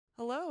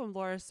Hello, I'm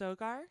Laura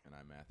Sogar. And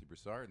I'm Matthew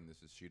Broussard, and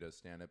this is She Does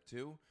Stand Up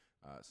Too.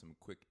 Some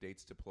quick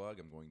dates to plug.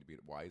 I'm going to be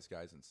at Wise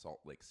Guys in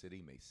Salt Lake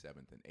City, May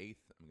 7th and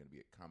 8th. I'm going to be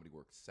at Comedy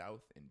Works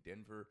South in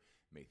Denver,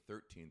 May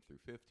 13th through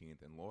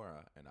 15th. And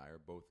Laura and I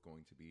are both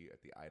going to be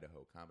at the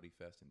Idaho Comedy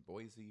Fest in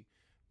Boise.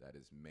 That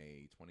is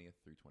May 20th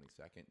through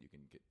 22nd. You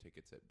can get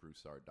tickets at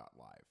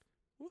broussard.live.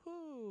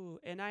 Woohoo!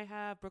 And I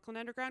have Brooklyn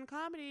Underground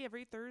Comedy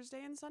every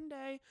Thursday and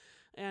Sunday.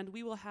 And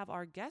we will have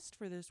our guest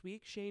for this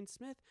week, Shane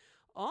Smith,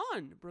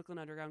 on Brooklyn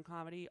Underground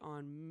Comedy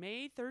on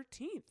May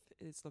 13th,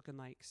 it's looking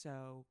like.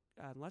 So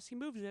unless he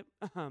moves it,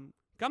 come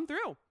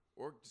through.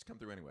 Or just come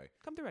through anyway.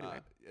 Come through anyway.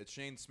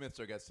 Shane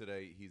Smith's our guest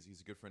today. He's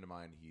a good friend of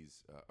mine.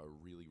 He's a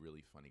really,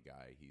 really funny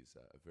guy. He's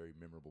a very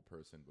memorable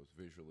person, both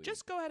visually.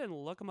 Just go ahead and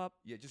look him up.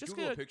 Yeah, just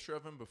Google a picture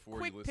of him before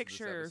you listen to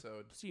this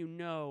episode. So you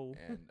know.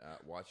 And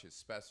watch his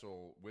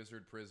special,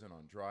 Wizard Prison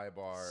on Dry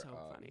Bar. So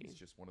funny. He's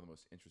just one of the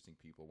most interesting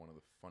people, one of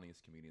the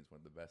funniest comedians, one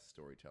of the best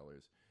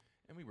storytellers.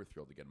 And we were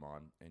thrilled to get him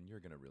on, and you're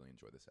going to really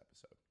enjoy this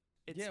episode.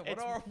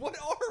 What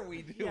are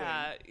we doing?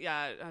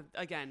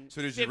 Again.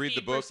 So did you read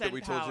the book that we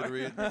told you to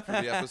read for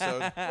the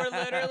episode? We're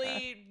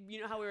literally,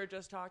 you know how we were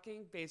just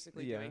talking,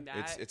 basically doing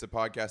that. It's a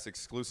podcast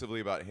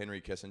exclusively about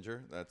Henry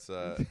Kissinger. That's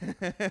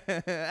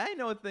I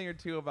know a thing or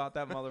two about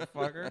that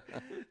motherfucker.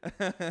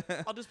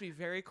 I'll just be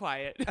very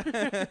quiet.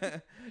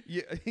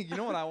 You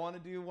know what I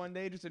want to do one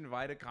day? Just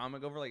invite a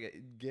comic over,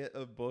 get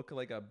a book,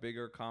 like a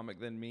bigger comic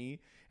than me,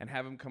 and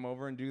have him come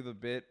over and do the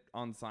bit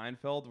on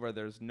Seinfeld where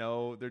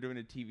they're doing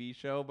a TV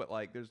show, but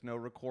there's no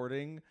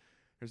recording,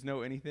 there's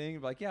no anything.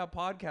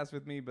 Podcast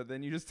with me, but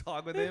then you just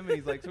talk with him and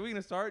he's like, so we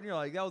gonna start? And you're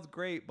like, that was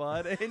great,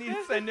 bud. And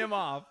you send him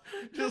off.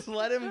 Just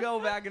let him go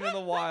back into the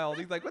wild.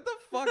 He's like, what the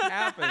fuck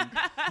happened?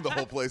 The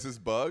whole place is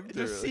bugged?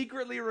 Just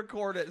secretly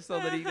record it so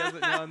that he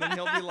doesn't know, and then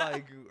he'll be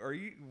like, are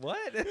you,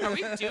 what? Are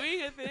we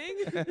doing a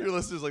thing? Your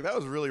listener's like, that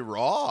was really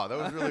raw. That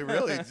was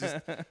really just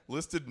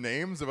listed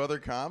names of other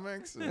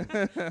comics.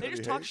 They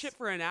just talk shit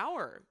for an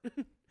hour.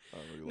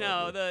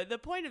 No, the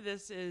point of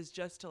this is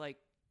just to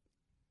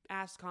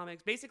ask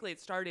comics. Basically,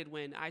 it started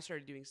when I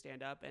started doing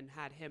stand-up and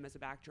had him as a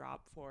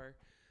backdrop for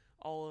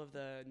all of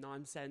the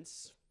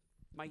nonsense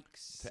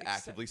mics. To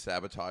actively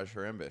sabotage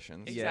her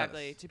ambitions.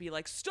 Exactly. Yes. To be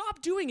like,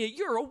 stop doing it.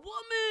 You're a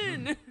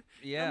woman.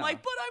 Yeah. I'm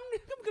like, but I'm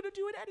going to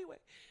do it anyway.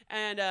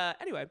 And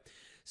anyway,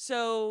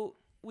 so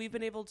we've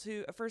been able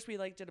to, at first we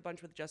did a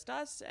bunch with just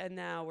us, and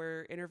now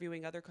we're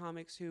interviewing other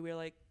comics who we're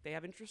like, they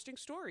have interesting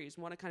stories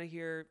and want to kind of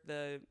hear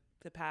the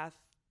path.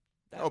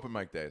 Open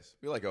mic days.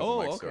 We like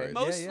open mic stories.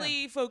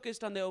 Mostly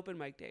focused on the open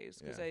mic days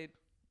because I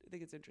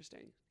think it's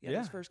interesting.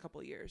 These first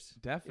couple of years.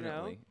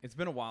 Definitely. You know? It's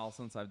been a while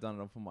since I've done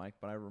an open mic,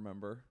 but I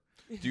remember.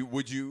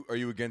 Are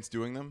you against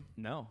doing them?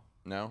 No.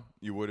 No?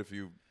 You would if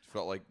you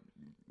felt like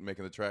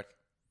making the trek?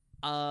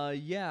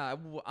 Yeah.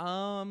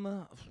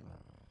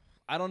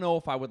 I don't know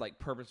if I would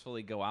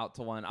purposefully go out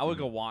to one. I would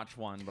go watch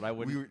one, but I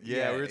wouldn't. We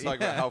were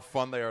talking about how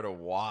fun they are to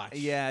watch.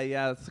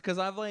 Yeah. Because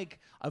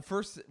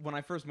when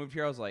I first moved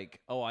here, I was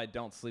like, oh, I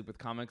don't sleep with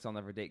comics. I'll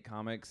never date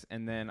comics.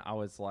 And then I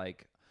was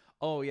like,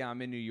 oh yeah,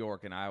 I'm in New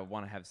York and I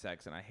want to have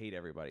sex and I hate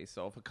everybody.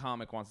 So if a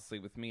comic wants to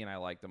sleep with me and I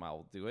like them, I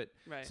will do it.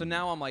 Right. So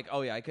now I'm like,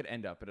 oh yeah, I could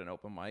end up at an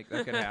open mic.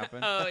 That could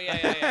happen. Oh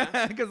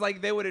yeah. Because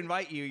they would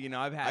invite you.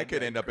 I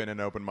could end up in an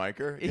open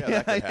micer.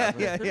 Yeah, that could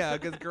happen. Yeah.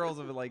 Because girls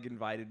have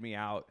invited me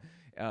out.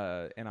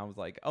 And I was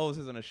like, oh, this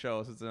isn't a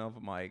show, this is an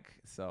open mic.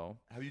 So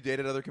have you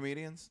dated other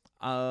comedians?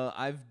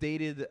 I've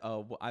dated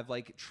I've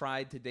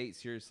tried to date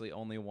seriously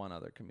only one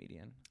other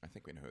comedian. I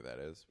think we know who that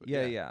is. But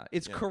yeah.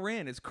 It's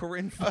Corinne. It's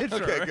Corinne Fisher.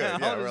 Okay, good.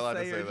 Yeah, we're allowed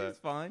to say her. that. She's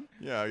fine.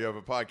 Yeah, you have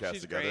a podcast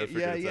She's together.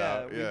 great.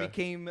 Yeah. We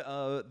became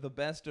the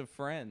best of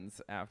friends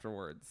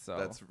afterwards. So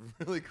that's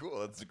really cool.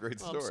 That's a great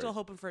story. I'm still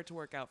hoping for it to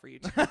work out for you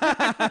too.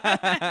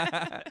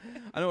 I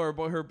know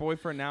her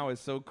boyfriend now is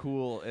so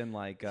cool and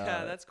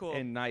yeah, that's cool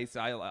and nice.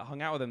 I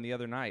hung out with him the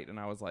other night and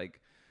I was like,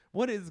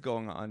 what is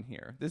going on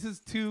here? This is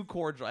too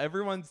cordial.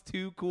 Everyone's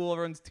too cool.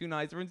 Everyone's too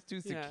nice. Everyone's too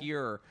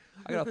secure.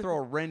 I gotta throw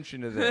a wrench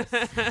into this.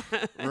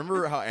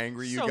 Remember how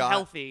angry you got? So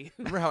healthy.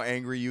 Remember how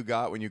angry you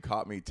got when you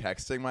caught me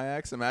texting my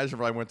ex? Imagine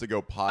if I went to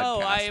go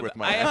podcast with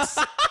my ex.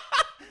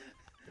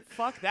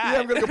 Fuck that. Yeah,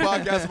 I'm going to go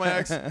podcast with my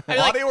ex.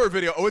 Audio or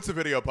video? Oh, it's a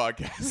video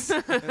podcast.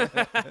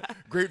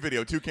 Great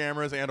video. 2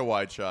 cameras and a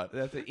wide shot.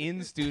 That's an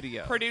in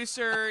studio.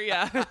 Producer,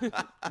 yeah.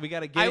 We got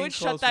to get in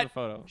close to the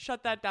photo.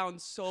 Shut that down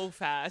so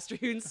fast. Are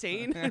you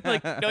insane?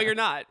 No, you're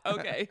not.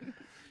 Okay.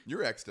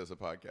 Your ex does a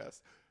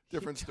podcast.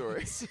 Different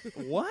story.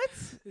 What?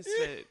 Is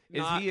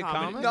he a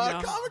comic?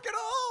 Not a comic at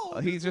all.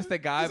 He's just a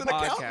guy He's an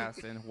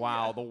podcasting.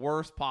 Wow, the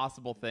worst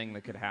possible thing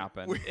that could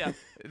happen. Yeah.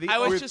 I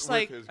was just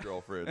with his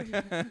girlfriend.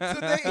 So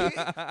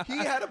he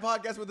had a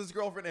podcast with his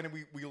girlfriend, and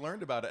we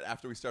learned about it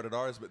after we started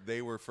ours, but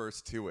they were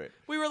first to it.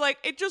 We were like,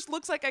 it just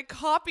looks like I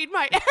copied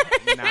my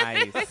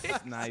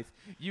ex. Nice.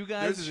 You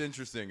guys. This is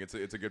interesting. It's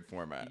a good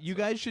format. You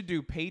guys should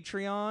do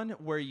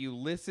Patreon where you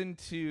listen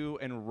to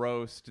and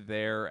roast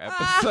their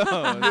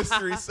episodes.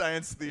 Mystery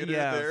Science Theater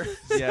there.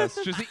 Yes,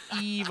 just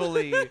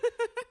evilly.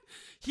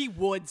 He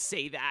would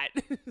say that.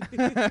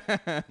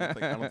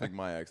 I don't think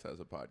my ex has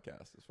a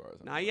podcast as far as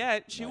I'm Not aware.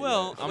 yet. She Not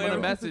will. yet. I'm Wait, gonna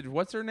wait. message.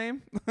 What's her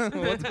name?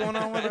 What's going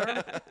on with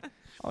her?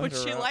 Would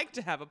she like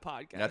to have a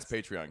podcast? That's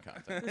Patreon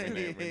content.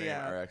 We name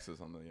Yeah. our exes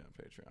on the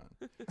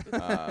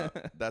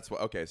Patreon. That's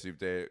what. Okay, so you've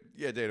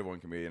dated one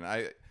comedian.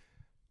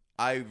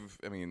 I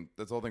mean,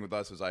 that's the whole thing with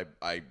us is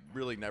I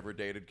really never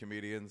dated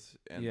comedians,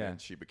 and Yeah. then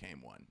she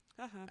became one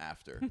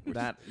after. which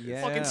That. is-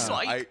 Yeah. Fucking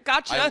psych. I-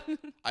 Gotcha.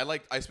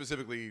 I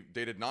specifically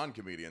dated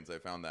non-comedians. I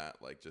found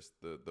that like just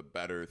the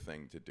better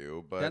thing to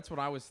do. But That's what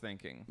I was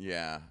thinking.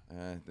 yeah,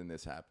 then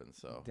this happened.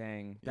 So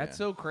Dang, yeah. that's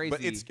so crazy.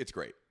 But it's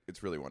great.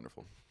 It's really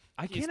wonderful.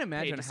 I He's can't paid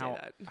imagine to say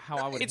that. how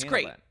I would. It's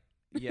handle great.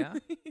 That. Yeah.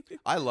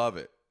 I love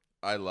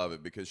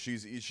it because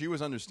she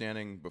was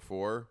understanding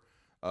before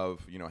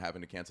of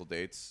having to cancel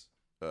dates,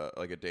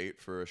 like a date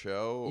for a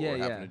show, Yeah, or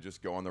having yeah. to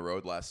just go on the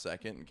road last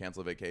second and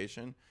cancel a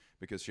vacation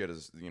because she had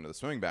the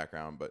swimming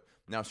background. But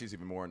now she's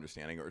even more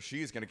understanding, or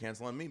she's going to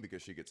cancel on me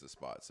because she gets a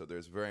spot. So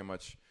there's very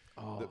much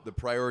the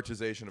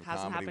prioritation of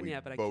Hasn't comedy. happened we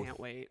yet, but both- I can't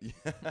wait.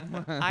 Yeah.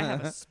 I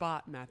have a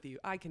spot, Matthew.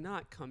 I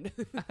cannot come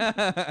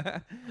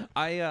to.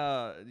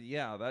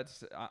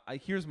 That's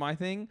here's my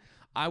thing.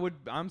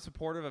 I'm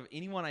supportive of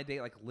anyone I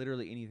date, like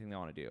literally anything they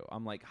want to do.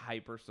 I'm like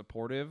hyper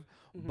supportive,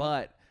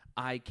 but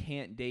I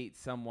can't date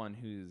someone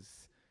who's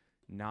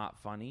not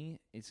funny.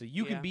 And so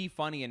you Yeah. can be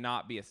funny and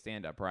not be a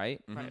stand-up, right?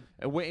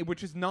 Right.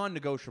 Which is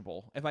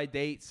non-negotiable. If I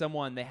date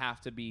someone, they have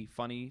to be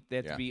funny. They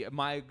have Yeah. to be.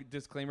 My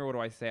disclaimer. What do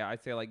I say? I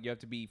say like you have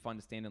to be fun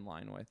to stand in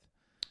line with.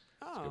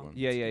 Oh. one.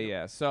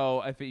 Yeah.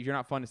 So if you're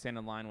not fun to stand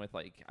in line with,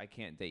 like I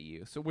can't date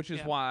you. So which is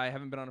Yeah. why I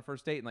haven't been on a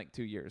first date in like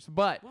 2 years.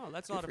 But Well,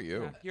 that's a Good lot for of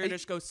you. yeah. You're gonna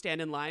just go stand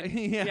in line.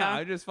 yeah,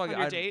 I just fucking on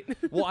your I'd- date.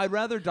 well, I'd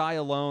rather die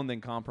alone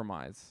than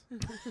compromise.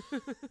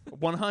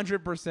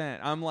 100%.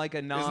 I'm like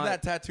a non. Isn't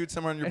that tattooed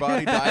somewhere on your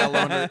body? Die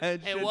alone. Or- It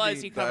It should was.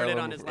 be. He covered it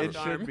Dial on his over. It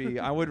left should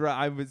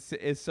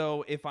arm. be.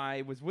 So if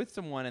I was with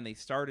someone and they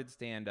started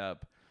stand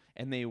up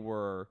and they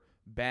were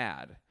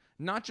bad,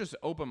 not just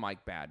open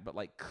mic bad, but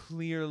like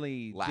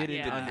clearly Lacking,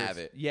 didn't didn't under- have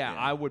it. Yeah, Yeah.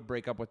 I would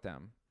break up with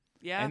them.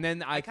 Yeah. And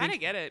then I kind of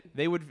think get it.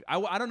 They would.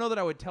 I don't know that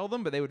I would tell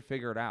them, but they would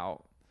figure it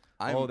out.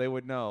 They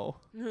would know.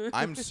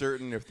 I'm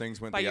certain if things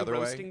went By the you other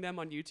roasting way, them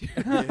on YouTube.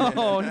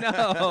 Oh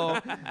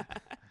no.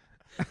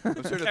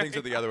 I'm certain if things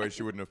went the other way,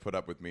 she wouldn't have put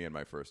up with me in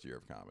my first year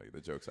of comedy.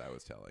 The jokes I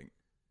was telling.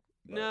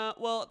 But- No,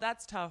 well,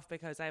 that's tough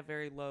because I have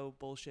very low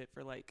bullshit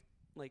for like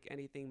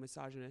anything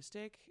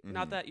misogynistic.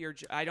 Not that you're.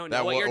 I don't know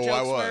That what your I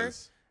jokes were.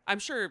 was. I'm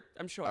sure.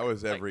 I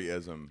was Like, every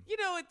ism.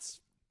 it's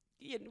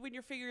when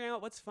you're figuring out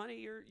what's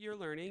funny, you're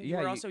learning. Yeah,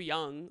 you're you- also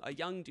young. A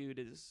young dude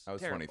is. I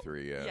was terrible.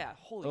 23. Yeah. Yeah.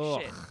 Holy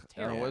Ugh. shit.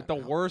 Yeah, Terrible. the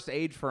worst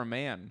age for a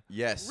man.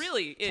 Yes.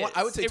 Really is.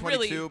 I would say It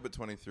really- 22, but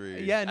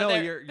 23. Yeah, no,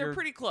 they're, you're they're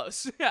pretty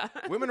close. Yeah.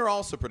 Women are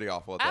also pretty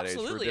awful at that age.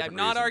 Absolutely. For I'm different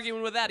not reasons.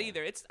 arguing with that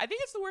either. I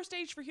think it's the worst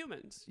age for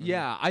humans.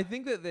 Yeah, I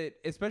think that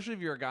especially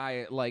if you're a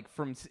guy like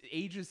from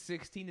ages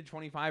 16 to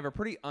 25 are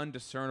pretty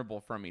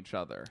undiscernible from each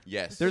other.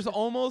 Yes. There's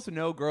almost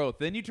no growth.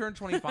 Then you turn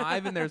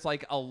 25 and there's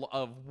like a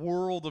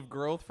world of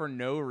growth for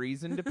no reason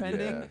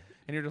depending. Yeah.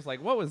 And you're just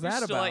like, what was You're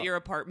that still about? at your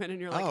apartment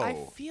and you're like, I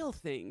Oh. feel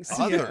things.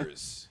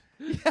 Others.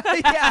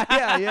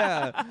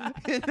 yeah.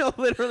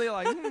 Literally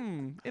like,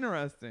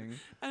 interesting.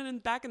 And then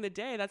back in the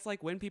day, that's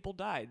like when people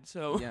died.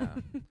 So Yeah.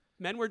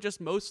 men were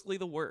just mostly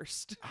the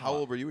worst. How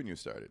old were you when you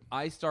started?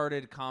 I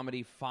started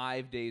comedy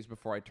 5 days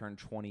before I turned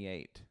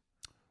 28.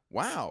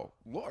 Wow,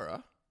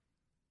 Laura.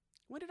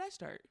 When did I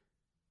start?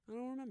 I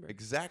don't remember.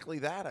 Exactly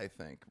that, I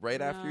think.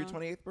 Right after your No.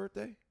 28th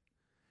birthday?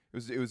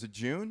 It was a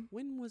June?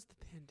 When was the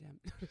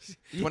pandemic?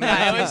 2019.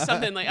 Yeah, it was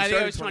something like You I think I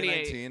started was 28.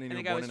 2019 and I you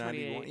think were I born was in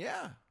 91. 28.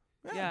 Yeah.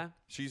 Yeah.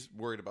 She's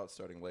worried about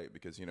starting late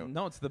because,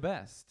 No, it's the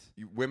best.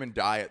 women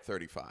die at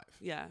 35.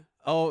 Yeah.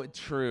 Oh,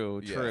 true.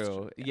 Yeah, that's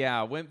true.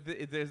 Yeah, when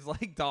there's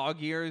like dog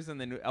years,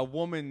 and then a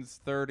woman's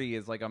 30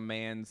 is like a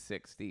man's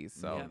 60,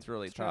 so Yeah, it's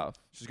really it's true. tough.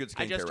 She's good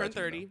skincare I just turned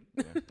regimen,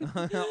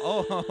 though. Yeah.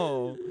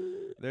 Oh,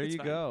 there It's you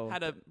fine. go.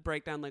 Had a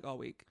breakdown like all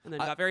week, and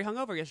then I- got very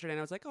hungover yesterday. And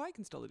I was like, oh, I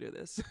can still do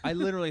this. I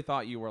literally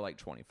thought you were like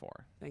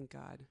 24. Thank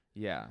God.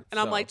 Yeah, And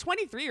I'm so- like,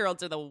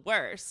 23-year-olds are the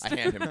worst. I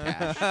hand him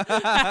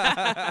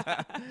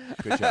cash.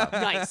 Good job.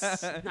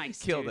 Nice,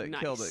 nice. killed dude, it,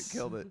 nice.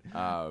 killed it.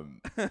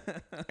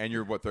 And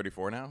you're what,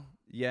 34 now?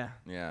 Yeah,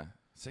 Yeah.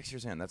 6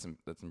 years in. That's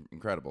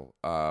incredible.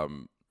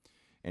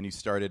 And you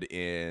started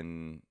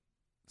in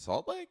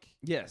Salt Lake?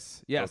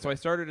 yes, yeah. So Okay. I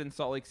started in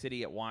Salt Lake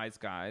City at Wise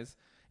Guys,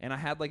 and I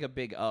had like a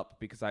big up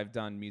because I've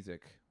done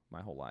music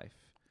my whole life.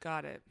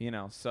 Got it.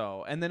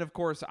 So, and then of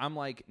course I'm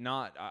like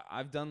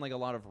I've done like a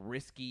lot of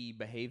risky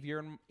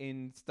behavior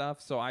in stuff.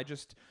 So I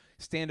just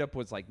stand up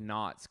was like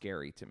not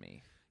scary to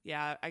me.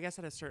 Yeah, I guess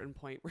at a certain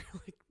point we're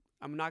like,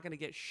 I'm not gonna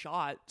get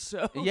shot.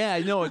 So Yeah,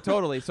 no,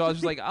 totally. So I was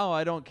just like, oh,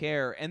 I don't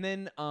care. And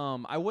then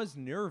I was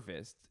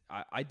nervous.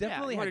 I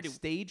definitely wanted had to-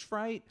 stage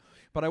fright,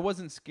 but I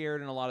wasn't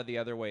scared in a lot of the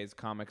other ways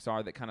comics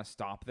are that kind of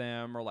stop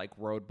them or like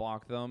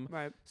roadblock them.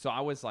 Right. So I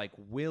was like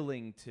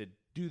willing to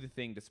do the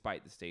thing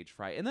despite the stage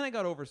fright. And then I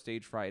got over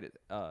stage fright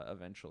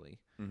eventually.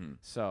 Mm-hmm.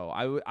 So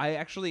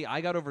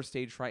I got over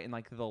stage fright in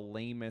like the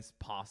lamest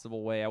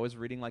possible way. I was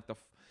reading like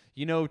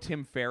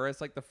Tim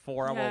Ferriss, like the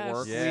 4-hour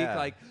work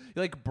week,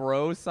 like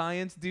bro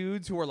science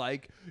dudes who are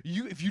like,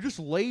 if you just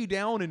lay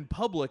down in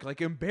public,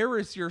 like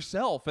embarrass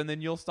yourself and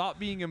then you'll stop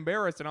being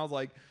embarrassed. And I was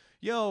like,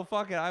 yo,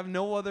 fuck it. I have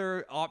no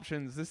other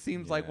options. This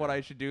seems like what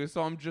I should do.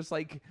 So I'm just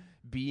like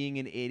being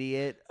an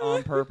idiot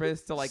on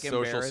purpose to like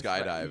social embarrass.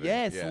 Skydiving.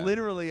 Yes,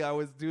 literally. I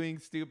was doing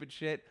stupid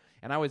shit.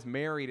 And I was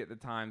married at the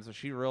time, so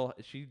she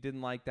didn't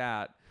like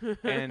that,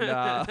 and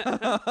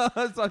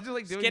so I'm just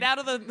like doing. Get out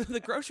of the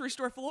grocery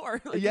store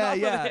floor. Like,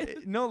 yeah.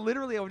 No,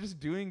 literally, I was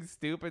just doing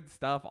stupid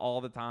stuff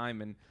all the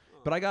time,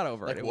 but I got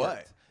over it. Like what?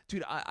 Worked.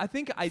 Dude, I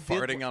think I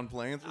Farting did. on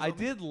planes? I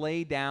did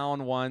lay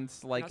down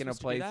once, like in a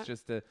place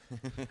just to.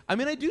 I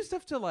mean, I do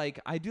stuff to like.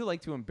 I do like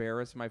to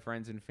embarrass my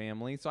friends and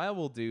family, so I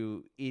will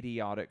do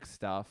idiotic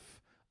stuff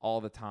all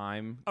the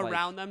time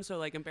around them, so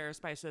like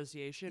embarrassed by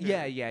association.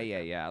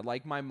 Yeah.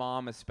 Like my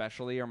mom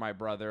especially, or my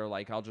brother.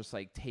 Like I'll just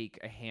like take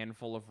a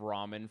handful of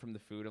ramen from the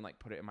food and like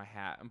put it in my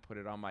hat and put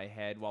it on my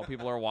head while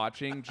people are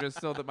watching, just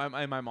so that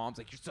my mom's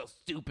like, "You're so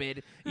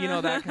stupid,"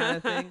 that kind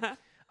of thing.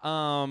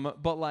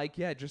 But like,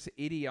 yeah, just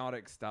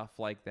idiotic stuff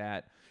like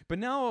that. But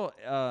now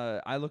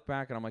I look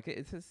back and I'm like,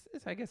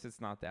 I guess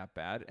it's not that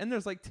bad. And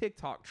there's like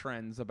TikTok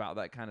trends about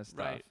that kind of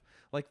stuff. Right.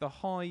 Like the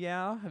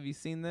have you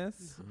seen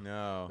this?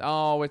 No.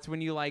 Oh, it's when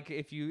you like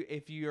if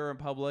you're in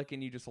public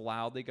and you just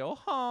loudly go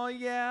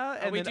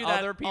and then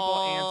other people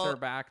answer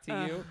back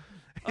to you.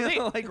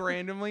 Like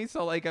randomly.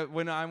 So like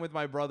when I'm with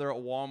my brother at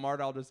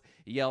Walmart, I'll just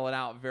yell it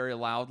out very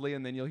loudly,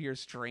 and then you'll hear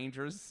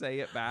strangers say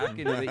it back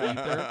into the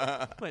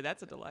ether. Wait,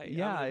 that's a delight.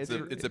 Yeah,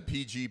 it's a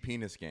PG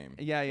penis game.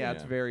 Yeah,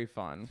 it's very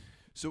fun.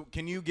 So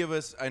can you give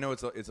us? I know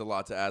it's a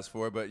lot to ask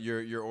for, but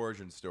your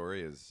origin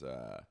story is.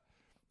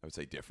 I would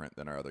say different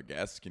than our other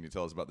guests. Can you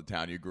tell us about the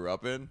town you grew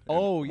up in?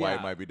 Why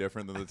it might be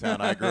different than the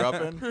town I grew up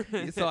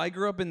in? So I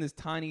grew up in this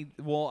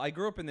I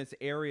grew up in this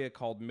area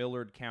called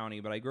Millard County,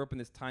 but I grew up in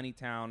this tiny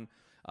town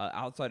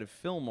outside of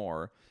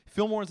Fillmore.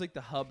 Fillmore is like the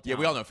hub town. Yeah,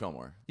 we all know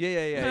Fillmore.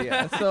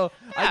 Yeah. So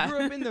I grew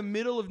up in the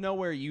middle of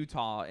nowhere,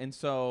 Utah. And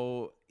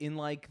so in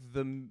like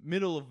the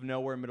middle of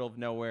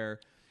nowhere,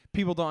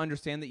 people don't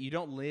understand that you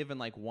don't live in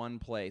like one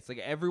place. Like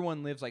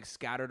everyone lives like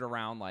scattered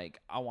around like,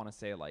 I want to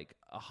say like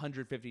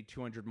 150,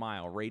 200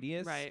 mile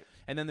radius. Right.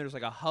 And then there's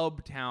like a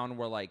hub town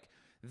where like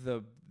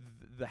the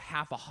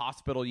half a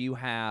hospital you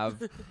have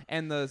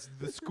and the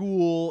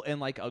school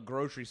and like a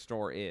grocery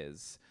store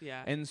is.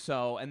 Yeah. And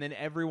then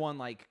everyone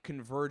like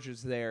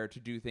converges there to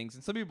do things.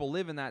 And some people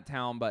live in that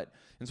town,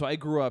 and so I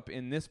grew up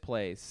in this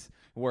place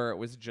where it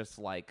was just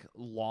like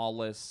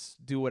lawless,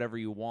 do whatever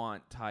you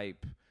want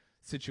type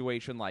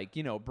situation, like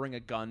bring a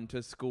gun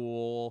to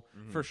school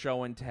for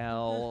show and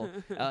tell.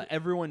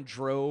 Everyone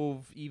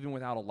drove even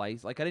without a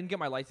license. Like I didn't get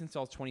my license till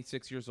I was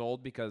 26 years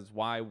old, because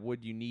why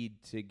would you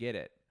need to get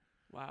it?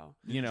 Wow.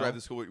 You drive to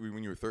school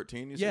when you were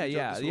 13?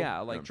 Yeah.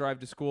 Like drive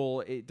to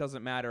school. It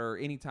doesn't matter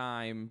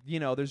anytime.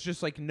 There's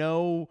just like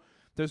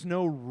there's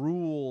no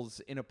rules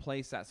in a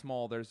place that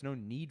small. There's no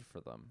need for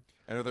them.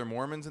 And are there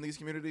Mormons in these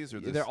communities?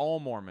 They're all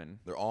Mormon.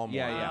 They're all Mormon.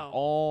 Yeah,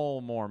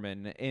 all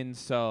Mormon. And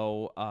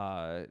so,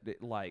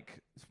 like,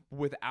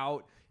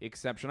 without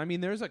exception, I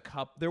mean, there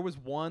was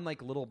one,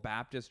 like, little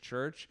Baptist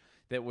church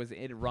that was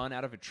run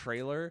out of a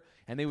trailer,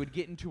 and they would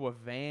get into a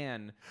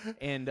van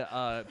and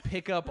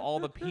pick up all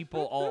the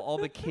people, all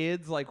the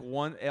kids, like,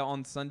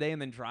 on Sunday,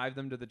 and then drive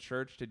them to the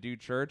church to do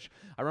church.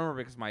 I remember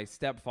because my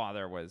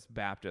stepfather was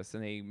Baptist,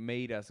 and they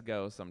made us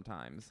go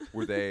sometimes.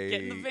 Were they...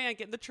 Get in the van,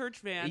 get in the church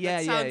van. Yeah,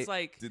 that sounds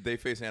like... Did they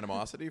face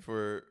animosity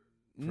for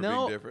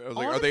no, being different? I was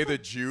like, are they the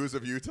Jews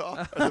of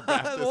Utah?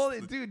 Well,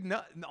 dude,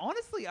 no,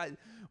 honestly,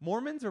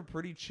 Mormons are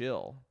pretty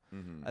chill.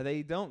 Mm-hmm.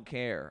 They don't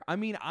care. I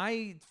mean,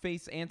 I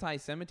face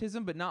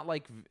anti-Semitism, but not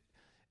like,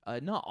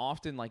 not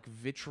often like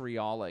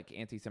vitriolic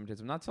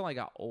anti-Semitism. Not till I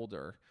got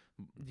older,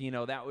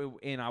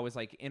 and I was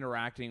like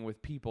interacting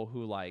with people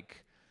who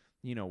like,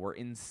 were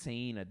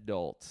insane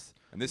adults.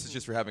 And this is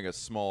just for having a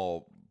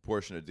small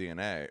portion of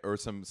DNA or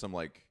some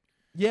like.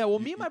 Yeah, well,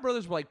 me and my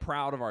brothers were like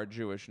proud of our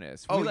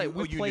Jewishness.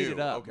 We played it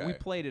up. Okay. We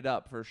played it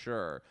up for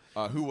sure.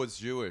 Who was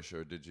Jewish,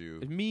 or did you?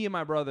 Me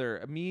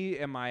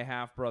and my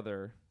half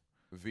brother.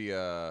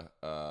 Via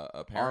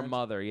a parent? Our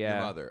mother, yeah.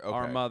 Your mother, okay.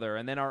 Our mother.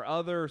 And then our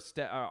other,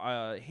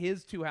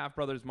 his two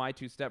half-brothers, my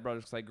two stepbrothers,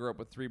 because I grew up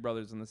with three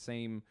brothers in the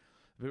same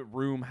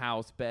room,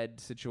 house, bed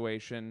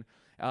situation.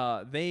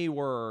 They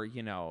were,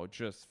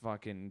 just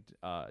fucking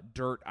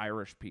dirt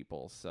Irish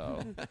people. So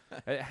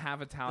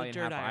half Italian,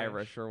 half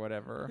Irish or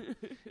whatever.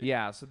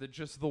 Yeah, so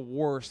just the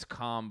worst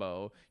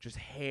combo. Just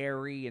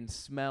hairy and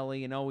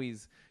smelly and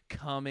always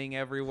coming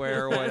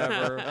everywhere or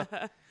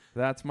whatever.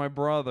 That's my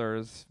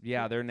brothers.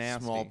 Yeah, they're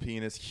nasty. Small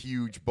penis,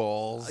 huge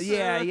balls.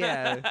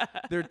 Yeah.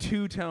 They're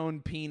two-tone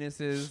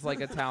penises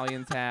like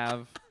Italians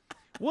have.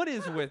 What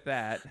is with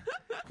that?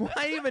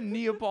 Why even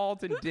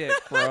Neapolitan dick,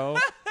 bro?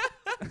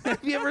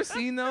 Have you ever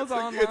seen those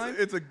online?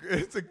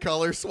 It's a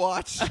color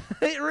swatch.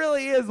 It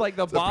really is. Like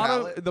the It's a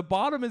palette.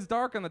 bottom is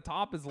dark and the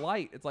top is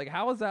light. It's like,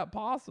 how is that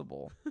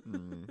possible?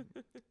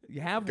 You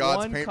have God's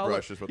one paintbrush color.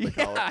 is what they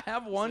call it.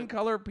 Have one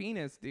color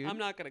penis, dude. I'm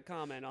not gonna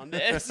comment on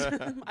this. I'm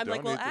like,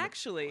 Don't well, need to-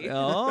 actually, my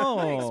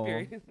Oh.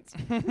 experience.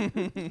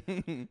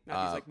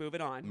 Now he's like, moving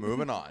on.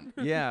 Moving on.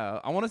 Yeah,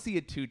 I want to see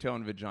a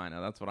two-tone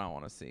vagina. That's what I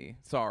want to see.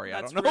 Sorry,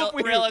 That's I don't know. if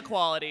we- real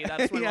equality.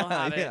 That's when we'll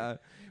have it.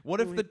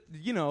 What if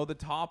the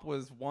top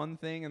was one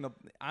thing and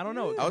I don't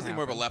know. I was thinking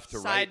more of a left to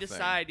right Side to thing.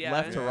 side, yeah.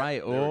 Left to Yeah,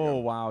 right. there we go. Oh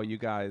wow, you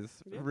guys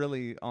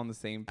really on the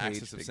same page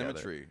Axis of together.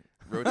 symmetry.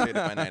 Rotated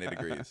by 90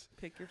 degrees.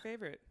 Pick your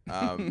favorite.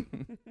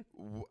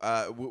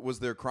 Was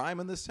there crime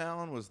in this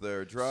town? Was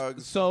there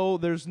drugs? So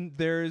there's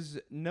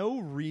no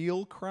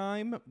real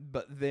crime,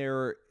 but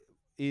there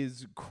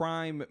is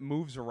crime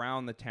moves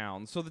around the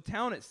town. So the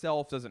town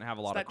itself doesn't have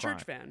a lot It's of that crime.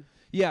 church fan.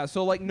 Yeah,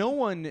 so like no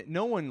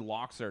one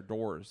locks their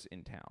doors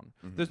in town.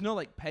 Mm-hmm. There's no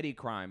like petty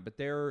crime, but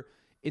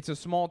it's a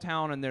small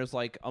town and there's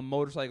like a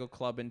motorcycle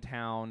club in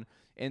town,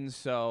 and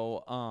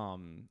so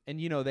and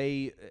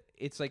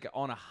it's like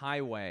on a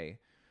highway.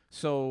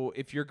 So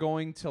if you're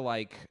going to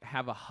like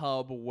have a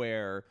hub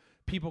where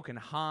people can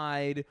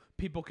hide,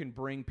 people can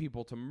bring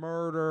people to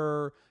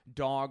murder,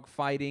 dog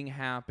fighting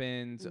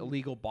happens,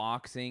 illegal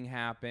boxing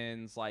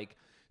happens, like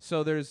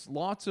so there's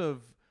lots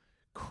of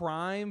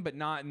crime, but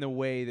not in the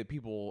way that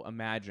people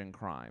imagine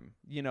crime.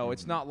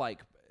 It's not like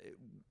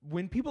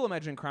when people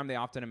imagine crime, they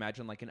often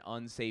imagine like an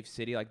unsafe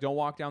city, like don't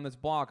walk down this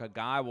block, a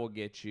guy will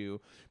get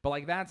you. But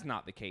like that's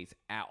not the case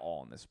at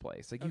all in this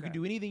place. Like you can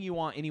do anything you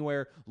want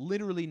anywhere.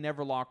 Literally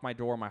never locked my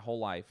door my whole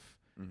life.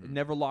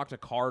 Never locked a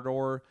car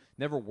door,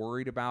 never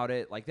worried about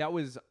it. Like that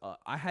was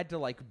I had to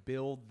like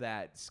build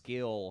that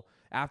skill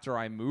after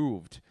I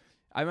moved.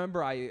 I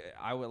remember I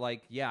would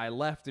like, I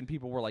left and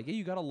people were like,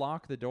 you got to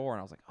lock the door. And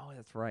I was like, oh,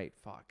 that's right.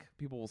 Fuck.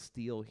 People will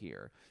steal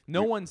here.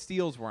 No one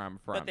steals where I'm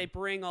from. But they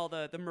bring all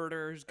the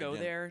murderers go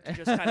Again. there to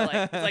just kind of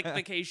like, it's like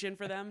vacation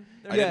for them.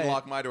 I didn't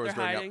lock my doors They're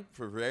growing hiding. up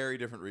for very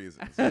different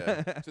reasons.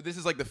 Yeah. So this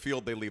is like the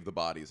field they leave the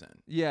bodies in.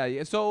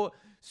 Yeah. So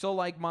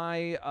like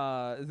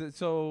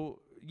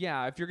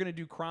if you're going to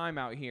do crime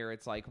out here,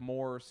 it's like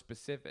more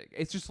specific.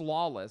 It's just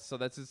lawless. So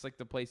that's just like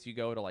the place you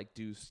go to like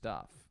do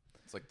stuff.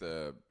 It's like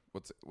the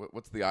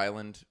what's the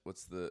island?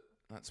 What's the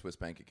not Swiss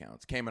bank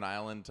accounts? Cayman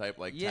Island type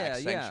like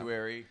tax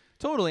sanctuary.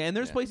 Totally. And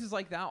there's Yeah. places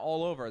like that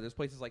all over. There's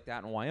places like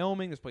that in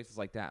Wyoming. There's places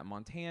like that in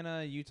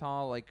Montana,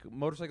 Utah. Like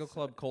motorcycle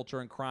club culture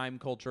and crime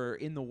culture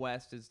in the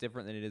West is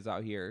different than it is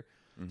out here.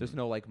 There's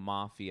no like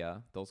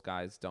mafia. Those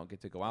guys don't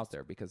get to go out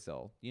there because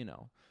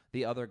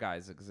the other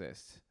guys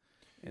exist.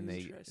 And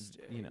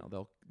Interesting.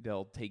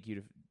 they'll take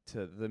you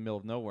to the middle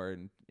of nowhere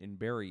and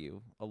bury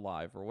you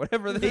alive or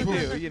whatever they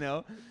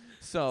do,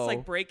 So It's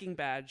like Breaking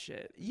Bad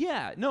shit.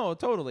 yeah, no,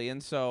 totally.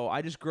 And so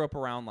I just grew up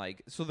around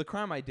so the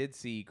crime I did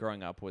see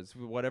growing up was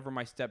whatever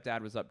my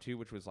stepdad was up to,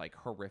 which was like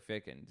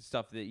horrific and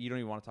stuff that you don't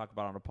even want to talk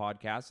about on a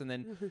podcast.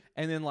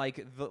 And then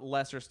like the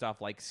lesser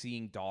stuff like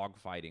seeing dog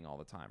fighting all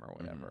the time or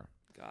whatever.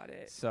 Got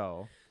it.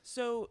 So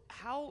So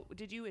how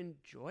did you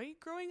enjoy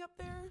growing up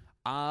there?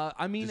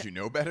 I mean, Did you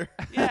know better?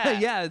 Yeah.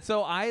 yeah.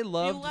 So I You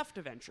loved left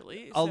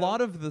eventually. a lot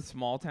of the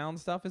small town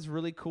stuff is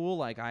really cool.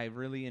 Like I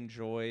really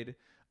enjoyed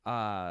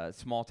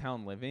small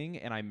town living,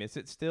 and I miss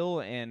it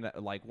still. And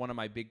like one of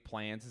my big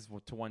plans is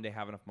to one day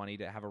have enough money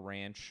to have a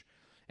ranch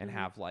and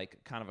have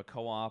like kind of a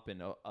co-op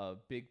and a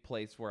big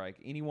place where like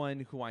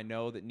anyone who I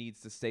know that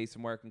needs to stay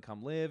somewhere can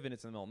come live, and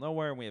it's in the middle of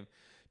nowhere, and we have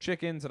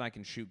chickens and I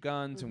can shoot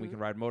guns and we can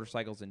ride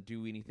motorcycles and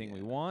do anything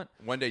we want.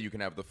 One day you can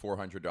have the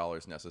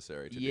 $400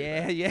 necessary to do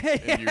Yeah,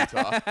 that. In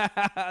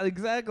Utah.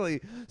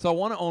 exactly. So I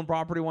want to own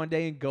property one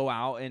day and go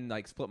out and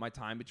like split my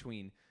time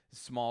between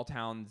small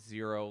town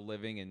zero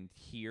living and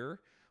here.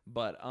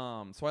 But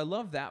so I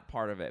love that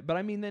part of it. But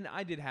I mean, then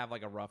I did have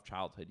like a rough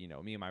childhood.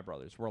 Me and my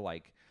brothers were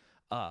like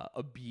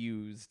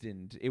abused,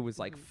 and it was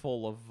like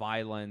full of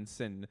violence,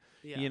 and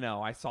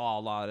I saw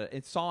a lot of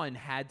and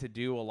had to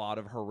do a lot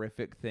of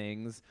horrific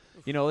things.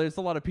 There's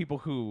a lot of people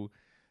who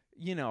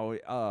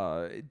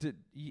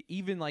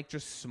even like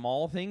just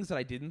small things that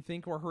I didn't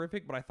think were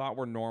horrific but I thought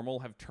were normal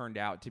have turned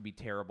out to be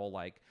terrible.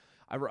 Like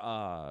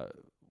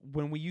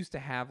when we used to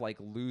have like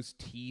loose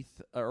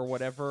teeth or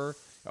whatever,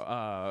 my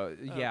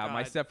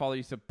God. stepfather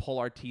used to pull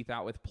our teeth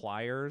out with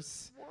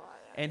pliers.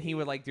 And he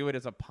would like do it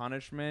as a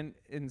punishment.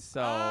 And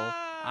so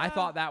I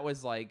thought that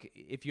was like,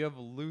 if you have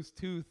a loose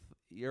tooth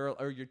your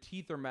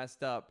teeth are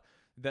messed up,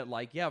 that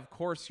like, of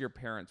course your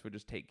parents would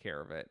just take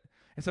care of it.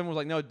 And someone was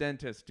like, no,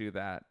 dentists do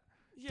that.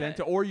 Yeah.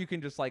 Or you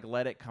can just like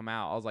let it come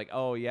out. I was like,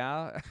 oh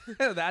yeah,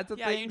 that's a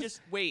Yeah, thing. you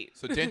just wait.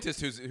 So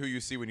dentist who you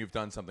see when you've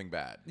done something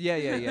bad.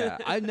 Yeah.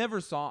 I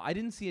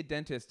didn't see a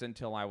dentist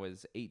until I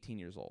was 18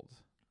 years old.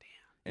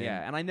 Damn.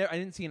 Yeah, and I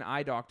didn't see an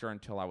eye doctor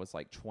until I was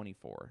like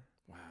 24.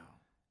 Wow.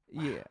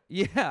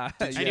 Yeah.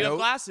 And you have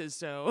glasses,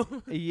 so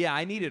Yeah,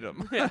 I needed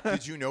them.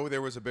 Did you know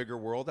there was a bigger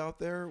world out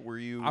there? Were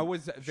you I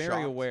was very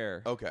shocked?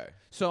 aware. Okay.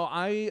 So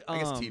I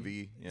guess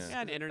TV. Yeah.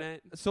 and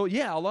internet. So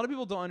yeah, a lot of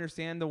people don't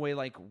understand the way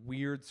like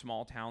weird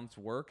small towns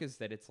work is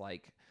that it's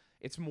like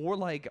it's more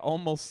like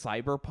almost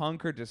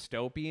cyberpunk or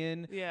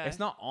dystopian. Yeah. It's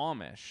not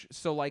Amish.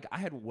 So like I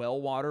had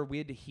well water. We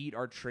had to heat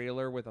our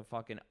trailer with a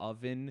fucking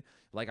oven.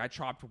 Like I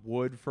chopped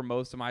wood for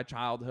most of my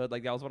childhood.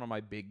 Like that was one of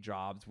my big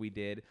jobs we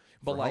did.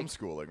 But For like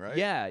homeschooling, right?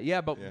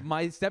 Yeah. But Yeah.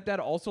 my stepdad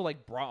also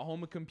like brought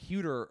home a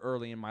computer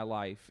early in my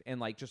life and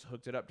like just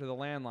hooked it up to the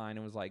landline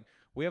and was like,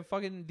 we have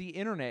fucking the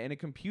internet and a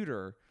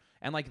computer.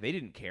 And, like, they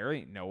didn't care.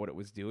 They didn't know what it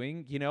was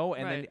doing, you know?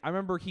 And then Right. I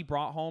remember he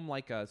brought home,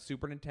 like, a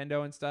Super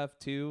Nintendo and stuff,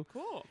 too.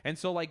 Cool. And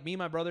so, like, me and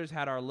my brothers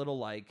had our little,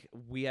 like,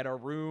 we had our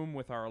room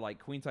with our, like,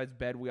 queen-size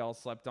bed we all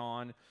slept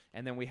on.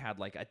 And then we had,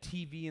 like, a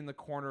TV in the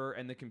corner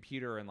and the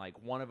computer. And, like,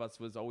 one of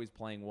us was always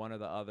playing one or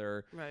the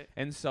other. Right.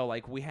 And so,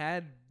 like, we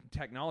had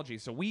technology.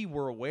 So we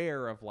were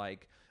aware of,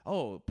 like,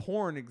 oh,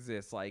 porn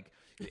exists. Like,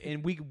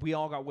 and we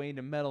all got way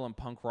into metal and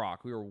punk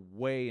rock. We were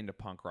way into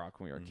punk rock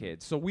when we were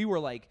kids. So we were,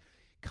 like,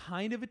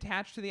 kind of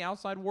attached to the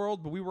outside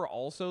world, but we were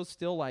also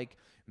still like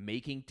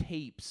making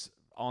tapes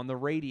on the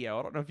radio.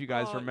 I don't know if you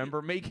guys Oh,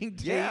 remember making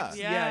tapes. Yeah.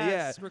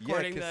 Yes, Yeah.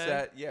 recording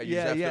cassette. Yeah, you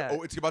Yeah, just have yeah. to,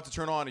 oh, it's about to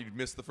turn on, and you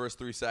miss the first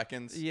 3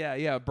 seconds.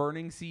 Yeah,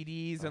 burning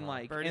CDs and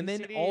like, Burning and then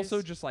CDs.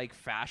 also just like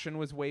fashion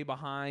was way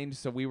behind,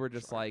 so we were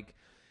just like,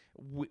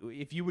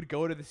 if you would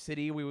go to the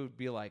city, we would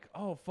be like,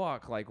 oh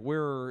fuck, like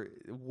we're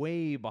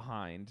way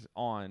behind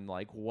on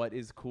like what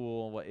is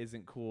cool, what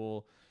isn't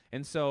cool,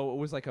 and so it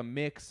was like a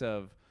mix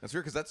of That's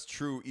weird because that's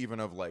true even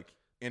of like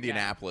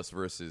Indianapolis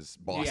versus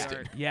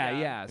Boston. Yeah.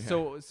 Yeah.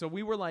 So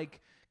we were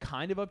like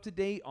kind of up to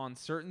date on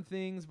certain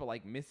things, but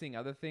like missing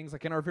other things.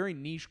 Like in our very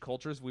niche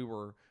cultures, we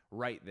were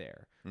right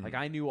there. Like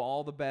I knew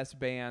all the best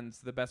bands,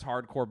 the best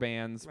hardcore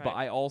bands, but Right.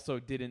 I also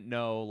didn't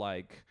know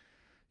like,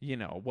 you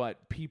know,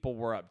 what people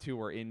were up to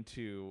or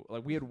into.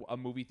 Like we had a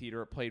movie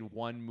theater. It played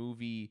one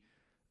movie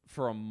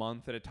for a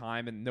month at a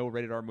time and no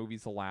rated R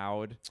movies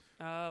allowed,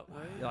 What?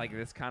 like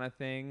this kind of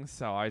thing.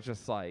 So I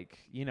just like,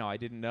 you know, I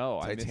didn't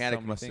know. I missed so Titanic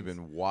many must have things.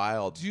 been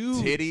wild.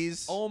 Dude.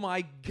 Titties. Oh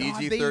my god.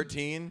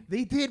 PG-13.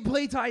 They did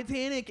play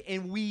Titanic,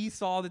 and we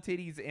saw the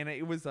titties, and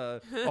it was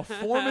a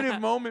formative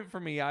moment for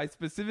me. I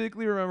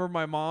specifically remember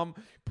my mom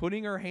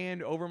putting her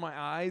hand over my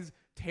eyes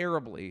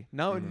terribly.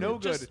 No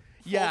good. Just full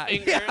Yeah,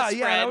 fingers yeah. I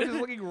spread. was just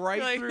looking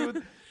right Like, through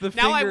the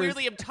Now I fingers.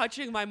 weirdly am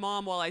touching my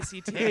mom while I see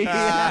titties.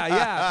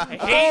 yeah. I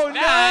hate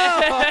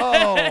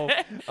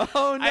that. No!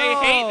 Oh no!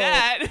 I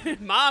hate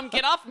that. Mom,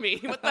 get off me.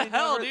 What the I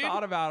hell, never dude?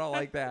 thought about it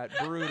like that.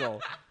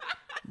 Brutal.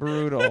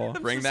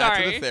 Bring so that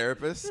to sorry. the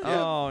therapist. Yeah.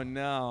 Oh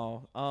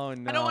no! Oh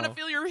no! I don't want to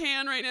feel your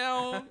hand right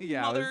now,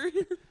 Yeah, mother.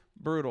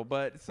 brutal.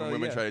 But so When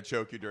women yeah. try to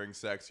choke you during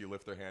sex, you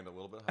lift their hand a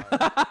little bit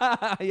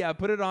higher. Yeah,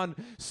 put it on.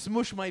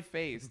 Smush my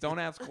face. Don't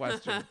ask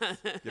questions.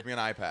 Give me an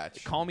eye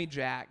patch. Call me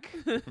Jack.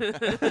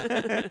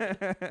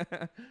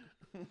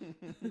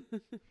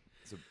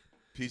 So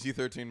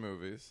PG-13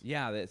 movies.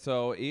 Yeah.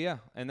 So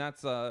and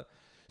that's So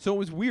it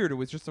was weird. It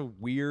was just a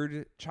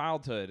weird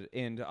childhood,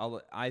 and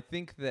I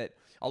think that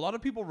a lot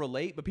of people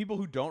relate, but people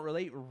who don't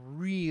relate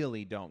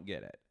really don't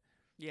get it.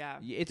 Yeah.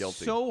 It's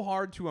Guilty. so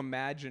hard to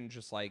imagine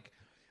just like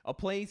a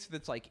place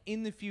that's like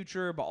in the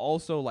future, but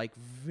also like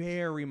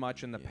very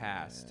much in the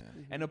past,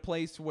 and a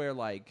place where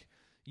like,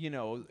 you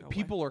know,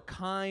 people are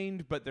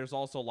kind, but there's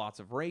also lots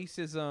of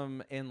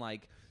racism, and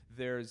like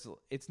there's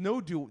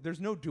no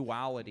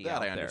duality That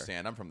out I there.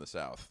 understand. I'm from the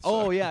South.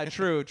 Oh yeah,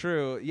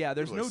 true. Yeah,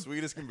 there's People are no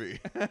sweet as can be.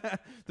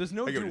 there's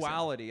no I get what you're saying.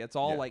 duality. It's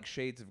all Yeah. like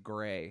shades of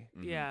gray.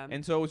 Yeah.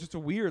 And so it was just a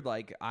weird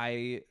like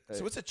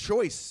So it's a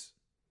choice.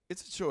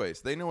 It's a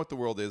choice. They know what the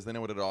world is. They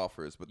know what it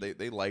offers, but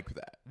they like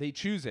that. they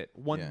choose it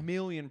Yeah.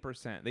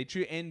 1,000,000%. They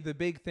choose, and the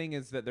big thing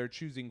is that they're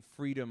choosing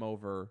freedom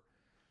over.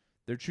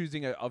 They're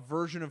choosing a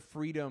version of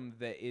freedom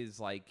that is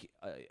like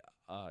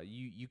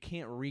you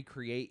can't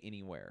recreate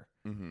anywhere.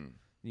 Mm-hmm.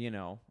 You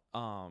know.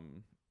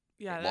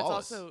 Yeah, that's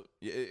Lawless. also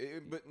Yeah,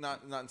 but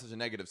not in such a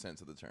negative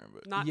sense of the term.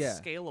 But not Yeah.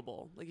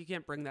 scalable. Like you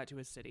can't bring that to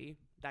a city.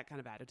 That kind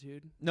of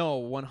attitude.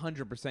 No,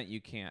 100%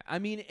 you can't. I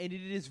mean, and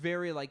it is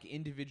very like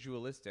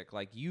individualistic.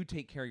 Like you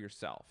take care of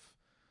yourself.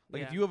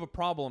 Like if Yeah. you have a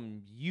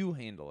problem, you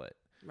handle it.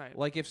 Right.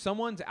 Like if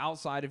someone's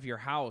outside of your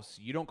house,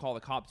 you don't call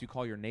the cops, you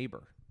call your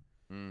neighbor.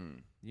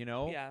 You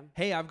know? Yeah.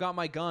 Hey, I've got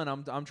my gun.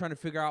 I'm trying to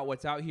figure out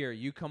what's out here.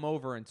 You come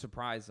over and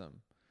surprise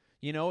them.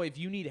 You know, if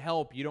you need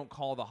help, you don't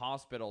call the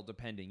hospital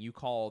depending. You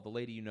call the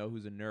lady you know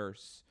who's a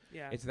nurse.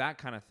 Yeah. It's that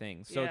kind of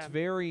thing. So Yeah.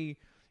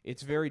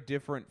 it's very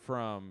different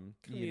from,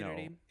 you know.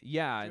 Community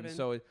Yeah, and driven.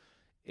 so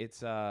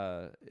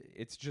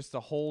it's just a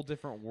whole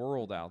different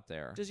world out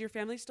there. Does your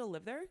family still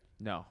live there?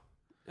 No.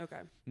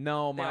 Okay.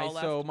 No, They all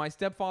left? my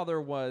stepfather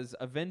was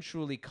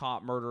eventually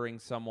caught murdering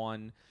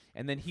someone,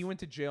 and then he went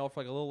to jail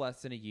for like a little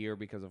less than a year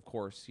because, of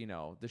course, you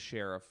know, the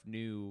sheriff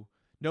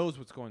knows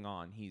what's going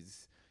on.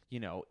 He's,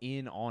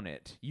 in on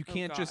it. You Oh,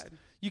 can't God.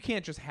 you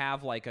can't just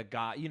have like a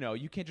guy,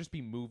 you can't just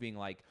be moving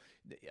like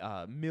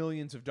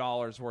millions of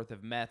dollars worth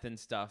of meth and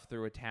stuff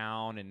through a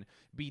town and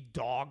be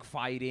dog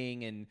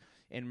fighting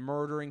and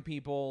murdering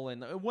people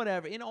and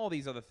whatever, and all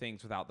these other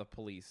things without the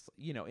police,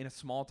 in a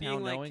small town.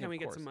 Being like, knowing, can of we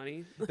get course. some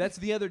money? That's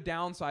the other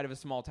downside of a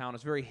small town.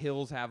 It's very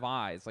hills have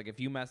eyes. Like if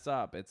you mess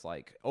up, it's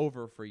like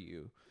over for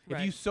you. If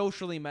you Right.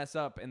 socially mess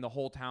up and the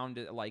whole town,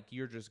 like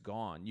you're just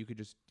gone. You could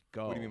just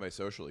go. What do you mean by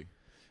socially?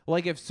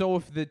 Like if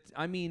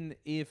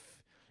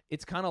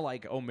it's kind of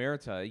like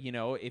Omerta,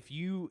 if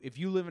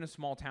you live in a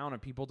small town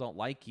and people don't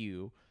like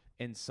you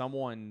and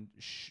someone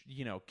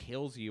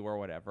kills you or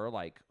whatever,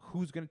 like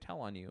who's gonna tell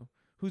on you?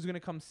 Who's gonna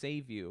come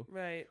save you?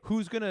 Right.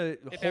 Who's gonna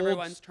If hold?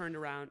 everyone's turned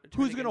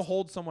Who's gonna against-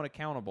 hold someone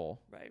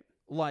accountable? Right.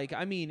 Like,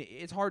 I mean,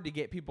 it's hard to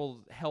get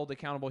people held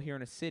accountable here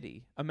in a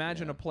city.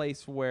 Imagine Yeah. a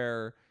place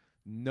where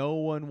no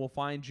one will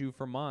find you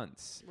for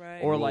months. Right.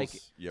 Or Rules, like,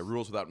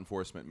 rules without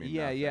enforcement mean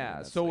Yeah, nothing, yeah. and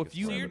that's, So like, if it's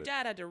you- So your limited.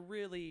 dad had to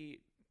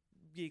really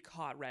be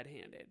caught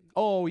red-handed.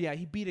 oh yeah,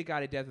 he beat a guy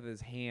to death with his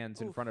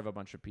hands in Oof. front of a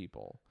bunch of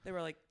people. They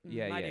were like,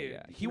 Yeah, my yeah, dude,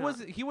 yeah.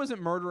 you He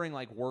wasn't murdering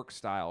like work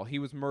style. He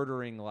was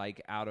murdering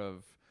like out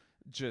of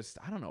just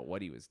I don't know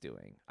what he was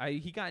doing.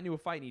 He got into a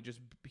fight and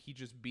he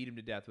just beat him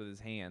to death with his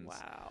hands.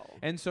 Wow.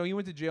 And so he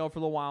went to jail for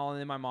a little while, and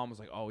then my mom was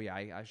like, "Oh yeah,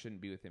 I shouldn't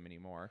be with him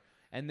anymore."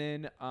 And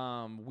then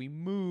we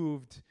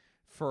moved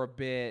for a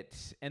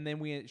bit, and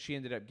then she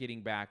ended up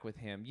getting back with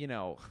him.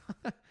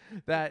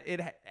 That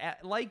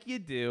like you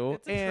do,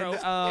 It's a and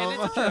trope.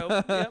 And it's a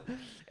trope. Yep.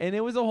 and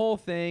it was a whole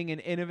thing.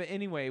 And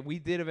anyway, we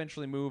did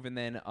eventually move, and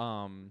then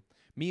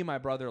me and my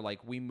brother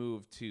we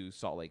moved to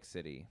Salt Lake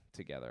City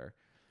together.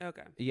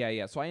 Okay.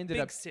 Yeah. So I ended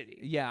Big up city.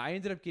 Yeah, I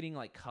ended up getting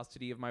like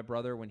custody of my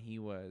brother when he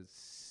was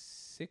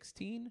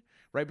 16,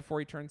 right before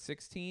he turned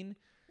 16.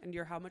 And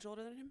you're how much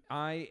older than him?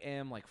 I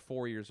am like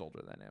 4 years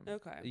older than him.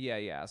 Okay.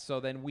 Yeah. So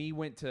then we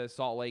went to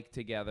Salt Lake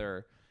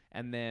together,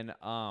 and then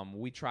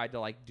we tried to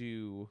like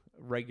do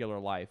regular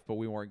life, but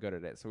we weren't good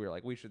at it. So we were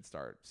like, we should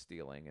start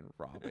stealing and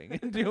robbing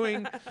and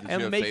doing you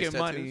and have making face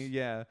money. tattoos?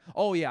 Yeah.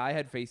 Oh yeah, I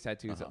had face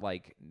tattoos Uh-huh. at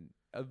like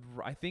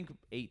I think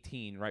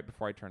 18, right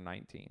before I turned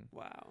 19.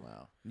 Wow.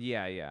 Wow.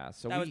 Yeah.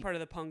 So That we was part of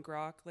the punk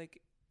rock,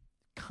 like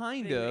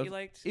kind thing that of you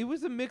liked? it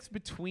was a mix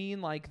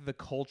between like the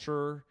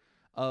culture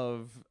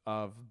of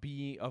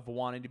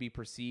wanting to be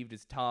perceived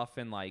as tough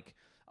and like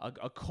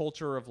a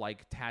culture of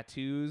like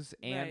tattoos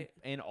Right.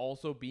 and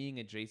also being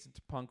adjacent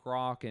to punk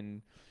rock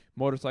and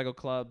motorcycle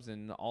clubs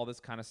and all this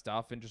kind of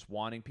stuff and just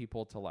wanting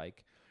people to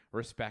like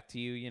respect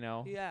you,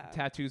 Yeah.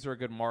 Tattoos are a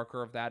good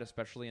marker of that,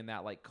 especially in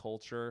that like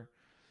culture.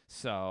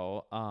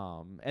 So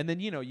and then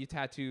you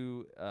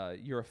tattoo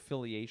your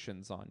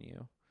affiliations on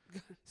you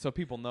so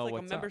people know It's like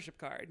a what's up. membership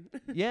card.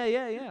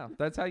 Yeah.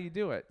 That's how you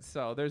do it.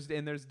 So there's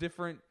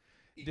different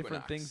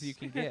Equinox. things you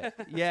can get.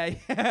 Yeah.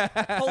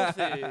 Whole Foods.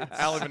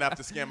 I don't even have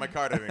to scan my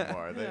card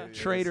anymore. Yeah.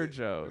 Trader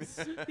Joe's.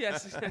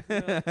 Yes.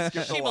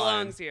 the She line.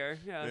 belongs here.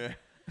 Yeah.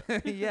 Yeah.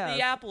 Yeah.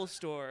 The Apple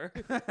Store.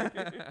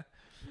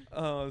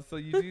 So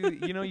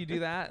you do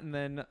that, and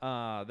then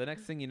the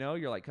next thing you know,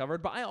 you're like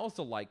covered. But I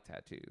also like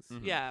tattoos.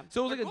 Yeah.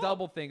 So it was They're like a cool.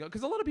 double thing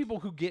because a lot of people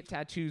who get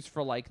tattoos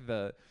for like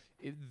the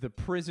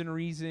prison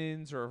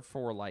reasons or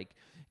for like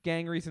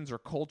gang reasons or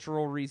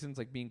cultural reasons,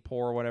 like being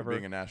poor or whatever.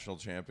 Being a national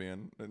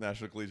champion, a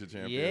national collegiate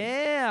champion.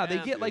 Yeah, they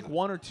Yeah. get like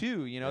one or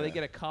two. They Yeah.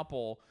 get a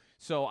couple.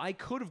 So I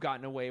could have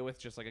gotten away with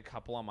just like a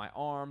couple on my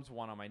arms,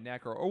 one on my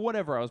neck, or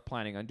whatever I was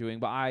planning on doing.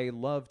 But I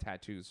love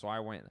tattoos, so I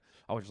was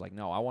just like,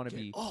 no, I want to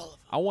be all of them.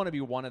 I want to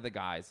be one of the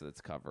guys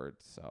that's covered.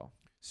 So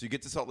So you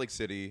get to Salt Lake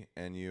City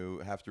and you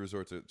have to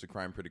resort to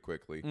crime pretty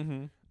quickly.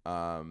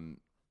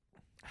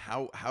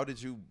 How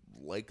did you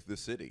like the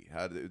city?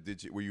 How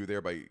did you were you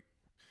there by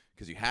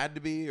because you had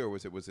to be, or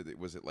was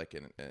it like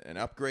an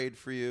upgrade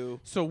for you?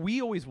 So we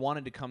always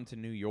wanted to come to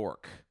New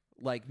York.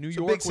 Like New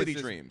So York big was city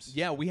this- dreams.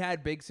 Yeah, we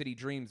had big city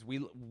dreams. We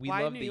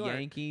Why loved New the York?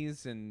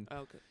 Yankees and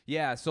Okay.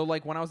 yeah, so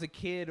like when I was a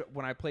kid,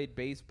 when I played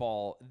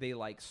baseball, they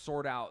like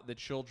sort out the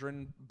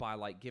children by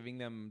like giving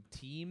them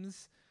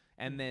teams,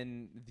 and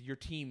then your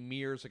team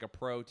mirrors like a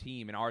pro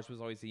team, and ours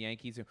was always the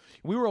Yankees. And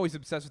we were always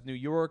obsessed with New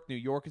York. New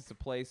York is the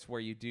place where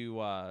you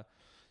do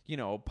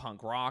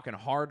punk rock and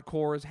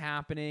hardcore is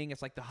happening.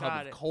 It's like the hub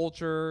Got of it.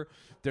 culture.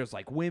 There's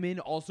like women.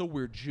 Also,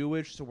 we're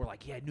Jewish, so we're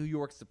like, yeah, New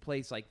York's the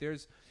place. Like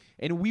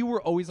and we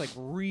were always like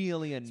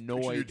really Picture you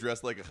annoyed.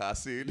 dressed like a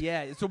Hasid.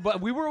 Yeah,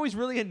 but we were always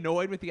really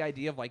annoyed with the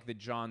idea of like the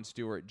Jon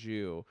Stewart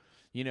Jew,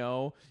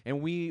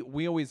 and we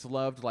always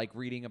loved like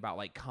reading about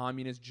like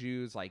communist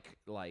Jews, like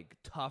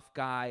tough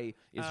guy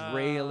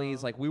Israelis.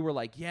 Oh. Like we were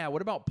like, yeah,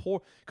 what about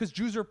poor? Because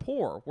Jews are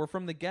poor. We're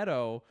from the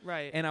ghetto,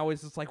 Right. And I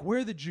was just like, where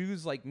are the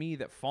Jews like me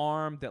that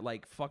farm, that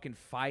like fucking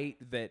fight,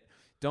 that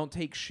don't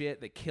take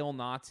shit, that kill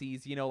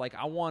Nazis? Like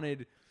I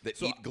wanted That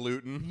So- eat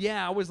gluten.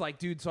 Yeah, I was like,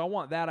 dude, so I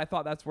want that. I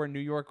thought that's where New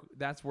York,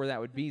 that's where that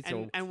would be.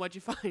 So And what'd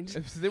you find?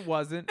 it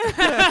wasn't. It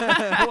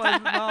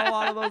was not a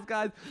lot of those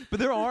guys. But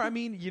there are, I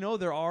mean,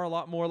 there are a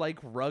lot more like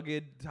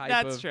rugged type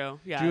That's of true.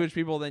 Yeah. Jewish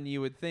people than you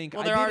would think.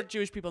 Well, I there did- are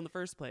Jewish people in the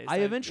first place. I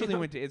like, eventually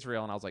went to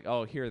Israel and I was like,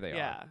 oh, here they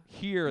Yeah. are.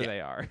 Here Yeah.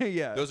 they are.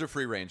 Yeah. Those are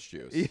free range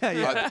Jews. Yeah,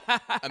 yeah.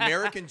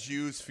 American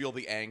Jews feel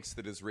the angst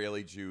that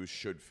Israeli Jews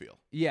should feel.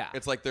 Yeah.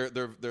 It's like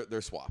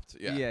they're swapped.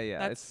 Yeah. Yeah.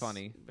 That's It's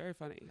funny. Very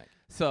funny.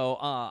 So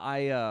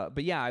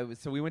but yeah,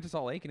 so we went to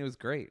Salt Lake and it was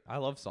great. I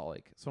love Salt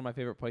Lake. It's one of my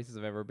favorite places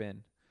I've ever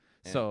been.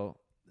 Yeah. So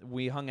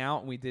we hung out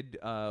and we did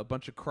a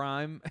bunch of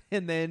crime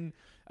and then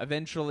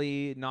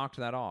eventually knocked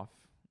that off.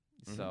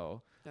 Mhm.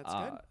 So That's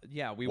good.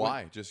 yeah, we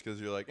Why? Just because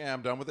you're like,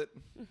 I'm done with it?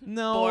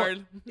 no,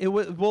 Bored. it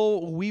was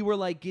we were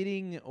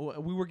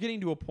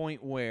getting to a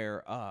point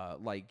where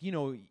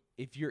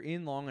if you're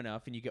in long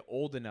enough and you get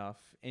old enough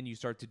and you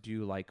start to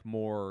do like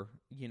more,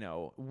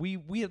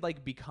 we had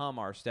like become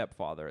our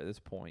stepfather at this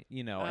point,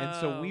 and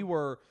so we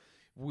Oh.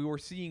 were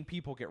seeing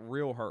people get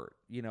real hurt,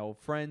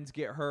 friends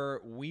get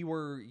hurt. We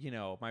were,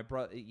 my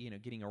brother,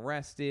 getting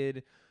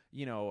arrested,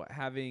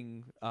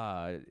 having,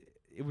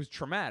 it was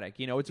traumatic,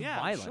 it's Yeah,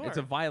 violent. It's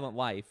a sure. violent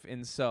life.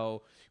 And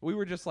so we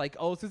were just like,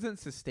 oh, this isn't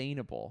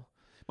sustainable.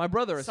 My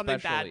brother Something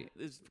especially.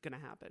 bad is gonna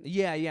happen.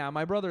 Yeah.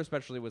 My brother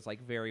especially was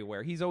like very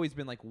aware. He's always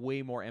been like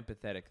way more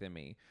empathetic than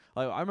me.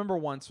 I remember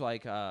once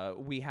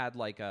we had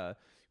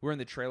we were in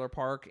the trailer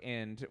park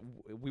and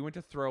we went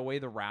to throw away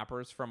the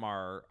wrappers from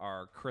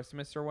our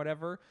Christmas or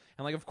whatever.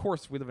 And like, of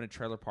course, we live in a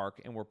trailer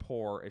park and we're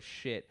poor as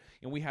shit.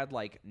 And we had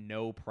like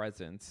no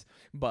presents.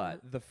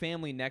 But the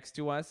family next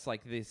to us,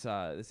 like this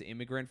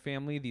immigrant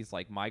family, these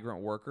like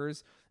migrant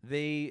workers,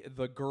 the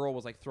girl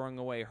was like throwing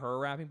away her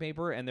wrapping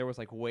paper and there was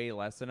like way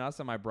less than us.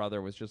 And my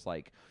brother was just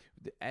like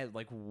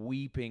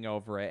weeping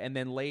over it. And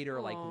then later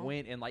Aw. like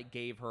went and like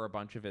gave her a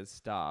bunch of his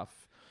stuff.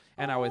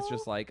 And I was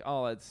just like,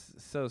 oh, that's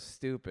so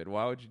stupid.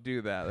 Why would you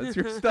do that? That's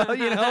your stuff, But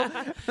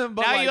Now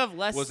like, you have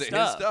less Was it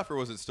stuff. his stuff or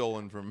was it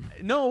stolen from?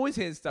 no, it was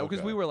his stuff because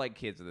Okay. we were like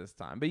kids at this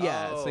time. But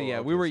yeah, Oh, so yeah,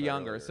 okay, we were so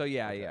younger. earlier. So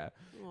yeah, Okay. yeah.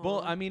 Well,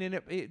 Aw. I mean, and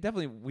it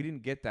definitely we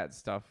didn't get that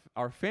stuff.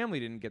 Our family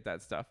didn't get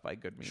that stuff by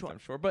good means, Sure. I'm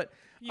sure. But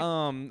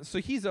You- so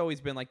he's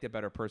always been like the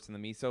better person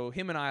than me. So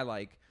him and I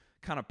like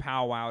kind of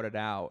powwowed it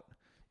out,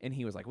 and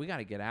he was like, "We got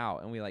to get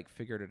out," and we like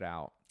figured it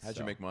out. How'd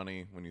So you make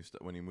money when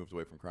you moved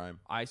away from crime?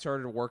 I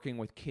started working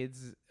with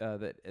kids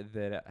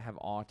that have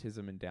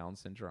autism and Down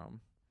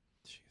syndrome.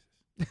 Jesus.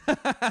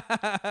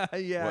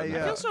 Yeah, What I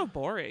Yeah. feel so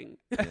boring.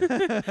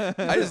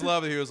 I just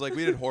love that he was like,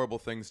 we did horrible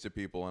things to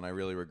people, and I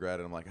really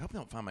regret it. I'm like, I hope they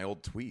don't find my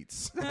old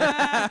tweets.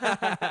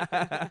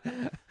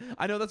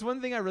 I know that's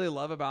one thing I really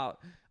love about.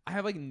 I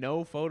have like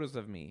no photos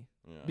of me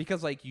Yeah.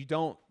 because like you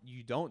don't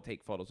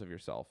take photos of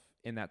yourself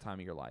in that time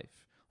of your life.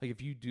 Like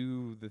if you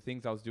do the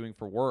things I was doing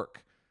for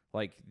work,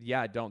 like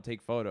don't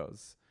take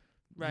photos.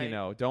 Right.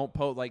 Don't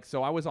post like.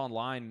 So I was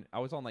online. I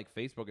was on like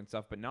Facebook and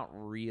stuff, but not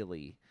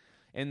really.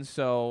 And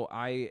so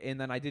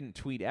then I didn't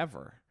tweet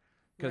ever.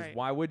 Because Right.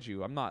 why would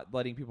you? I'm not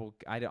letting people.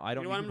 I don't want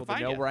need them to people to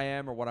find know you. where I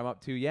am or what I'm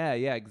up to. Yeah,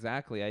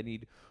 exactly. I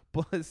need.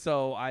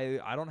 So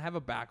I don't have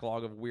a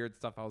backlog of weird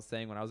stuff I was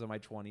saying when I was in my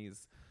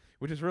 20s,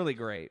 which is really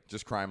great.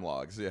 Just crime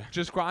logs, yeah.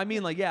 I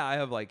mean, like, yeah, I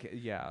have like,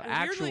 And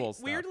actual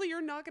stuff. Weirdly, you're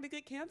not gonna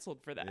get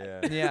canceled for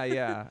that.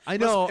 Yeah. I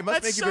know. It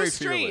must That's make you so very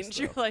strange. fearless,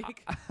 You're though.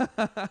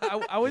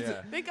 like, I was.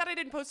 Yeah. thank God I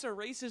didn't post a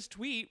racist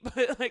tweet,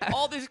 but like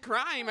all this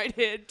crime I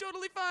did,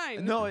 totally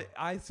fine. No,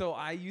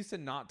 I used to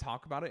not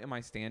talk about it in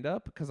my stand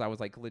up because I was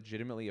like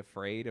legitimately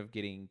afraid of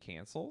getting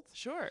canceled.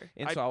 Sure.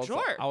 And so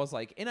I was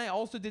like, and I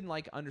also didn't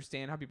like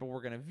understand how people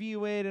were going to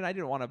view it. And I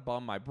didn't want to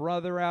bum my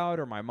brother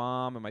out or my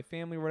mom and my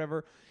family or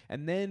whatever.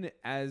 And then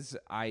as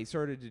I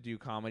started to do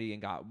comedy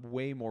and got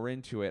way more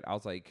into it, I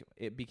was like,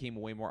 it became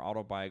way more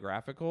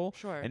autobiographical.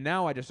 Sure. And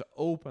now I just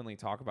openly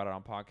talk about it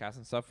on podcasts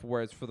and stuff.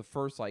 Whereas for the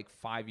first like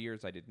 5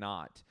 years, I did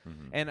not.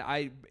 And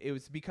it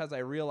was because I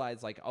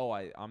realized like, oh,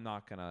 I'm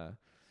not going to.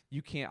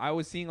 You can't. I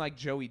was seeing like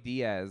Joey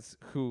Diaz,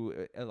 who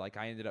like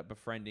I ended up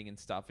befriending and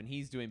stuff, and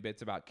he's doing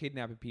bits about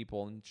kidnapping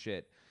people and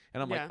shit.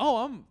 And I'm Yeah. like, oh,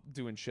 I'm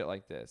doing shit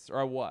like this,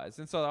 or I was.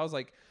 And so I was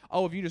like,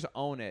 oh, if you just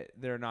own it,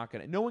 they're not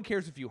gonna. No one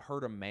cares if you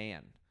hurt a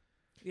man.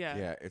 Yeah.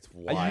 Yeah, it's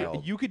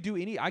wild. You could do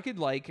any. I could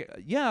like,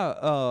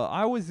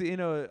 I was in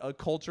a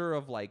culture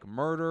of like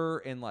murder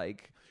and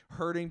like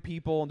hurting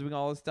people and doing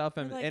all this stuff,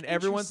 and, You're like, and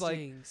everyone's like,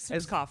 "Interesting.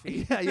 Sips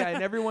coffee." Yeah,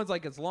 and everyone's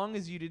like, as long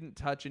as you didn't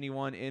touch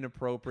anyone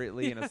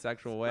inappropriately in a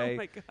sexual way, Oh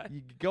my God.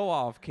 you go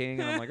off, king.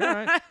 And I'm like, all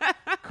right,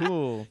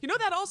 cool. You know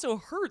that also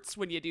hurts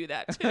when you do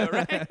that too,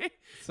 right?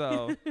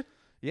 So,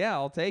 yeah,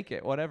 I'll take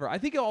it. Whatever. I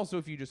think also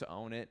if you just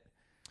own it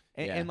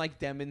and, Yeah. and like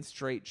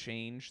demonstrate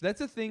change,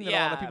 that's a thing that a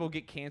lot of Yeah. people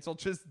get canceled.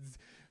 Just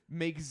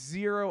make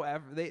zero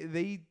effort.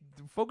 They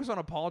focus on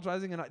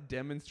apologizing and not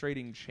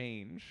demonstrating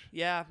change.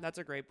 Yeah, that's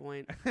a great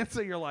point. And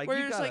so you're like, Where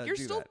you it's gotta like you're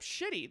do still that.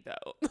 shitty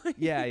though.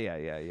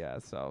 Yeah.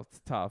 So it's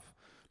tough.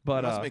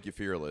 But it must make you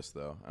fearless,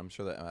 though. I'm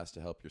sure that has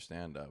to help your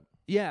stand-up.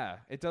 yeah,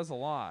 it does a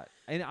lot.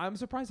 And I'm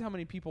surprised how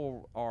many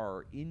people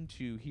are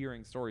into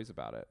hearing stories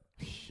about it.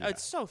 Oh,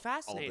 it's so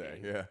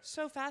fascinating. yeah.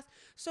 So fast.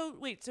 So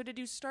wait, so did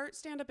you start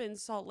stand up in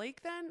Salt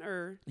Lake then,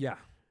 or? Yeah.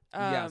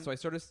 Yeah, so I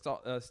started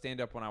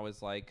stand up when I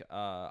was like,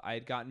 I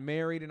had gotten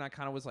married, and I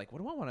kind of was like, what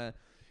do I want to?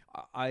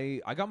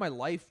 I got my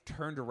life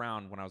turned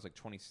around when I was like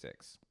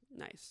 26,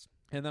 Nice.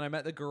 and then I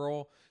met the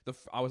girl.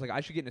 I was like,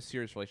 I should get in a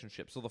serious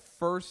relationship. So the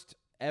first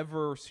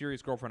ever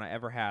serious girlfriend I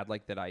ever had,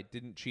 like that I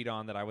didn't cheat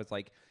on, that I was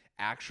like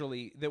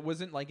actually that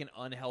wasn't like an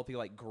unhealthy,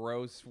 like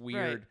gross,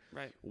 weird,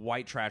 Right.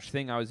 white trash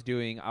thing I was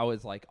doing. I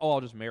was like, oh,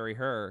 I'll just marry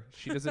her.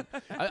 She doesn't.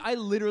 I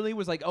literally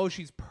was like, oh,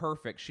 she's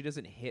perfect. She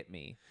doesn't hit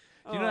me.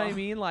 Do you know what I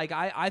mean? Like,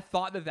 I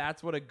thought that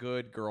that's what a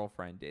good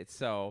girlfriend did.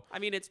 So, I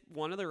mean, it's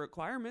one of the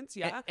requirements,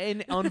 yeah.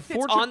 and It's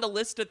unfortunately, on the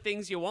list of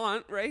things you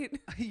want, right?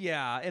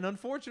 yeah, and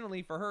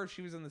unfortunately for her,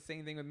 she was in the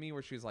same thing with me,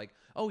 where she was like,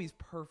 "Oh, he's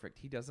perfect.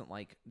 He doesn't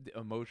like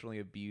emotionally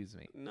abuse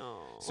me."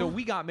 No. So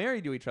we got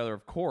married to each other,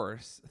 of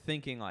course,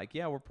 thinking like,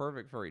 "Yeah, we're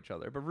perfect for each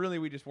other," but really,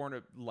 we just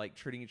weren't like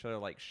treating each other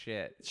like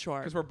shit. Sure.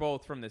 because we're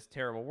both from this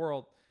terrible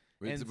world.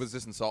 And Was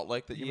this in Salt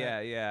Lake that you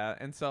met? yeah.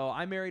 And so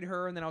I married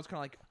her, and then I was kind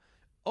of like,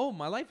 oh,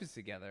 my life is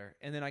together.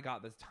 And then I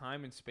got this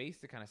time and space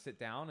to kind of sit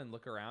down and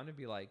look around and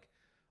be like,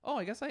 oh,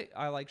 I guess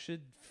I like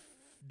should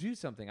do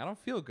something. I don't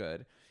feel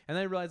good. And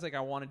then I realized like I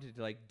wanted to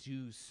like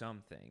do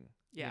something,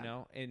 Yeah. you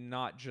know, and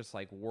not just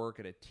like work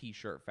at a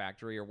t-shirt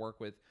factory or work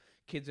with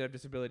kids that have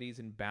disabilities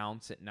and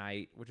bounce at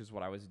night, which is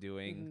what I was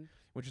doing,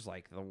 which is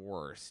like the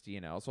worst, you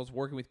know. So I was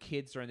working with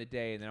kids during the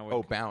day, and then I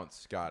would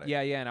Bounce. Got it.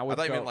 yeah, and I would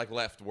I thought go, you meant like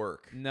left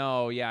work.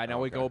 no, yeah, and I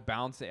would Okay. go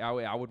bounce.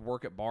 I would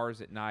work at bars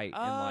at night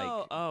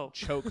and like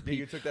choke You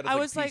people. took that as I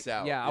like was peace like-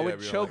 out. Yeah, I would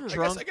be choke like,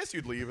 drunk. I guess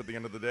you'd leave at the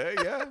end of the day.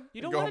 Yeah.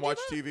 You don't go wanna and do watch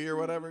that? TV or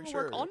whatever. We'll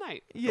Sure. work all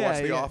night. Go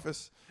watch The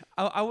Office.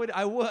 I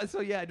would.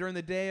 So yeah, during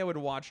the day I would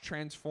watch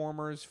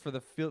Transformers for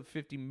the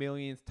 50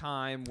 millionth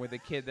time with a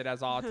kid that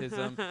has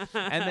autism,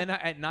 and then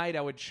at night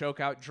I would choke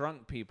out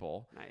drunk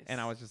people. Nice.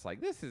 And I was just like,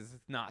 this is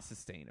not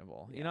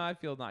sustainable. You know, I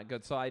feel not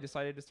good. So I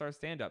decided to start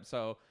stand up.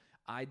 So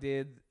I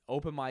did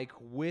open mic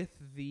with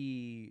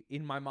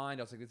in my mind,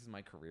 I was like, this is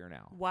my career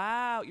now.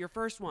 Wow, your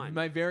first one.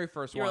 My very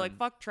first You one. were like,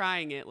 fuck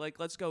trying it. Like,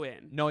 let's go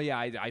in. No, yeah,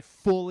 I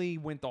fully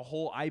went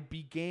I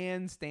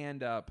began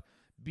stand up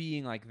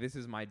being like, this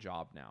is my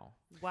job now.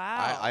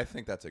 Wow. I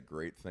think that's a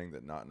great thing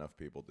that not enough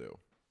people do.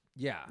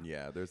 Yeah.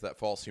 Yeah, there's that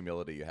false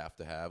humility you have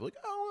to have. Like,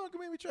 oh,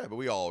 well, maybe try. But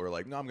we all were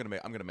like, no, I'm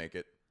gonna make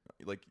it.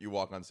 Like you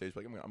walk on stage,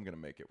 like I'm gonna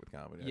make it with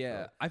comedy. I feel Yeah,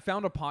 like. I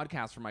found a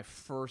podcast for my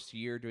first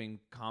year doing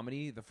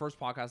comedy. The first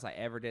podcast I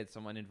ever did,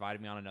 someone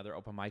invited me on another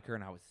open micer,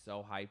 and I was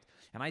so hyped.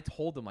 And I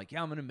told them, like,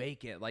 yeah, I'm going to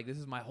make it. Like, this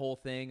is my whole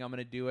thing. I'm going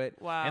to do it.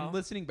 Wow. And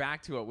listening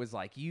back to it was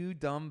like, you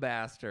dumb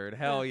bastard.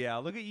 Hell yeah.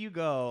 Look at you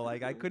go.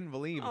 Like, I couldn't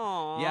believe it.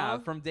 Aw. Yeah,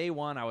 from day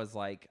one, I was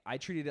like, I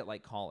treated it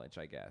like college,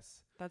 I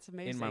guess, That's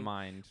amazing. in my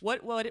mind.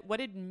 What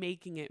did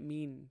making it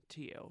mean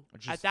to you at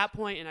Just- that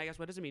point? And I guess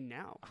what does it mean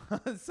now?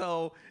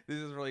 So this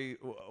is really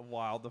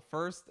wild. The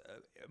first,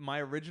 my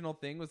original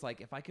thing was like,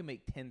 if I can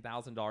make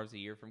 $10,000 a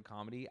year from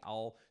comedy,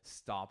 I'll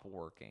stop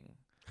working.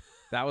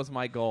 That was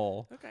my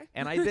goal. Okay.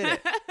 And I did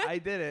it. I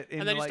did it.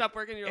 And then you stopped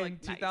working, you're in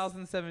like, nice.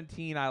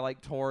 2017, I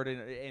like toured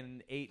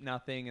and ate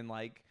nothing and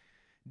like,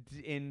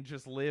 and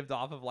just lived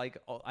off of like,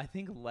 I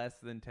think less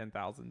than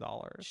 $10,000.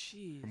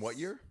 Jeez. From what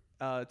year?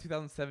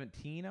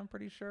 2017, I'm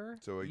pretty sure.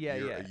 So a yeah,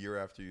 year, yeah. a year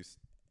after you.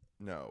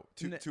 No,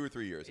 two or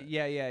 3 years. in.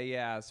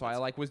 Yeah. So I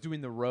like was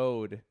doing the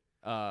road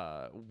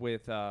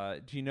with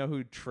do you know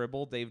who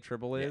Dave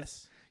Tribble is?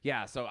 Yes.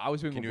 Yeah, so I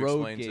was doing Can you road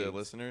explain gigs. to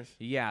listeners?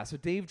 Yeah, so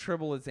Dave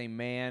Tribble is a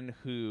man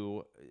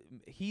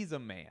he's a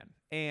man.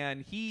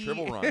 And he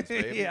Tribble runs,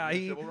 babe. Yeah, You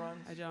he Tribble runs?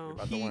 I don't. You're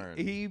about to learn.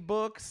 he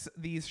books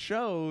these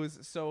shows.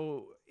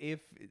 So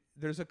if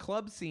there's a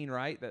club scene,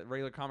 right, that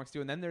regular comics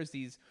do, and then there's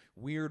these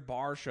weird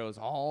bar shows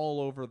all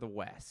over the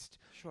West.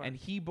 Sure. And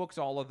he books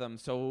all of them.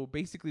 So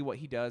basically what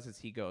he does is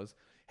he goes,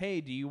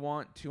 hey, do you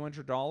want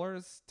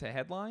 $200 to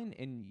headline?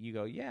 And you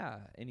go, yeah.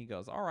 And he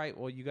goes, all right,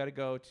 well, you got to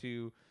go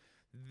to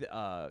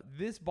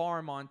this bar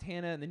in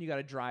Montana, and then you got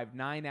to drive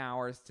 9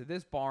 hours to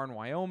this bar in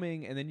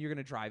Wyoming, and then you're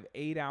going to drive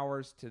 8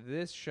 hours to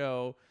this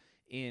show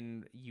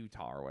in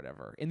Utah or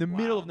whatever, in the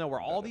middle of nowhere.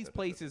 All these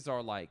places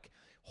are like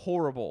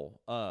horrible.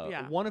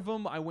 Yeah. One of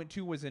them I went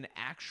to was an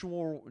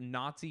actual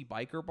Nazi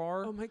biker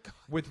bar Oh my God.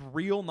 with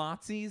real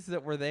Nazis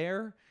that were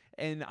there.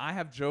 And I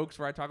have jokes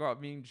where I talk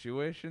about being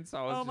Jewish, and so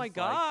I was Oh my just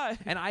like- God.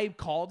 and I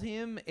called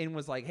him and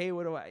was like, "Hey,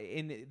 what do I?"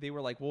 And they were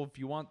like, "Well, if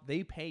you want,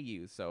 they pay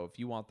you. So if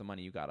you want the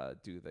money, you gotta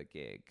do the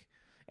gig."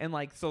 And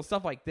like, so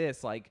stuff like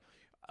this, like,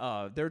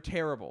 they're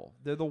terrible.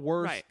 They're the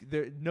worst. Right.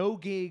 There, no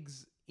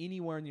gigs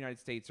anywhere in the United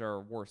States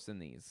are worse than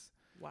these.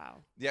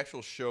 Wow. The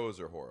actual shows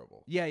are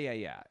horrible.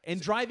 Yeah.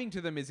 And driving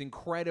to them is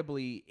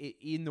incredibly.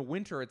 In the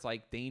winter, it's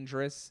like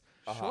dangerous.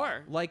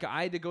 Sure. Like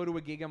I had to go to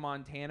a gig in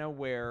Montana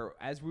where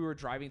as we were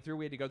driving through,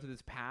 we had to go through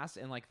this pass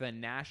and like the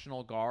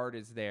National Guard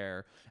is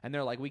there and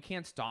they're like, we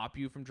can't stop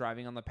you from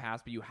driving on the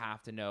pass, but you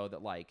have to know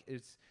that like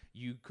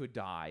you could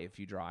die if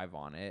you drive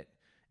on it.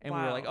 And we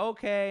were like, Wow.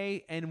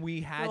 okay, and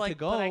we had You're like, to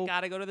go. But I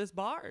gotta go to this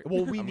bar.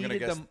 Well, we I'm gonna needed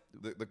guess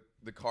them.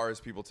 the cars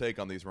people take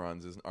on these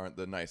runs aren't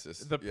the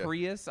nicest. The Yeah.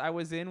 Prius I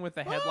was in with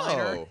the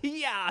headliner. Oh.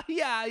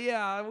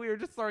 Yeah. We were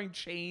just throwing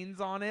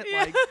chains on it,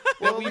 Yeah. like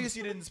Well, that at we least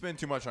you didn't spend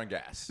too much on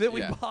gas. that we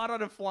Yeah. bought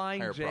on a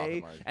Flying Higher J.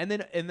 profit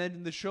margin. And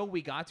then the show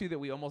we got to that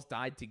we almost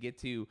died to get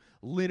to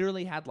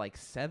literally had like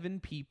 7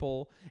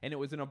 people, and it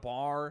was in a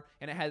bar,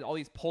 and it had all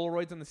these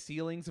Polaroids on the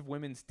ceilings of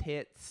women's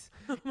tits,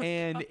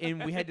 and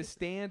we had to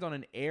stand on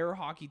an air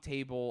hockey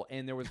table,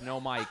 and there was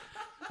no mic.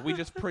 We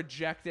just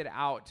projected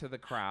out to the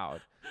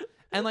crowd.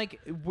 And like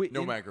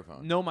No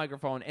microphone. No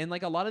microphone. And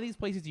like a lot of these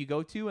places you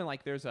go to, and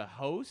like there's a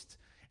host,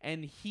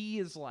 and he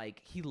is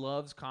like, he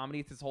loves comedy.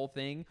 It's his whole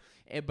thing.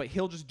 But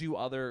he'll just do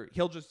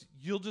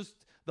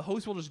the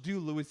host will just do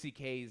Louis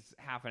C.K.'s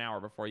half an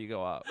hour before you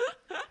go up.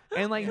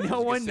 And like Yeah, no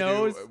he one gets to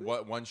knows. do,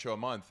 one show a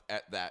month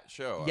at that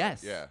show.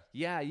 Yes.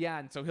 Yeah.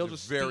 And so he'll It's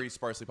just very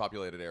sparsely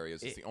populated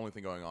areas. It's the only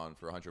thing going on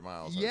for 100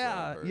 miles.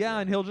 Yeah,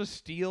 and he'll just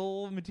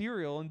steal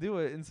material and do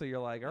it, and so you're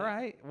like, all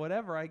right,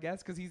 whatever, I guess,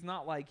 because he's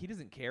not like, he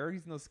doesn't care,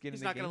 he's no skin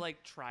He's in the not game. gonna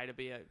like try to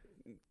be a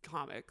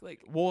comic.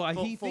 Like, Well,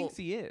 full- he thinks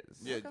he is.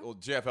 Yeah, well,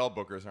 JFL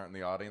bookers aren't in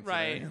the audience.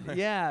 Right. today.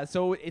 Yeah,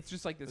 so it's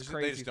just like this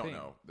crazy They just don't thing.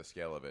 know the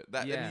scale of it.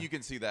 That Yeah. and you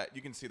can see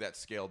that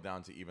scaled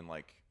down to even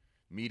like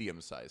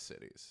medium-sized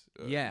cities.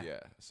 Yeah. Yeah.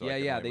 So Yeah, I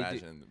can yeah, only they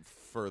do- imagine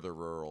further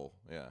rural.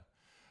 Yeah.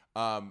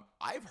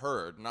 I've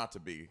heard, not to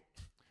be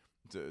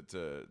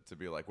to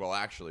be like, well,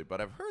 actually,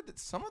 but I've heard that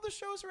some of the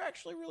shows are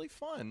actually really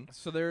fun.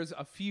 So there's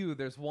a few.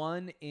 There's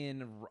one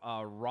in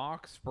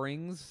Rock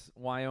Springs,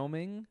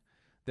 Wyoming,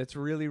 that's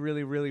really,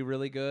 really, really,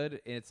 really good.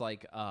 And it's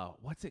like,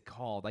 what's it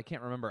called? I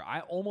can't remember.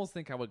 I almost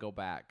think I would go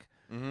back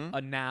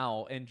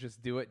now and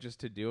just do it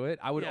just to do it.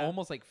 I would Yeah.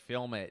 almost like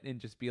film it and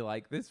just be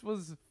like, this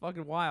was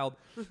fucking wild.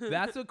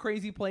 That's a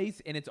crazy place,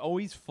 and it's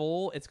always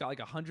full. It's got like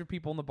 100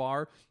 people in the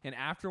bar, and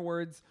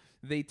afterwards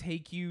they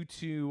take you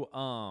to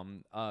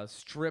a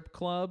strip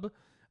club.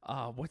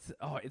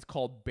 It's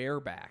called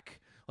Bareback.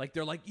 Like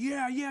they're like,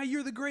 yeah,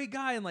 you're the great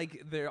guy, and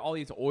like they're all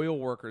these oil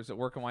workers that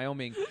work in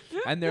Wyoming,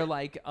 and they're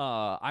like,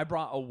 I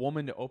brought a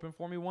woman to open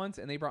for me once,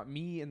 and they brought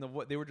me, and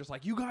they were just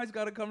like, you guys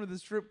got to come to the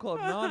strip club,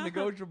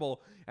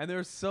 non-negotiable, and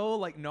they're so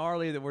like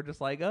gnarly that we're just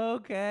like,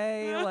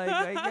 okay, like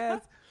I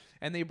guess,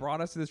 and they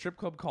brought us to the strip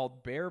club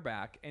called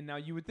Bareback, and now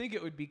you would think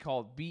it would be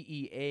called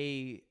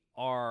BEAR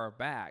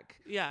back,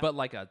 Yeah. but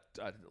like a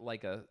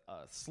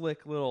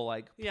slick little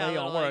like Yeah, play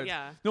on little, like, words.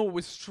 yeah. No, it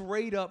was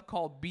straight up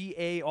called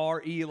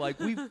BARE. Like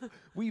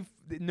we've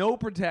no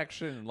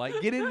protection. Like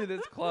get into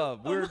this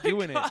club. We're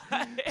doing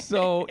it.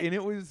 So and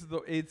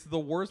it's the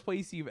worst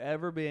place you've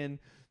ever been.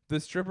 The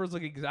strippers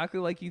look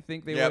exactly like you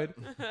think they Yep.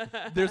 would.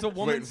 There's a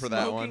woman Waiting for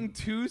that smoking one.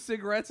 2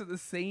 cigarettes at the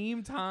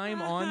same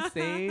time on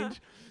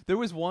stage. There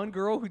was one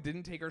girl who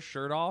didn't take her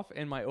shirt off,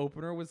 and my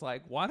opener was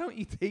like, "Why don't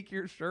you take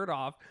your shirt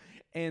off?"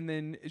 And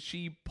then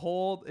she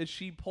pulled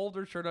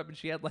her shirt up, and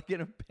she had like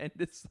an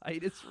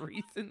appendicitis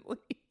recently.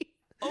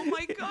 Oh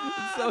my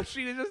god. So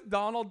she was just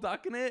Donald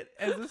Ducking it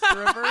as a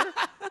stripper,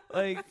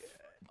 like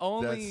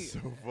only. That's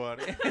so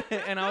funny.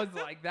 And I was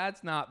like,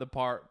 "That's not the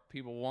part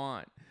people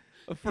want."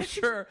 For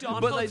sure,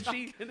 Donald but like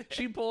Ducking it.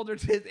 she pulled her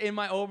tits, and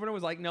my opener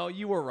was like, "No,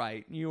 you were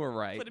right.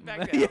 Put it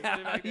back down, yeah, put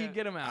it back you down.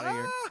 get him out of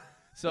here."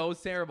 So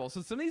it's terrible.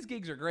 So some of these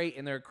gigs are great,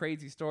 and they're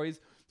crazy stories.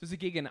 There's a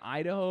gig in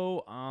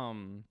Idaho,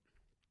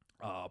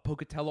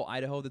 Pocatello,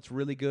 Idaho, that's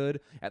really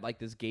good at like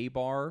this gay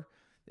bar.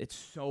 It's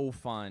so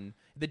fun.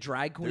 The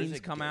drag queens There's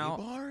a come gay out.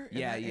 bar in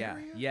Yeah, that yeah,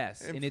 area?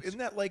 yes. And it's Isn't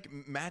that like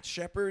Matt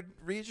Shepard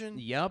region?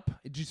 Yep.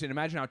 Just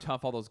imagine how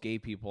tough all those gay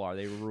people are.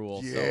 They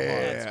rule so hard.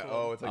 Yeah. cool.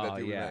 Oh, it's like Oh, that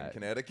dude yeah. in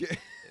Connecticut.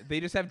 They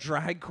just have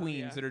drag queens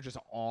yeah. that are just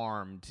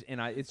armed, and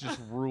it's just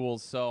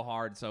rules so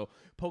hard. So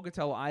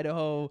Pocatello,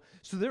 Idaho.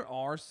 So there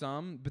are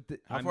some, but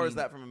How far is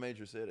that from a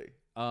major city?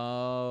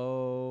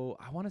 Oh,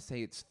 I want to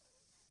say it's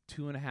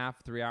 2.5,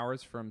 3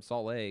 hours from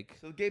Salt Lake.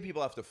 So gay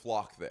people have to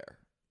flock there.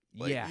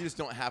 Like, Yeah. You just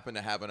don't happen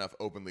to have enough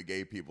openly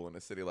gay people in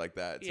a city like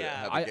that to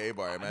Yeah. have a gay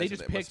bar. I imagine They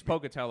just must picked be-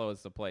 Pocatello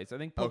as the place. I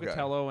think Okay.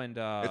 Pocatello and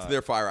It's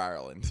their Fire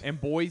Island. and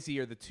Boise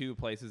are the 2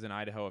 places in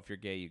Idaho. If you're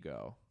gay, you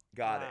go.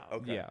 Got Wow. it.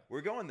 Okay. Yeah.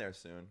 We're going there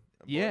soon.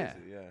 Yeah.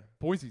 Boise, yeah.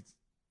 Boise's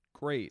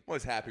great. I'm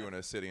always happy when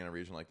a city in a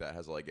region like that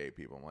has a lot of gay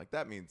people. I'm like,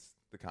 that means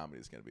the comedy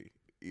is going to be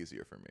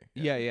easier for me.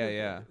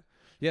 Yeah.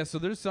 Yeah, so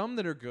there's some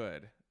that are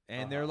good.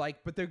 And they're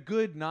like, but they're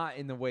good not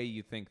in the way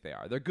you think they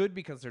are. They're good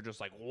because they're just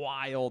like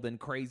wild and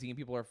crazy and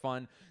people are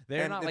fun.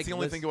 They're And not it's like the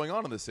only thing going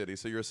on in the city,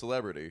 so you're a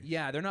celebrity.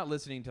 Yeah, they're not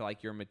listening to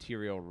like your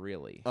material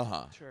really.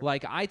 Uh-huh. Sure.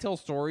 Like I tell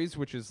stories,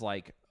 which is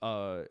like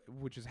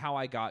which is how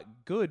I got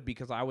good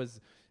because I was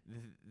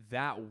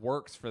that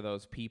works for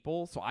those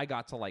people. So I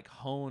got to like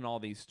hone all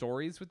these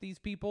stories with these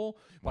people.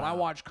 But I Wow.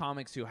 watch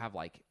comics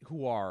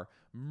who are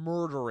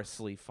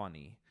murderously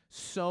funny.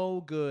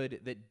 So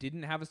good that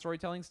didn't have a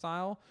storytelling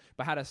style,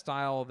 but had a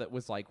style that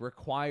was like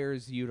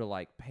requires you to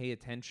like pay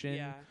attention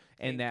Yeah.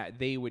 and that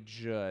they would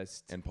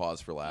just And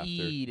pause for laughter.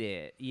 eat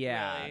it.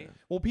 Yeah. Really?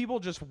 Well, people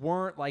just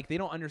weren't like, they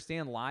don't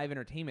understand live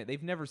entertainment.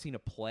 They've never seen a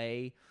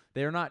play.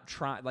 They're not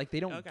trying, like,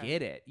 they don't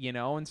get it, you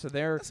know? And so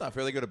they're. That's not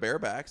fair. They go to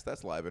barebacks.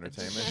 That's live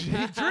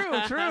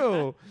entertainment.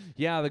 True.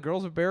 Yeah, the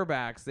girls with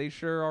barebacks, they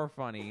sure are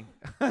funny.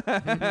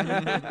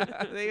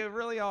 They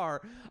really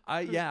are.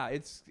 Yeah,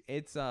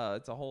 it's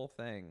a whole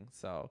thing.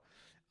 So,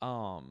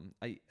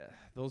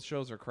 those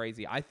shows are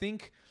crazy. I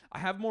think I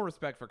have more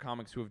respect for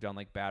comics who have done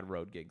like bad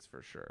road gigs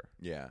for sure.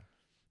 Yeah.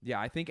 Yeah,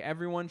 I think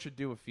everyone should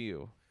do a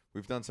few.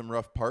 We've done some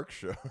rough park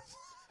shows.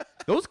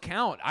 Those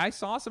count. I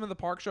saw some of the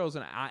park shows,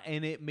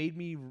 and it made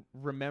me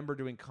remember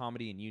doing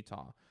comedy in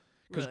Utah.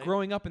 Because Really?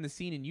 growing up in the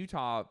scene in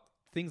Utah,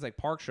 things like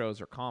park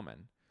shows are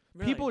common.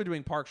 Really? People are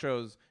doing park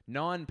shows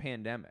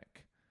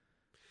non-pandemic.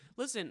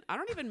 Listen,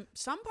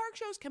 some park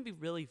shows can be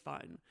really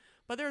fun,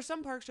 but there are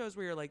some park shows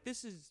where you're like,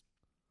 this is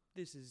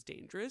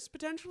dangerous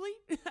potentially.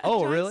 at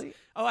Oh, times. really?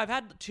 Oh, I've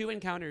had 2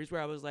 encounters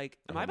where I was like,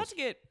 am I about to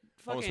get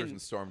Almost fucking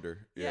stormed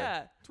her. yeah, am I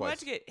about Twice.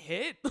 to get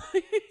hit?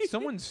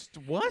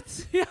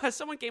 What? Yeah,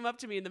 someone came up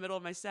to me in the middle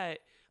of my set,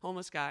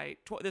 homeless guy.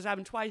 This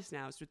happened twice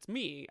now, so it's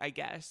me, I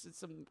guess. It's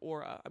some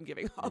aura I'm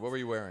giving off. What were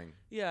you wearing?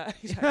 Yeah,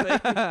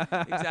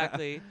 exactly.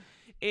 Exactly.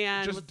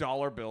 And Just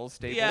dollar bills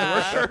stapled yeah,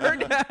 to her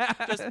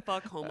shirt. just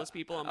fuck homeless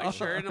people on my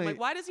shirt. And I'm like,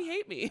 why does he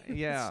hate me?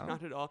 Yeah. It's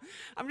not at all.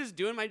 I'm just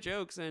doing my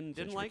jokes and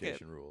didn't like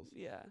it. Gentrification rules.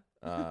 Yeah.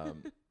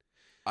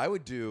 I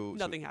would do.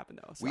 Nothing happened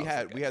though. So We I was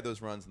had okay.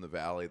 those runs in the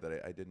valley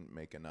that I didn't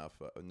make enough.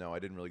 No, I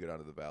didn't really go down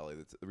to the valley.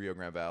 That's the Rio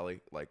Grande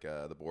Valley, like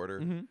the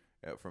border.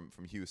 From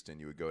Houston,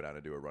 you would go down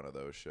and do a run of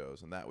those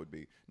shows, and that would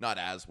be not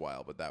as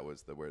wild, but that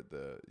was where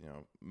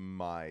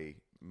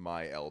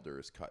my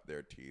elders cut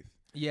their teeth.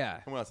 Yeah.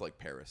 And when I was like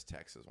Paris,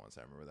 Texas, once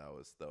I remember that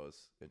was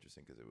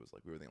interesting because it was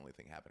like we were the only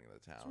thing happening in the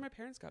That's town. where my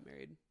parents got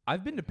married.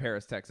 I've been to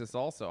Paris, Texas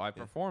also. I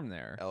performed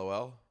there.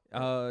 LOL.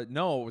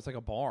 No, it was like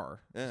a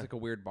bar. It Yeah. was like a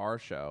weird bar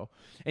show.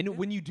 And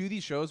when you do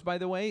these shows, by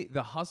the way,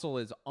 the hustle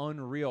is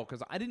unreal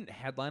because I didn't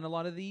headline a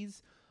lot of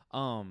these. A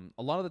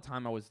lot of the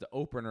time I was the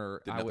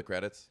opener. Didn't have the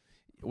credits.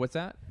 What's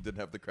that?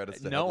 Didn't have the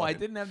credits. To No, I headline.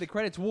 didn't have the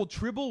credits. Well,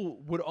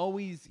 Tribble would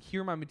always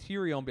hear my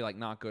material and be like,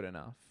 "Not good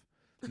enough,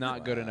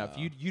 not good enough."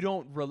 You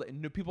don't relate.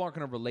 No, people aren't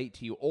going to relate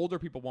to you. Older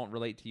people won't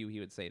relate to you. He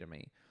would say to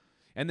me.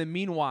 And then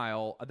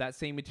meanwhile, that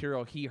same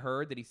material he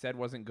heard that he said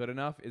wasn't good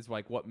enough is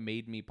like what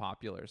made me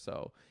popular.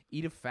 So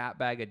eat a fat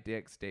bag of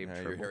dicks, Dave Yeah,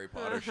 your Tribble. Harry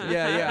Potter shit.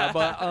 Yeah.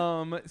 But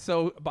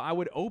I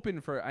would open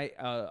for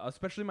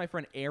especially my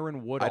friend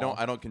Aaron Woodall.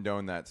 I don't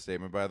condone that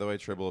statement, by the way.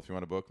 Tribble, if you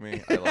want to book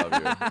me, I love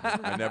you.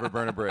 I never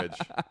burn a bridge.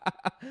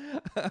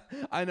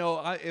 I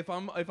know. If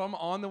I'm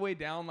on the way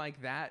down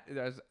like that,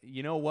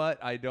 you know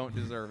what? I don't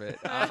deserve it.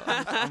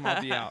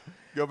 I'll be out.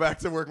 Go back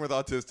to working with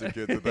autistic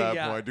kids at that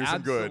point. Do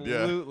some good. Yeah.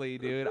 Absolutely,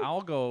 dude.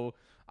 I'll go.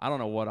 I don't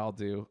know what I'll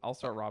do. I'll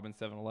start robbing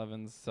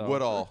 7-Elevens. So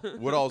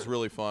Woodall's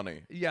really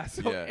funny. Yeah.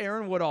 So Yeah.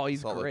 Aaron Woodall,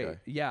 he's Solid great. guy.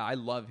 Yeah, I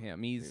love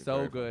him. He's He's so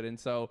very good. And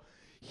so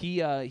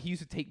he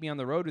used to take me on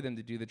the road with him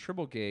to do the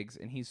Tribble gigs,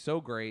 and he's so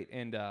great.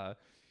 And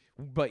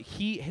but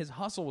his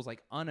hustle was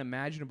like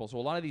unimaginable. So a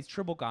lot of these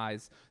Tribble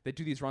guys that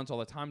do these runs all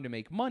the time to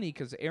make money,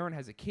 because Aaron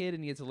has a kid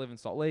and he has to live in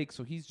Salt Lake,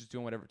 so he's just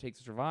doing whatever it takes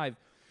to survive.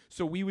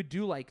 So we would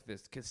do like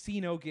this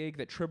casino gig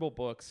that Tribble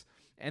books,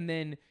 and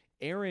then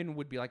Aaron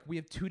would be like, we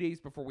have 2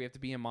 days before we have to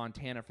be in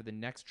Montana for the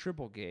next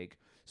Tribble gig.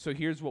 So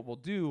here's what we'll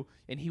do.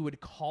 And he would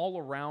call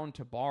around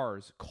to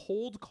bars,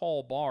 cold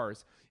call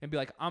bars, and be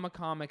like, I'm a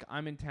comic,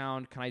 I'm in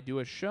town, can I do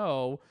a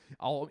show?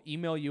 I'll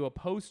email you a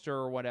poster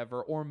or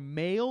whatever, or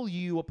mail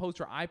you a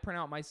poster I print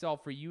out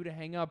myself for you to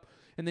hang up.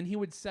 And then he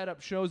would set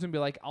up shows and be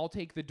like, I'll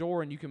take the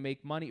door and you can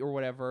make money or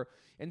whatever.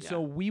 And so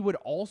we would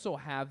also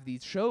have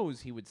these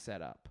shows he would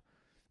set up.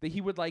 That he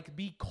would like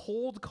be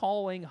cold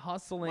calling,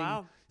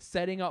 hustling,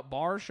 setting up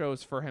bar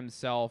shows for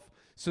himself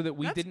so that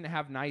we didn't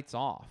have nights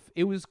off.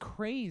 It was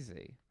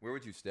crazy. Where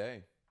would you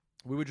stay?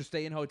 We would just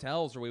stay in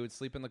hotels or we would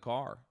sleep in the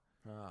car.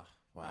 Oh,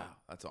 wow.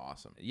 That's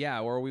awesome.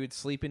 Yeah, or we would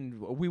sleep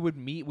we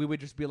would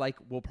just be like,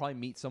 we'll probably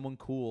meet someone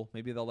cool.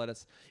 Maybe they'll let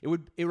us.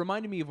 It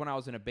reminded me of when I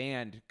was in a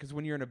band, because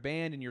when you're in a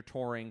band and you're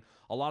touring,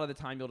 a lot of the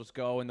time you'll just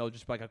go and they'll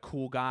just be like a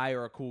cool guy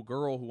or a cool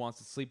girl who wants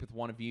to sleep with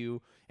one of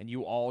you, and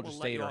you all just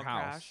stay at her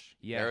house. Crash.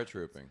 Yeah.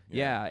 Paratrooping.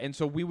 Yeah, and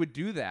so we would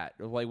do that.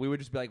 Like we would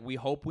just be like, we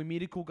hope we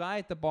meet a cool guy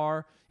at the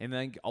bar, and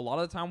then a lot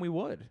of the time we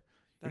would.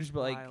 We'd just be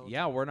like, wild.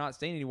 yeah, we're not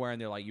staying anywhere, and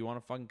they're like, you want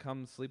to fucking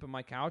come sleep on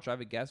my couch? I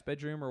have a guest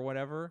bedroom or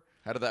whatever.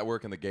 How did that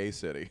work in the gay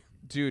city?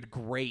 Dude,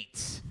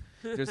 great.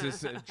 There's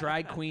this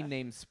drag queen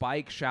named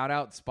Spike. Shout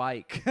out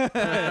Spike.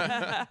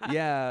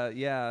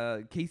 yeah.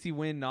 Casey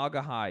Wynn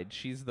Nagahide.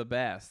 She's the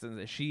best.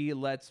 And she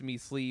lets me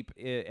sleep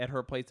at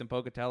her place in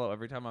Pocatello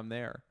every time I'm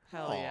there.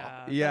 Hell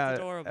yeah. Yeah. That's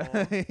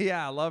adorable.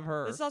 Yeah, I love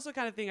her. This is also the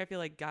kind of thing I feel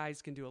like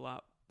guys can do a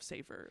lot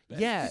safer. than-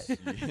 Yeah.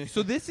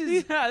 So this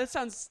is... Yeah, that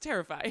sounds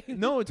terrifying.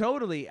 No,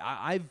 totally.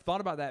 I've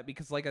thought about that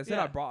because, like I said,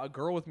 Yeah. I brought a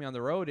girl with me on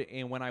the road,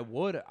 and when I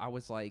would, I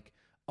was like,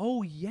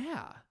 oh,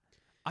 yeah.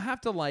 I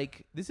have to,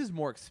 like, this is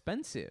more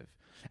expensive.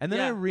 And then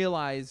I Yeah.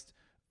 realized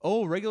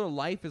oh, regular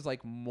life is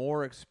like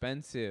more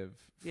expensive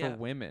for Yeah.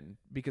 women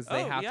because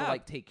they Oh, have to yeah.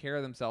 like take care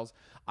of themselves.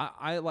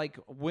 I like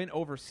went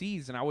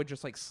overseas and I would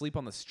just like sleep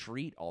on the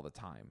street all the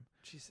time.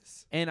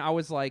 Jesus. And I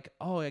was like,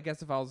 oh, I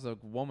guess if I was a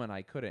woman,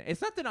 I couldn't.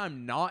 It's not that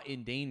I'm not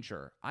in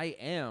danger. I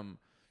am.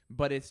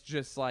 But it's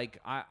just like,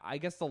 I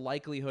guess the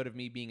likelihood of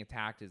me being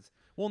attacked is,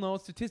 well, no,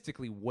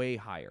 statistically way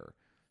higher.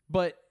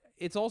 But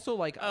it's also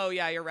like, Oh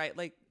yeah, you're right.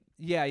 Like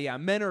yeah,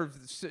 men are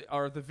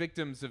the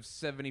victims of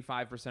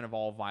 75% of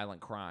all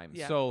violent crimes.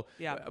 Yeah, So,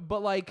 yeah.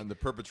 but like, And the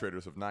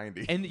perpetrators of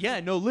 90. and yeah,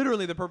 no,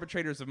 literally the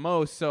perpetrators of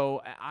most.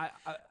 So I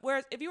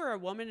whereas if you were a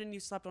woman and you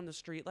slept on the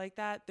street like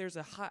that, there's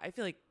a high. I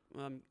feel like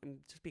I'm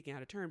speaking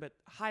out of turn, but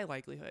high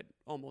likelihood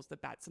almost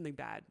that something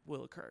bad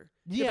will occur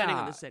depending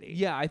on the city.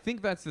 Yeah, I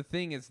think that's the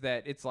thing is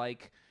that it's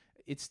like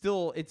it's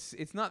still it's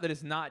not that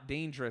it's not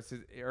dangerous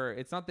or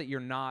it's not that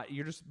you're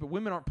just but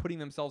women aren't putting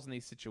themselves in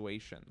these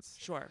situations.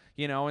 Sure.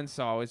 You know, and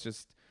so I was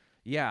just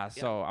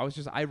so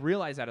I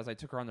realized that as I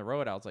took her on the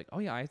road, I was like, "Oh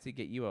yeah, I have to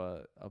get you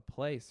a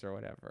place or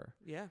whatever."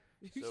 Yeah.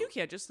 You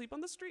can't just sleep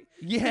on the street.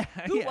 Yeah.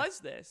 Who yeah. was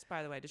this,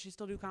 by the way? Does she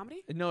still do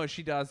comedy? No,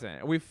 she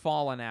doesn't. We've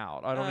fallen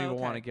out. I don't Oh, even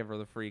want to okay. give her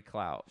the free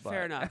clout. But.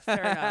 Fair enough.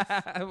 Fair enough.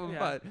 Yeah.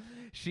 But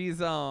she's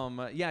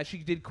she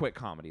did quit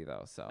comedy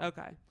though. So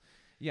Okay.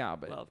 yeah,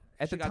 but Well,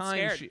 at she the got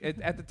time,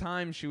 scared. at the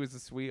time she was a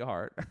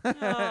sweetheart,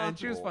 and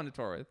she was Cool. fun to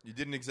tour with. You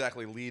didn't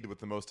exactly lead with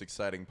the most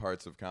exciting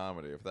parts of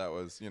comedy. If that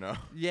was, Yeah,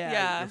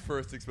 Yeah. your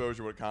first exposure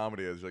to what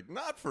comedy is, you're like,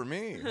 not for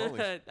me.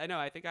 Holy I know.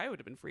 I think I would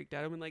have been freaked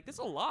out. I've been like, this is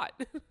a lot.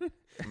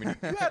 I mean,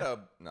 you had a.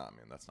 No, I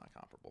mean that's not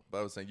comparable. But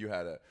I was saying you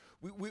had a.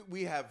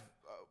 We have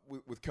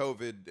with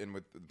COVID and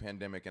with the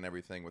pandemic and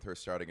everything, with her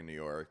starting in New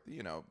York.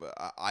 You know, but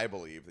I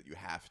believe that you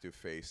have to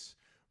face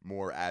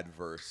more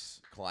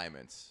adverse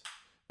climates.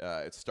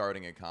 It's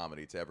starting in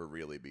comedy to ever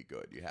really be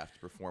good. You have to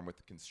perform with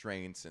the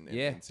constraints and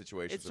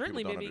situations. It where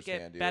certainly people made don't me get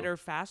understand you. better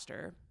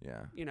faster.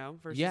 Yeah. You know,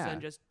 versus Yeah. then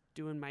just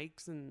doing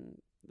mics and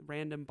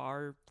random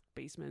bar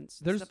basements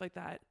and There's- stuff like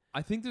that.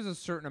 I think there's a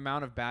certain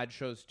amount of bad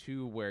shows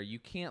too where you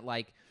can't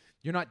like.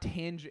 You're not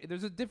tangible.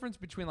 There's a difference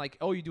between like,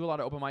 oh, you do a lot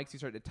of open mics, you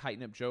start to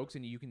tighten up jokes,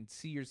 and you can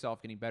see yourself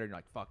getting better. And you're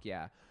like, fuck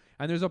yeah.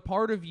 And there's a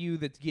part of you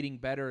that's getting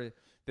better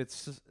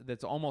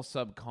that's almost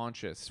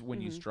subconscious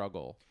when you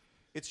struggle.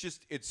 It's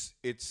just it's.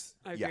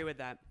 I agree with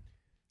that.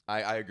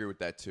 I agree with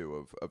that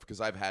too. Of because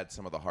I've had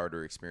some of the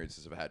harder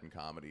experiences I've had in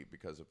comedy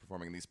because of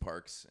performing in these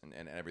parks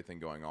and everything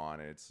going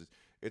on, and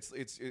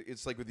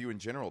it's like with you in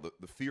general,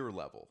 the fear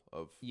level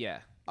of Yeah.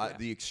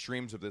 the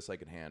extremes of this I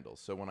can handle.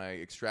 So when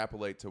I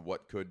extrapolate to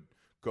what could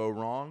go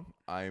wrong,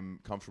 I'm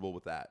comfortable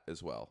with that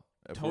as well.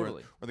 If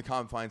Totally. We're in the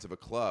confines of a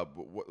club,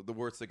 the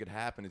worst that could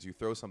happen is you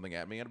throw something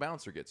at me and a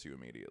bouncer gets you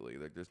immediately.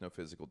 Like there's no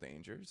physical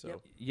danger. So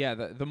Yep. Yeah,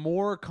 the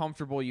more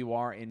comfortable you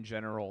are in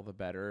general, the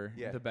better.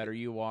 Yeah. The better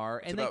you are.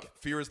 it's And about like,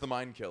 fear is the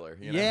mind killer.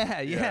 You know?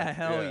 yeah,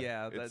 hell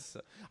yeah. It's- That's.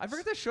 I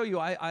forgot to show you.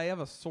 I have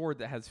a sword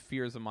that has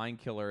 "Fear is a Mind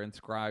Killer"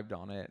 inscribed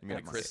on it. You mean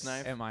at a my- Chris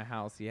knife? At my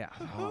house, yeah.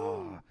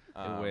 Oh,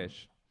 I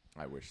wish.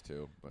 I wish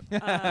too, but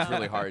it's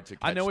really hard to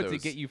catch I know what to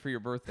those. get you for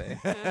your birthday.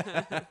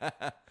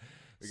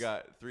 We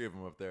got 3 of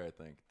them up there, I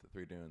think. The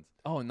 3 dunes.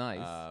 Oh,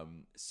 nice.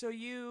 So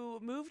you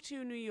moved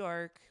to New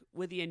York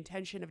with the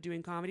intention of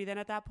doing comedy then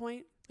at that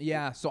point?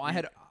 yeah. So I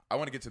had. I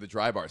want to get to the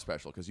dry bar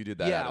special because you did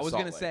that. Yeah, out of I was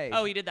Salt gonna Lake. say.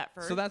 Oh, you did that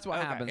first? So that's what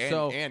Okay. happened. And,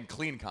 So and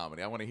clean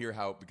comedy. I want to hear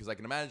how, because I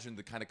can imagine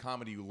the kind of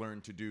comedy you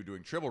learned to do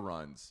doing Tribble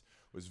runs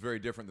was very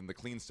different than the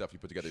clean stuff you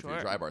put together for your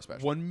Sure. dry bar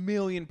special.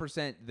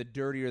 1,000,000%, the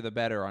dirtier the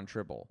better on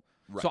Tribble.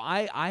 Right. So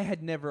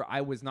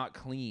I was not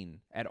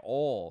clean at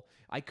all.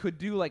 I could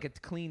do like a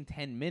clean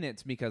 10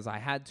 minutes because I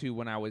had to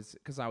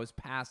because I was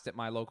passed at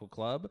my local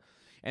club,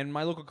 and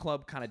my local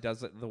club kind of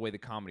does it the way the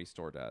Comedy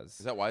Store does.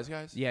 Is that Wise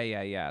Guys?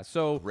 Yeah.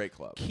 So Great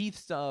club. Keith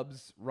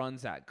Stubbs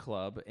runs that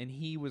club, and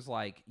he was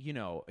like,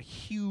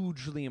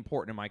 hugely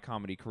important in my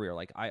comedy career.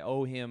 Like I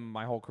owe him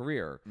my whole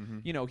career.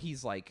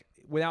 He's like,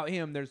 without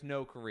him, there's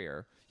no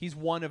career. He's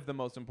one of the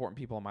most important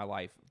people in my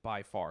life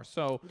by far.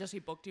 So Does he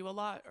booked you a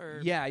lot?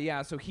 Or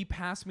yeah. So he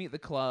passed me at the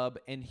club,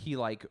 and he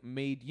like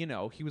made,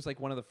 he was like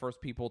one of the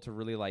first people to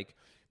really like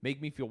make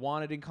me feel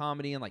wanted in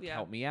comedy and like Yeah.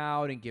 help me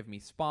out and give me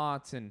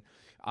spots. And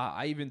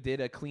I even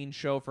did a clean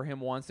show for him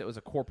once. It was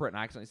a corporate, and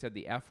I accidentally said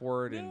the F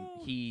word, and No.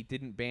 he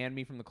didn't ban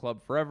me from the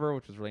club forever,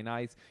 which was really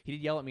nice. He did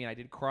yell at me, and I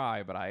did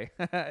cry, but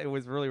it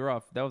was really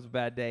rough. That was a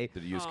bad day.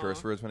 Did he use Aw.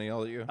 curse words when he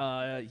yelled at you?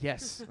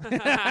 Yes.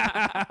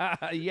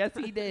 Yes,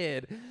 he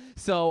did.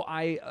 So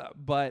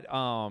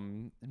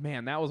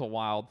man, that was a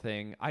wild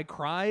thing. I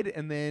cried,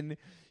 and then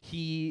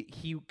he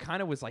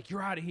kind of was like,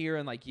 "You're out of here,"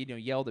 and like,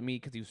 yelled at me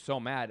because he was so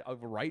mad,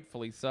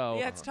 rightfully so.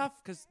 Yeah, it's tough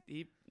because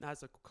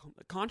as a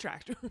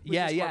contract. With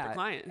Yeah, his yeah. corporate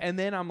client. And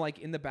then I'm like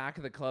in the back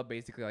of the club,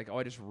 basically like, oh,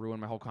 I just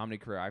ruined my whole comedy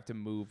career. I have to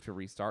move to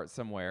restart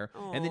somewhere.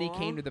 And then he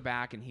came Aw. to the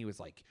back and he was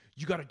like,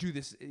 you got to do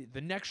this.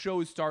 The next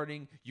show is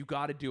starting. You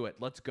got to do it.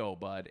 Let's go,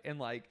 bud. And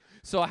like,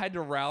 so I had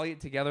to rally it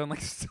together and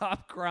like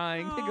stop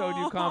crying to go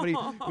do comedy,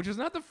 which is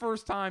not the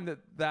first time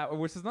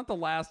which is not the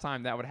last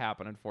time that would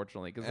happen,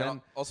 unfortunately. Because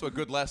then also a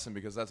good lesson,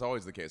 because that's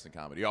always the case in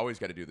comedy. You always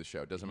got to do the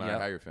show. It doesn't matter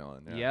Yep. how you're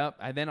feeling. Yeah. Yep.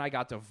 And then I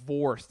got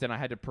divorced and I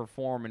had to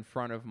perform in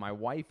front of my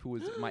wife, who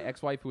was my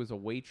ex-wife, who was a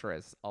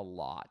waitress, a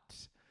lot.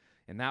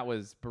 And that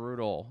was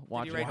brutal. Did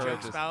Watching you write her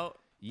jokes just, about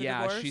the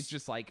yeah, divorce? she's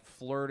just like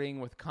flirting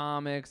with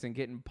comics and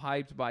getting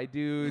piped by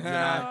dudes. And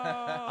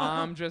Oh.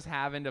 I'm just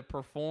having to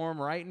perform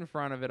right in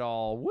front of it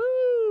all.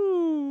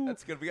 Woo!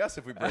 That's going to be us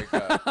if we break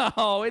up.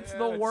 Oh, it's Yeah,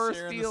 the it's worst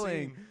sharing the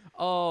feeling. scene.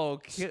 Oh,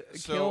 So-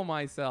 kill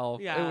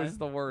myself. Yeah. It was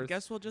the worst.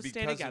 Guess we'll just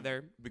stay Because of-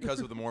 together. because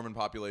of the Mormon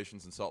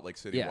populations in Salt Lake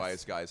City, Yes.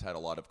 Wise Guys had a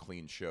lot of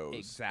clean shows.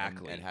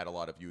 Exactly. And had a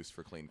lot of use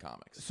for clean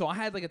comics. So I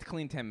had like a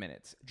clean 10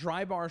 minutes.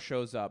 Dry Bar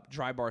shows up.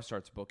 Dry Bar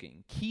starts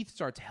booking. Keith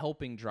starts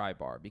helping Dry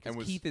Bar because And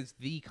was- Keith is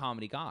the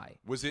comedy guy.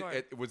 Was it,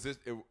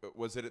 Sure.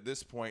 was it at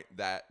this point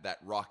that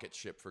rocket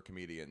ship for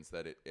comedians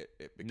that it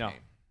became? No.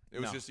 It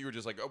was No. just, you were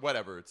just like, oh,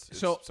 whatever. It's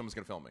So- someone's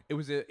gonna film me. It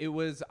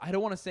was I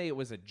don't want to say it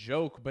was a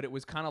joke, but it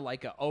was kind of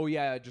like oh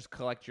yeah, just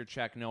collect your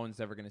check. No one's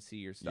ever going to see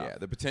your stuff.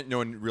 Yeah, no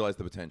one realized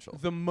the potential.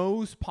 The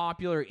most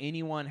popular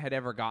anyone had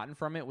ever gotten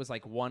from it was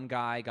like one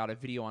guy got a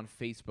video on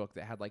Facebook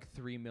that had like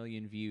 3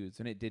 million views,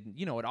 and it didn't.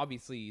 You know, it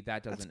obviously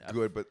that That's doesn't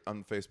good, but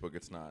on Facebook,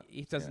 it's not.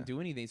 it doesn't yeah.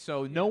 do anything.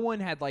 So no one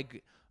had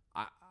like,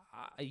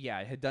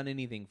 had done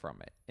anything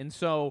from it. And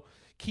so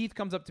Keith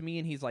comes up to me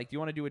and he's like, "Do you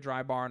want to do a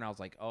Dry Bar?" And I was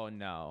like, "Oh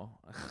no,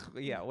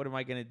 yeah. What am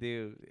I gonna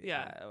do?"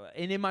 Yeah.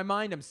 And in my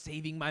mind, I'm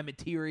saving my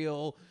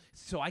material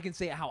so I can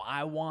say it how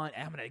I want.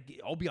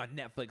 I'll be on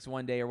Netflix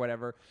one day or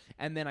whatever.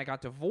 And then I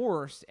got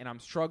divorced and I'm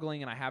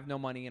struggling and I have no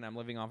money and I'm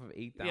living off of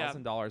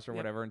 $8,000 or Yep.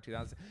 whatever in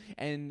 2000.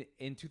 And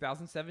in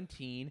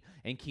 2017,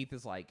 and Keith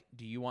is like,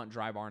 "Do you want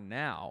Dry Bar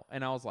now?"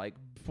 And I was like,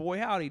 "Boy,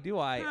 howdy, do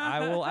I? I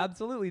will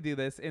absolutely do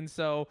this." And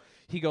so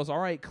he goes, "All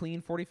right, clean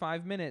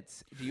 45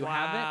 minutes. Do you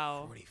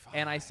have it?" 45.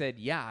 And I said,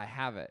 "Yeah, I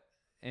have it."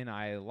 And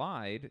I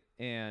lied.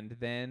 And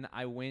then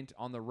I went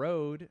on the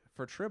road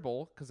for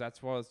Tribble because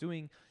that's what I was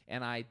doing.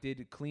 And I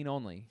did clean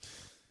only.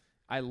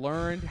 I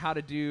learned how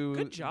to do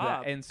Good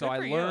job. that. And so Good I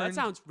for you. learned. That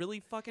sounds really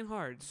fucking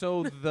hard.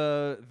 So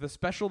the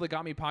special that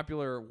got me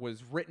popular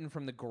was written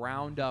from the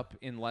ground up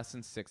in less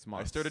than 6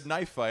 months. I started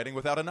knife fighting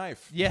without a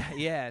knife.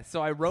 Yeah.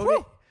 So I wrote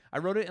it. I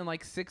wrote it in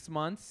like 6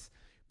 months,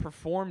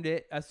 performed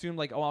it, assumed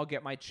like, oh, I'll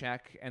get my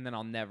check, and then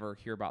I'll never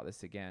hear about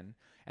this again.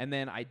 And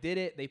then I did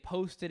it. They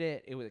posted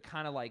it. It was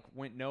kind of like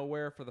went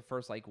nowhere for the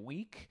first like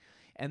week.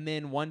 And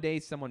then one day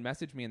someone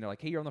messaged me and they're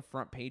like, "Hey, you're on the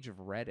front page of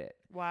Reddit."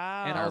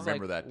 Wow. And I I was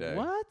remember like, that day.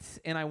 "What?"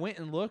 And I went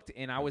and looked,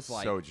 and I was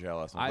like, so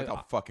jealous. Look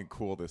how fucking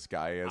cool this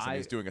guy is, and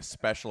he's doing a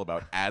special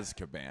about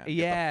Azkaban.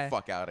 Yeah. Get the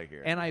fuck out of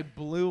here. And I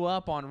blew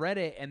up on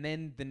Reddit, and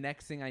then the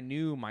next thing I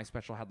knew, my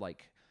special had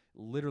like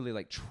literally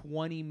like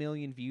 20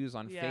 million views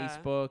on Yeah.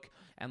 Facebook,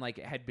 and like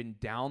it had been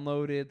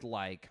downloaded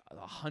like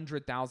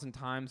 100,000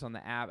 times on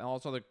the app, and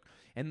also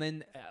and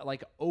then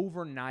like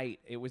overnight,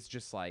 it was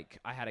just like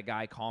I had a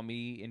guy call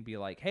me and be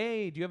like,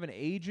 "Hey, do you have an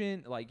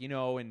agent?" Like, you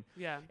know, and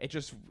Yeah.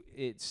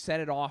 it set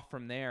it off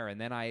from there. And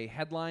then I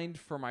headlined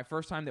for my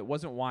first time that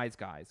wasn't Wise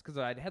Guys, because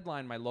I'd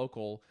headlined my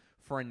local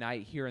for a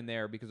night here and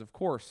there because of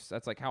course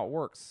that's like how it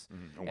works.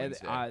 A And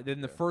Wednesday.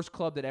 then the first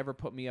club that ever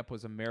put me up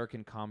was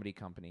American Comedy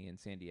Company in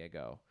San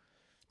Diego.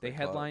 They Great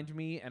club. headlined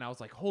me and I was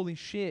like, holy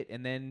shit.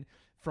 And then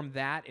from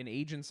that, an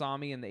agent saw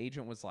me and the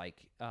agent was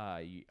like,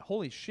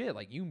 holy shit,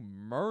 like you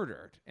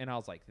murdered. And I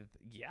was like,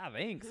 yeah,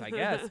 thanks, I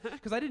guess.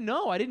 Because I didn't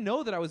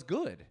know that I was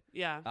good.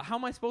 Yeah. How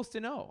am I supposed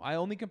to know? I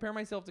only compare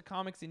myself to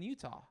comics in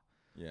Utah.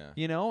 yeah.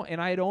 You know, and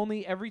I had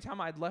only every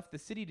time I'd left the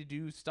city to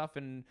do stuff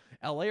in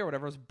LA or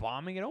whatever, I was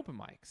bombing at open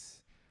mics.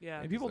 Yeah.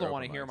 And people they're don't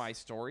want to open hear mics. my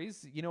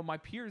stories. You know, my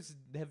peers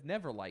have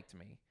never liked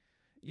me.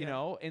 You Yeah.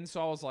 know, and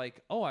so I was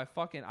like, oh, I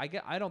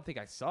don't think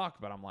I suck,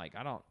 but I'm like,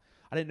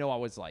 I didn't know I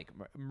was like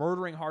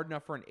murdering hard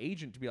enough for an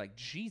agent to be like,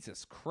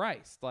 Jesus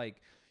Christ,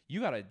 like you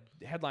got a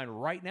headline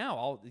right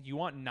now. You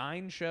want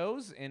 9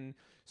 shows? And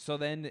so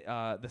then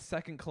the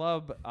second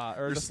club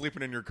You're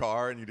sleeping in your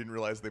car and you didn't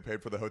realize they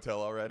paid for the hotel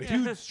already.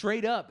 dude,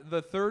 straight up,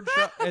 the third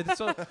show. And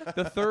so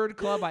the third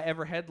club I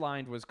ever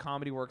headlined was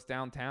Comedy Works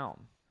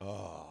downtown.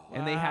 Oh.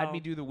 And they had Wow. me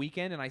do the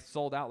weekend, and I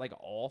sold out like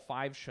all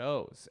 5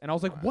 shows. And I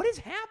was like, what is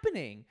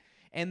happening?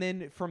 And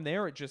then from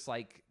there, it just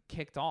like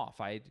kicked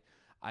off. I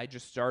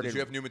just started. Did you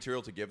have new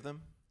material to give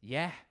them?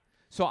 Yeah.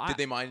 So Did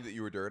they mind that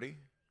you were dirty?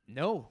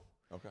 No.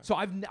 Okay. So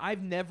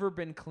I've never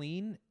been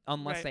clean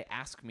unless Right. they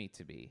ask me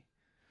to be.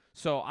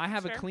 So I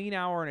have Fair. a clean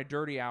hour and a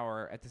dirty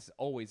hour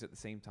always at the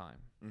same time.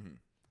 Mm-hmm.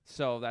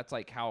 So that's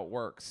like how it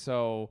works.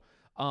 So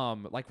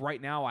like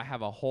right now I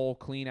have a whole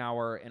clean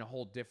hour and a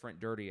whole different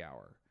dirty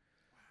hour.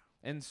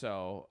 And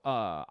so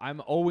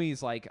I'm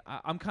always like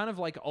I'm kind of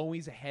like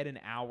always ahead an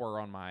hour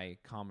on my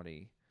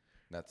comedy.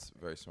 That's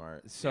very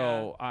smart.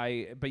 So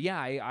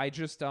I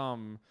just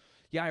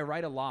Yeah, I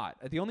write a lot.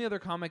 The only other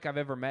comic I've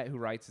ever met who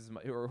writes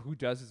or who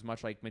does as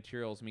much like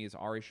material as me is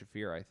Ari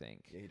Shafir, I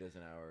think. Yeah, he does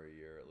an hour a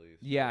year at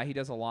least. Yeah, he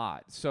does a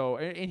lot. So,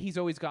 and he's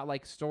always got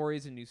like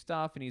stories and new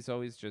stuff, and he's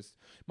always just,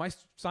 my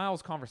style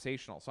is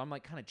conversational, so I'm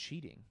like kind of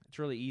cheating. It's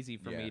really easy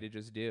for me to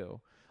just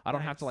do. I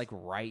don't have to like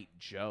write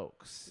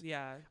jokes.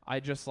 Yeah. I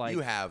just like,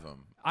 you have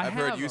them. I've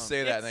heard have you 'em.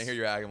 say that, and I hear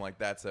you acting like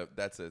that's a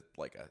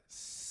like a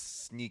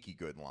sneaky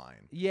good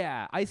line.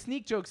 Yeah, I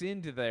sneak jokes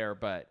into there,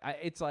 but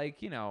it's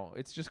like, you know,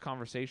 it's just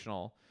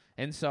conversational.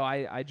 And so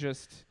I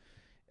just,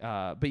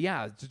 but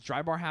yeah,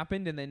 Dry Bar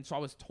happened, and then so I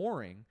was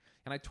touring,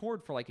 and I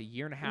toured for like a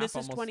year and a half. And this is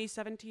almost.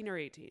 2017 or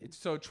 18?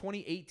 So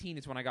 2018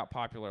 is when I got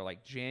popular,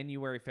 like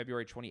January,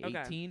 February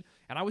 2018.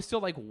 And I was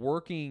still like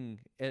working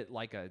at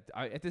like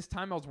at this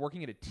time I was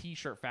working at a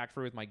t-shirt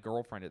factory with my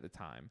girlfriend at the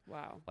time.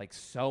 Wow. Like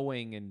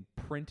sewing and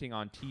printing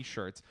on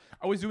t-shirts.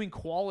 I was doing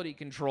quality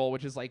control,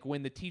 which is like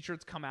when the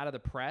t-shirts come out of the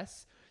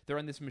press, they're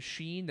in this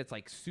machine that's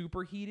like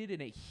super heated,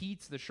 and it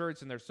heats the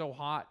shirts, and they're so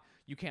hot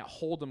you can't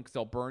hold them because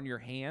they'll burn your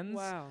hands.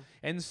 Wow.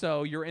 And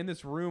so you're in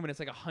this room, and it's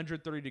like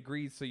 130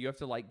 degrees, so you have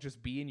to like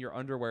just be in your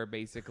underwear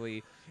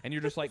basically, and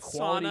you're just like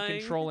quality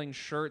controlling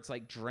shirts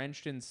like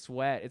drenched in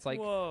sweat. It's like,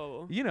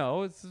 whoa, you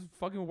know, it's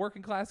fucking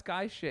working class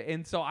guy shit.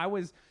 And so I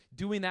was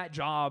doing that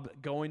job,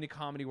 going to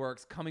Comedy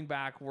Works, coming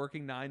back,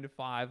 working 9 to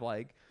 5,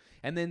 like.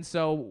 And then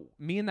so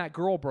me and that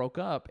girl broke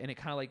up, and it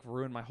kind of like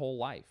ruined my whole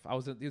life.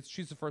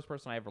 She's the first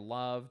person I ever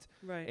loved,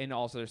 right? And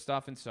all this other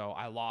stuff. And so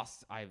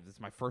this is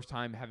my first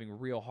time having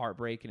real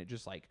heartbreak, and it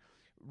just like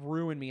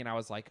ruined me. And I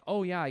was like,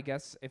 oh yeah, I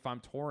guess if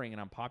I'm touring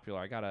and I'm popular,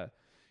 I gotta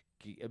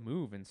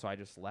move. And so I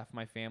just left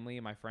my family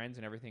and my friends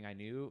and everything I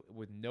knew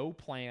with no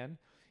plan,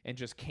 and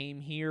just came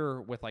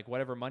here with like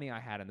whatever money I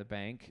had in the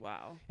bank.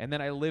 Wow. And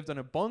then I lived on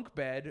a bunk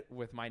bed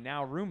with my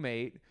now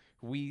roommate.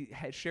 We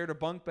had shared a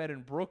bunk bed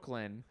in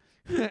Brooklyn.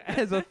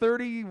 As a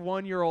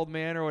 31-year-old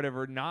man or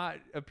whatever, not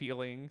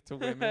appealing to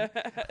women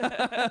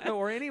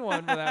or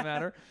anyone for that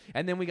matter.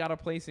 And then we got a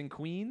place in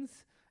Queens,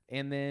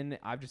 and then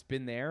I've just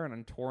been there, and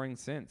I'm touring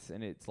since.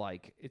 And it's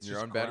like, it's your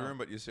just own bedroom,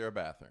 but you share a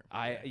bathroom.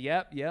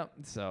 Yep.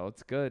 So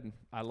it's good.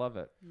 I love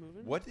it.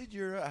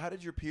 How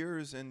did your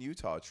peers in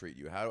Utah treat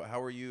you?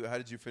 How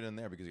did you fit in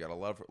there? Because you got a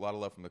lot of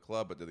love from the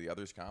club, but did the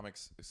other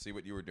comics see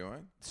what you were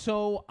doing?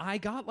 So I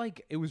got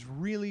it was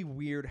really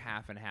weird,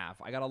 half and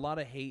half. I got a lot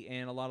of hate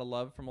and a lot of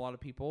love from a lot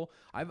of people.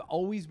 I've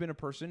always been a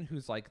person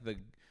who's like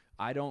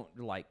I don't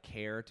like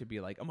care to be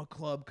like, I'm a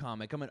club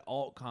comic, I'm an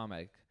alt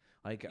comic.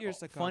 Like,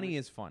 funny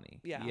is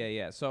funny.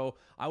 Yeah. So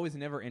I was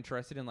never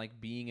interested in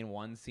like being in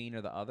one scene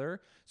or the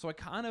other. So I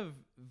kind of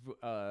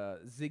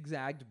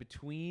zigzagged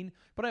between,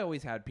 but I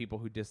always had people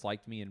who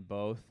disliked me in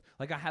both.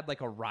 Like I had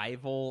like a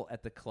rival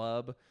at the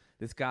club,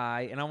 this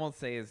guy, and I won't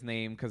say his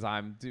name because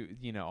I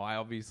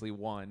obviously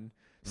won.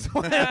 So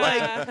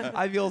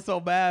I feel so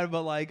bad,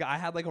 but like I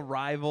had like a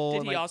rival.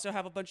 Did he also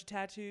have a bunch of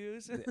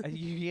tattoos?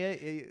 yeah,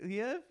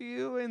 a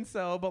few, and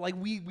so, but like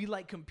we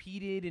like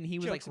competed, and he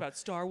was jokes like about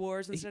Star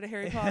Wars instead of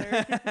Harry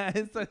Potter.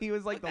 And so he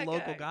was like the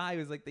local guy who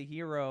was like the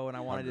hero, and I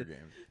wanted Hunger to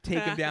Games.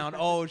 take him down.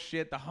 Oh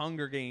shit, the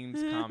Hunger Games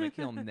comic,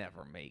 he'll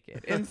never make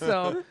it. And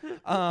so,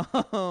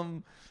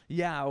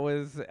 yeah, it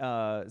was.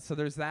 So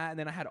there's that, and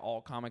then I had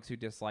all comics who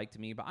disliked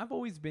me, but I've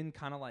always been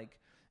kind of like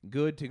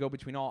good to go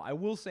between all. I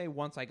will say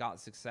once I got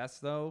success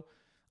though,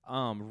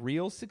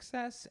 real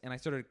success, and I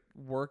started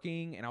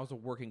working, and I was a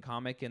working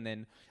comic, and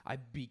then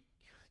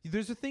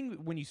there's a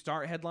thing when you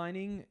start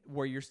headlining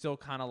where you're still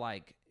kind of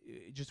like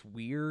just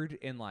weird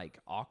and like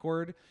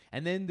awkward,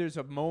 and then there's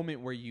a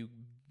moment where you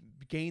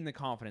gain the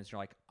confidence. You're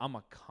like, I'm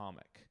a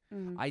comic.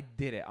 Mm-hmm. I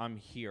did it. I'm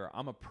here.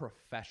 I'm a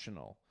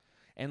professional.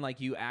 And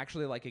like you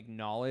actually like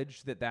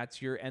acknowledge that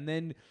that's your, and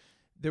then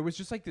there was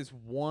just like this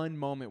one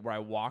moment where I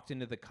walked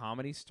into the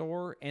Comedy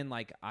Store, and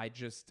like I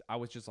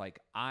was just like,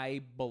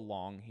 I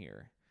belong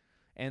here.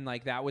 And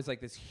like that was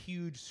like this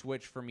huge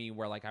switch for me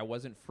where like I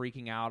wasn't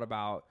freaking out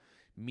about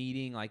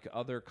meeting like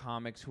other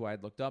comics who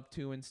I'd looked up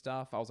to and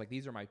stuff. I was like,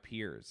 these are my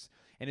peers.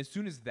 And as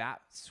soon as that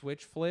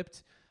switch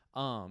flipped,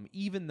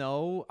 even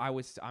though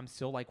I'm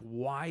still like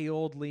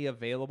wildly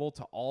available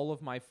to all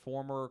of my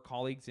former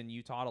colleagues in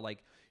Utah to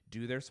like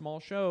do their small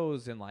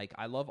shows, and like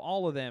I love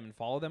all of them and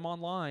follow them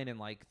online and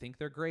like think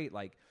they're great.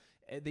 Like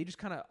they just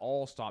kind of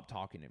all stopped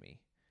talking to me.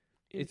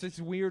 It's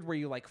weird where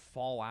you like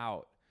fall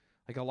out.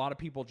 Like a lot of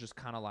people just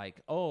kind of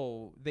like,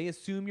 oh, they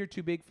assume you're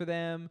too big for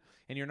them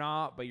and you're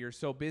not, but you're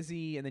so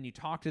busy, and then you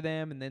talk to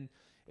them, and then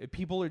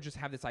people just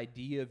have this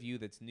idea of you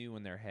that's new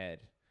in their head.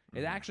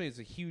 Mm-hmm. It actually is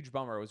a huge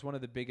bummer. It was one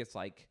of the biggest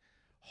like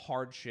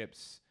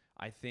hardships,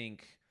 I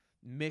think,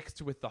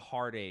 mixed with the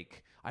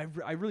heartache. I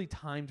really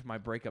timed my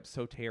breakup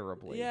so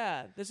terribly.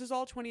 Yeah. This is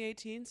all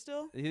 2018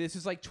 still? This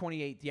is like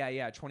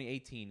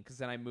 2018, because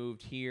then I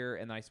moved here,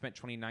 and then I spent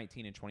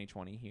 2019 and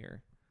 2020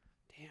 here.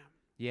 Damn.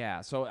 Yeah,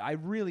 so I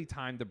really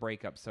timed the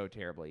breakup so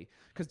terribly,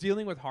 because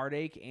dealing with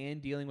heartache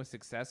and dealing with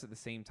success at the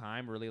same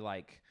time really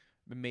like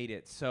made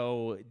it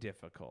so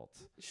difficult.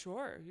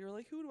 Sure. You're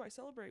like, who do I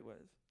celebrate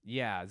with?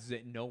 Yeah,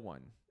 no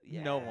one.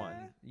 Yeah. No one.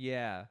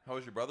 Yeah. How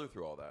was your brother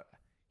through all that?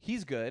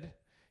 He's good.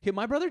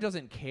 My brother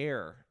doesn't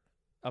care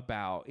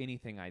about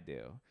anything I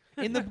do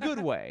in the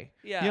good way.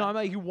 Yeah. You know, I'm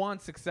like, you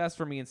want success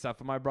for me and stuff,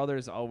 but my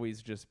brother's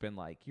always just been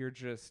like, you're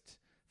just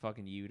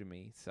fucking you to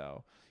me.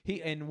 So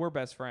and we're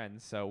best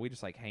friends, so we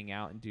just like hang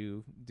out and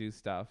do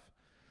stuff.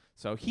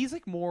 So he's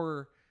like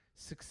more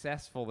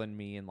successful than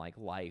me in like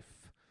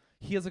life.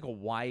 He has like a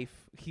wife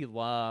he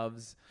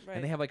loves,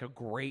 and they have like a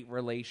great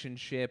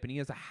relationship, and he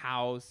has a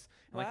house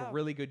and like a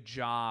really good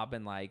job,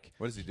 and like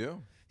What does he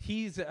do?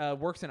 he's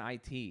works in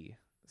IT.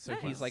 So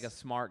Nice. he's like a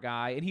smart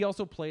guy, and he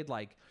also played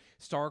like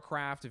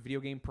StarCraft, a video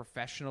game,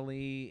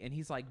 professionally, and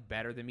he's like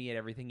better than me at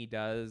everything he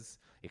does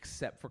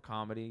except for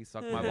comedy.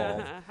 Suck my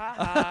balls.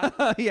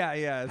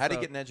 Yeah. How would he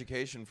get an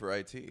education for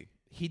IT?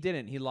 He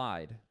didn't. He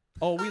lied.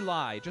 Oh, we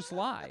lie. Just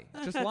lie.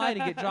 Just lie to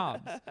get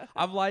jobs.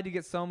 I've lied to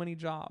get so many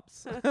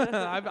jobs.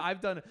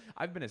 I've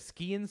been a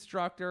ski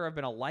instructor. I've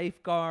been a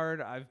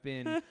lifeguard.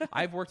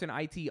 I've worked in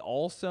IT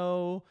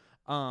also.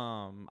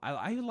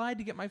 I lied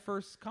to get my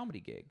first comedy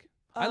gig.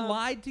 I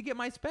lied to get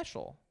my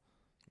special.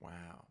 Wow.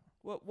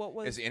 What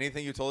was? Is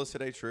anything you told us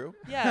today true?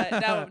 Yeah.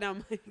 Now,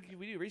 can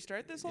we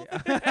restart this whole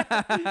thing?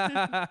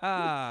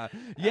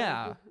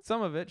 Yeah,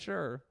 some of it,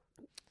 sure.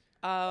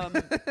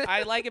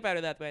 I like it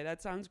better that way.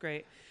 That sounds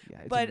great. Yeah,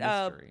 it's But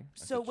a mystery.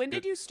 so when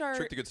did you start?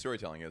 Trick to good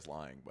storytelling is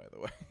lying, by the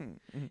way.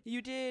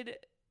 You did.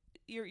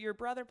 Your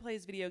brother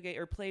plays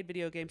played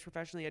video games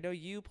professionally. I know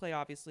you play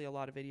obviously a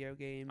lot of video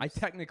games. I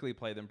technically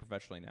play them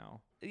professionally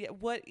now. Yeah.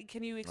 What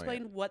can you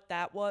explain what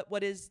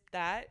is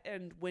that,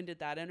 and when did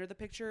that enter the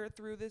picture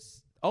through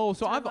this? Oh,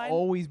 so I've timeline?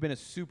 always been a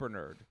super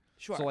nerd.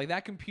 Sure. So like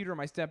that computer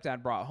my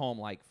stepdad brought home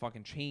like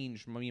fucking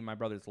changed me and my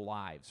brother's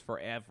lives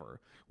forever.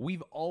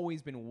 We've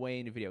always been way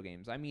into video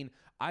games. I mean,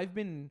 I've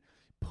been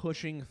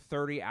pushing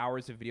 30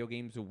 hours of video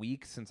games a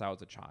week since I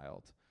was a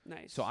child.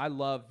 Nice. So I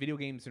love video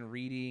games and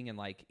reading and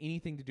like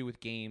anything to do with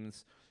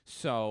games.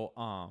 So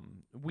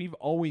we've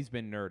always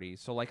been nerdy.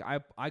 So like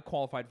I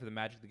qualified for the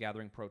Magic the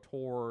Gathering Pro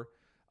Tour.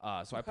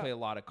 So I play a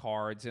lot of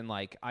cards, and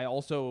like I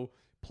also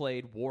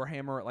played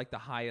Warhammer at like the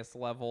highest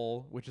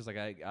level, which is like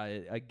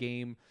a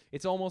game.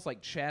 It's almost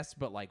like chess,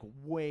 but like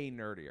way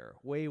nerdier.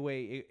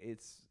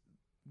 It's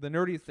the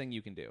nerdiest thing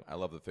you can do. I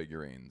love the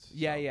figurines.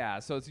 Yeah.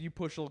 So it's, you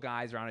push little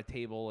guys around a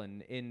table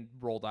and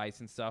roll dice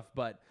and stuff.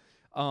 But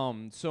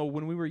so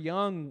when we were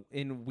young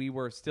and we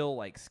were still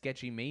like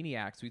sketchy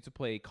maniacs, we used to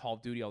play Call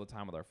of Duty all the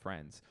time with our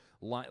friends.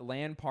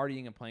 LAN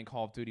partying and playing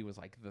Call of Duty was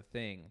like the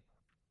thing.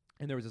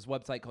 And there was this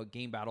website called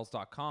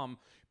GameBattles.com.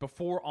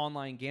 Before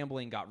online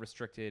gambling got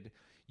restricted,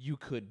 you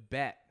could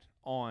bet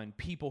on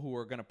people who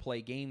were going to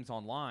play games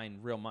online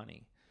real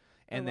money.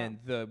 And then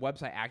the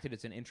website acted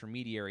as an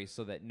intermediary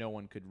so that no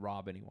one could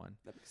rob anyone.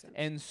 That makes sense.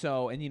 And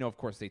so, and you know, of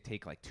course, they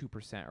take like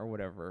 2% or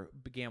whatever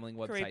gambling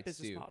websites Great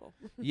business do. model.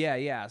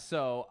 Yeah.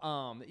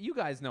 So, you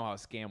guys know how a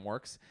scam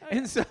works,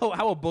 and so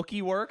how a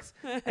bookie works.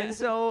 And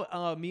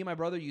so, me and my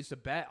brother used to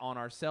bet on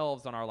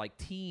ourselves, on our like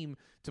team,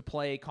 to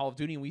play Call of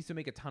Duty, and we used to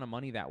make a ton of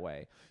money that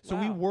way. So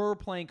we were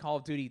playing Call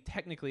of Duty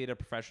technically at a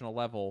professional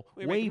level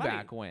way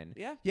back when.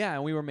 Yeah,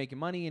 and we were making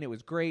money, and it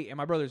was great. And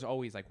my brother's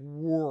always like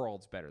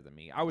worlds better than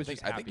me. I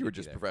think you were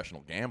just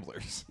professional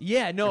gamblers.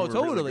 Yeah, no, And we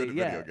were really totally. good at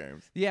Yeah, video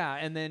games. yeah.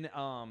 And then,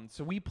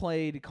 so we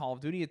played Call of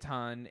Duty a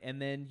ton,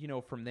 and then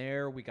from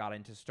there we got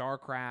into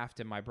StarCraft,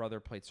 and my brother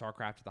played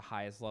StarCraft at the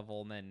highest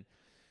level, and then,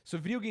 so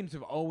video games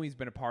have always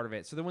been a part of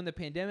it. So then when the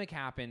pandemic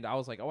happened, I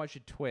was like, oh, I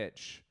should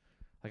Twitch.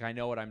 Like, I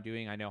know what I'm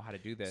doing. I know how to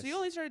do this. So you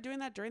only started doing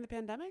that during the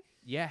pandemic?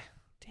 Yeah.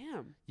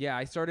 Damn. Yeah,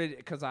 I started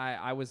because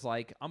I was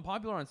like, I'm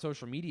popular on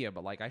social media,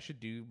 but like I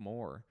should do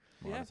more.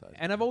 Yeah.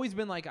 And I've always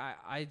been like,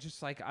 I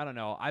just like, I don't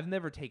know. I've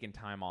never taken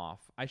time off.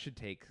 I should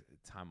take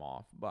time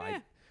off,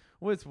 but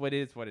what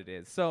it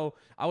is. So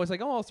I was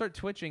like, oh, I'll start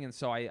twitching. And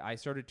so I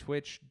started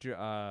Twitch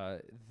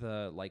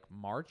the like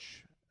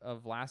March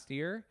of last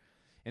year.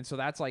 And so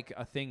that's like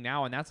a thing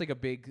now. And that's like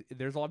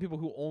there's a lot of people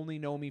who only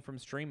know me from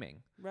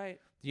streaming. Right.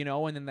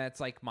 And then that's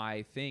like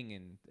my thing.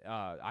 And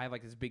I have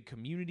like this big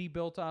community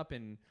built up,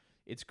 and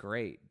it's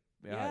great.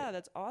 Yeah,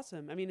 that's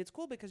awesome. I mean, it's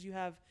cool because you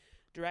have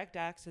direct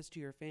access to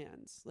your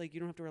fans. Like, you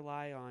don't have to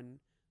rely on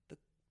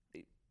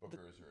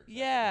Bookers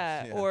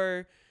or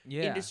or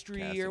Yeah.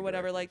 industry Casting or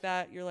whatever directors. like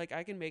that. You're like,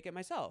 I can make it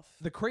myself.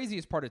 The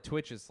craziest part of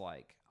Twitch is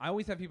like, I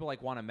always have people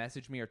like want to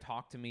message me or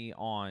talk to me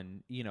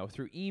on,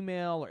 through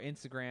email or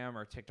Instagram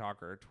or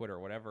TikTok or Twitter or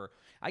whatever.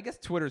 I guess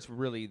Twitter's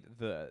really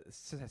the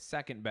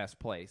second best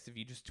place. If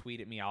you just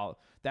tweet at me,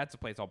 that's the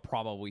place I'll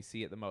probably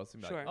see it the most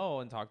and be like, oh,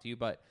 and talk to you.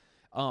 But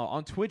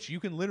on Twitch, you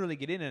can literally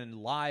get in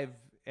and live,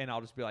 and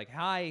I'll just be like,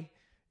 hi.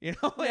 And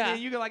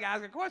then you can like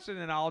ask a question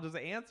and I'll just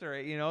answer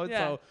it,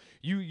 So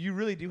you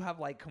really do have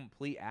like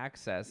complete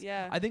access.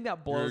 Yeah. I think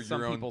that blows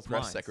some your people's own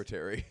press minds.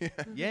 secretary.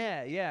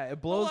 Yeah.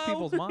 It blows Hello?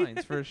 people's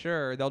minds for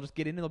sure. They'll just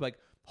get in and they'll be like,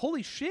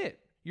 holy shit,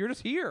 you're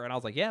just here. And I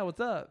was like, yeah,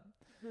 what's up?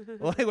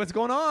 Like, what's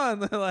going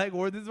on? Like,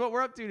 this is what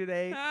we're up to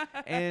today.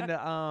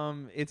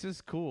 And it's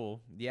just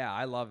cool. Yeah,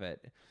 I love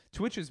it.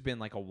 Twitch has been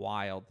like a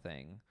wild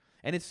thing.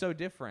 And it's so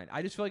different.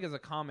 I just feel like as a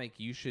comic,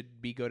 you should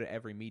go to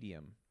every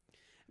medium.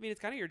 I mean, it's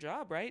kind of your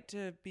job, right?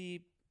 To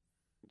be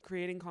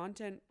creating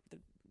content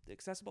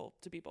accessible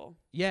to people.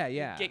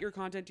 Yeah. Get your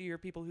content to your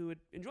people who would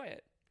enjoy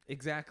it,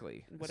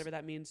 Exactly. whatever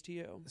that means to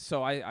you.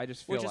 So I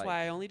just feel Which is like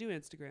why I only do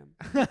Instagram.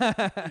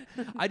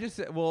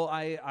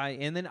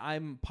 and then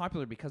I'm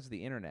popular because of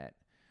the internet.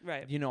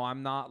 Right. You know,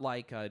 I'm not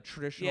like a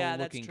traditional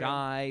looking true.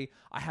 guy.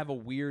 I have a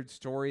weird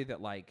story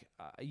that like,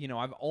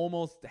 I've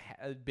almost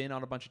been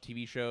on a bunch of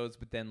TV shows,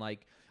 but then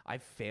like I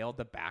failed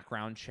the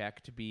background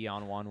check to be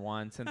on one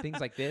once and things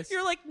like this.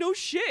 You're like, no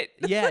shit.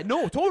 Yeah,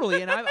 no,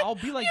 totally. And I'll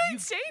be like, You're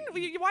insane.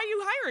 Why are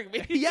you hiring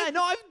me? Yeah,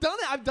 no, I've done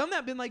it. I've done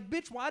that. Been like,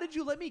 bitch, why did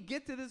you let me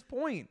get to this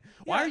point?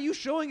 Why Yeah. are you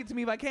showing it to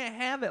me if I can't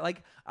have it?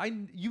 Like,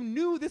 you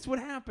knew this would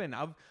happen.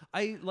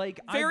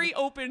 Very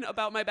open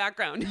about my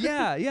background.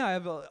 Yeah.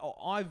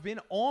 I've been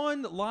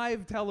on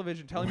live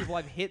television telling people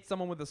I've hit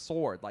someone with a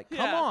sword. Like, come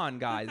Yeah. on,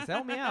 guys,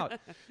 help me out.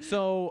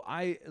 So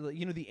the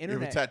You have a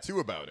internet. tattoo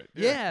about it.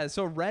 Yeah,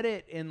 so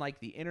Reddit and like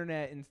the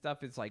internet and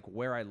stuff is like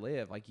where I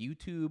live. Like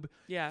YouTube,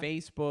 Yeah.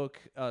 Facebook,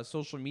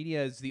 social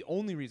media is the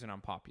only reason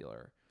I'm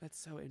popular. That's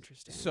so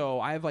interesting. So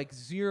I have like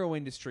zero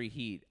industry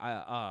heat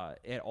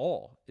at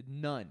all.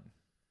 None.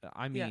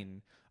 I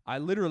mean, I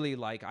literally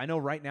like, I know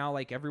right now,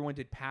 like everyone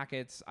did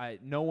packets.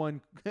 No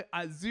one,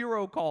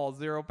 zero calls,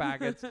 zero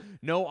packets,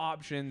 no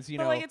options,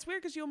 But like, it's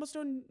weird because you almost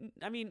don't.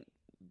 I mean,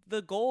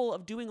 the goal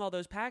of doing all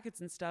those packets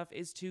and stuff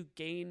is to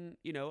gain,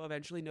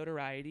 eventually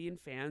notoriety and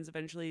fans.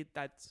 Eventually,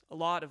 that's a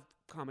lot of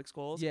comics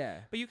goals. Yeah.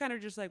 But you kind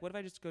of just like, what if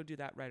I just go do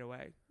that right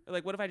away?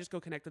 Like, what if I just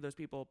go connect to those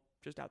people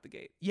just out the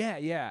gate?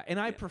 Yeah. And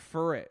I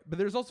prefer it. But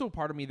there's also a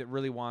part of me that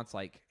really wants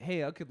like,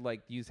 hey, I could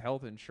like use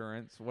health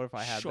insurance. What if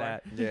I had Sure.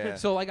 that? Yeah.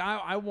 So like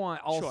I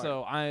want also,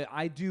 Sure.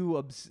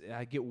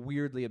 I get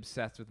weirdly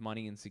obsessed with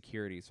money and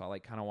security. So I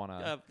like kind of want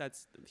to.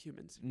 That's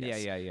humans.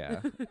 Yes.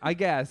 Yeah. I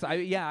guess.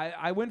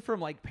 I went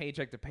from like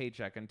paycheck to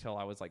paycheck until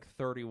I was like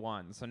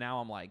 31. So now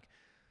I'm like,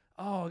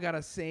 oh, I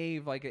gotta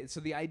save. Like,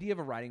 so the idea of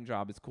a writing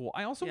job is cool.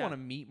 I also Yeah. want to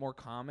meet more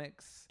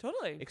comics,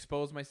 Totally.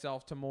 expose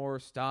myself to more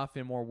stuff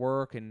and more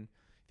work. And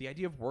the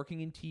idea of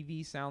working in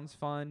TV sounds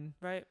fun,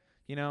 Right.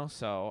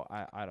 So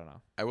I don't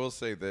know. I will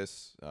say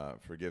this.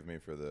 Forgive me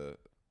for the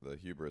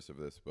hubris of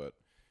this, but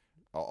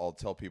I'll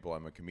tell people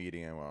I'm a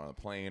comedian when I'm on a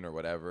plane or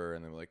whatever,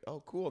 and they're like,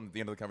 "Oh, cool." And at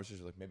the end of the conversation,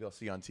 they're like, "Maybe I'll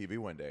see you on TV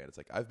one day." And it's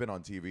like, I've been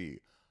on TV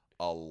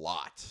a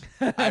lot.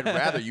 I'd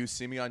rather you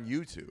see me on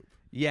YouTube.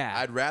 Yeah.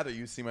 I'd rather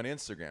you see me on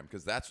Instagram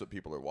because that's what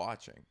people are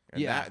watching.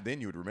 And Yeah.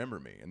 then you would remember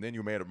me. And then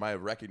you might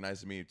have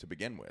recognized me to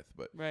begin with.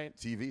 But Right.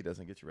 TV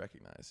doesn't get you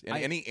recognized. And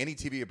any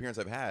TV appearance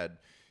I've had,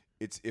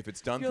 if it's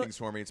done You're things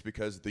for me, it's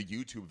because the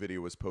YouTube video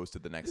was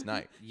posted the next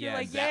night. You're Yeah,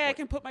 like, exactly. I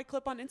can put my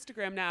clip on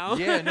Instagram now.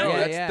 Yeah, no,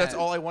 Yeah, that's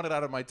all I wanted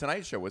out of my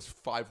Tonight Show was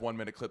 5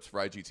 1-minute clips for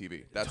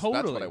IGTV. That's what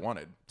Totally. I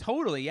wanted.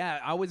 Totally, yeah.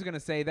 I was gonna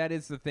say that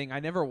is the thing. I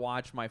never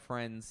watch my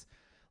friends'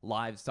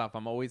 live stuff.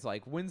 I'm always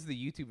like, when's the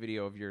YouTube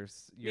video of your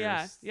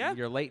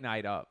late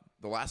night up?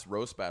 The last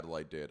roast battle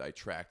I did, I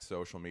tracked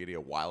social media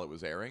while it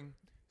was airing.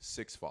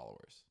 6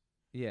 followers.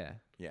 Yeah.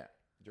 Yeah.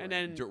 And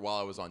then- while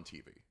I was on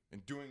TV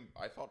and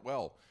I thought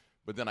well,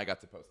 but then I got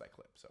to post that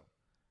clip. So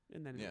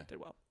And then Yeah. it did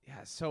well.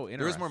 Yeah, so interesting.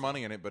 there is more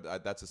money in it,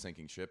 but that's a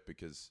sinking ship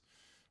because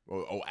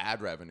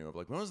ad revenue of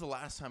like, when was the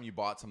last time you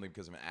bought something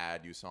because of an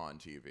ad you saw on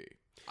TV?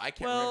 I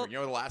can't Well- remember. You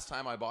know, the last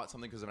time I bought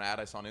something because of an ad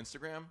I saw on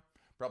Instagram?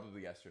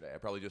 Probably yesterday. I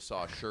probably just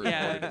saw a shirt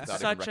Yeah. without even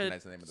such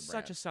recognizing the name of the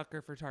brand. such a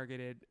sucker for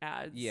targeted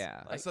ads.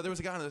 Yeah. I saw there was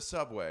a guy on the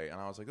subway,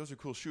 and I was like, "Those are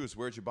cool shoes.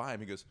 Where'd you buy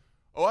them?" He goes,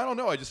 "Oh, I don't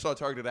know. I just saw a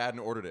targeted ad and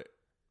ordered it."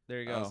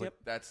 There you I go. was like,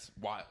 "That's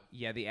wild."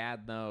 Yeah, the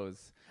ad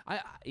knows.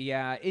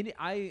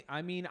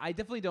 I mean, I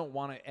definitely don't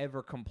want to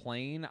ever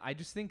complain. I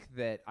just think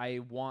that I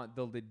want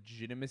the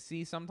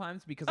legitimacy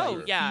sometimes because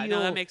Oh, I yeah. feel,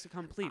 No, that makes a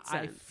complete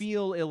I sense.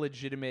 feel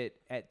illegitimate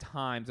at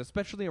times,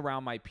 especially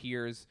around my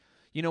peers.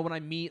 You know, when I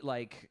meet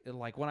like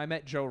when I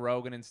met Joe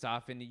Rogan and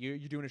stuff, and you're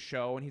doing a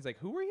show, and he's like,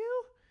 "Who are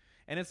you?"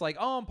 And it's like,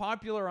 "Oh, I'm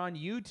popular on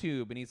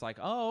YouTube," and he's like,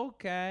 "Oh,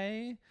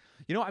 okay."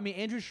 You know, I mean,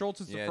 Andrew Schultz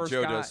is the Yeah, first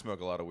Joe guy. does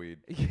smoke a lot of weed.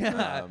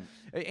 Yeah. Um,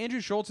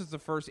 Andrew Schultz is the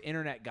first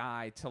internet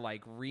guy to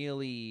like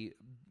really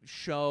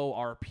show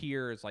our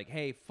peers like,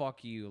 hey,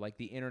 fuck you. Like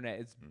the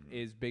internet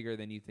is bigger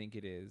than you think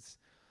it is.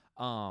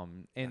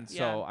 And so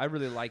Yeah. I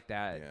really like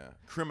that. Yeah,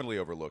 criminally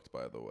overlooked,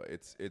 by the way.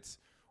 It's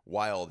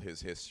wild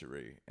his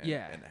history and,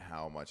 Yeah. and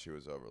how much he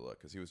was overlooked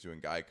because he was doing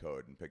Guy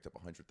Code and picked up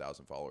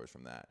 100,000 followers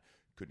from that.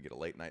 Couldn't get a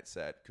late night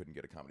set, couldn't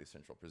get a Comedy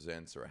Central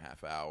Presents or a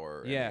half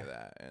hour or Yeah. any of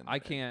that. And I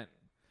can't.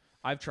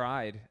 I've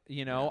tried.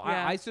 You know,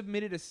 Yeah. I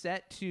submitted a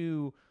set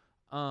to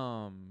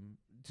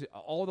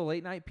all the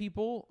late night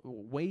people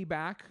way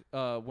back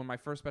when my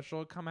first special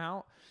had come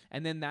out,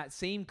 and then that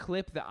same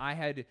clip that I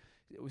had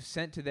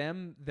sent to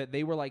them that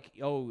they were like,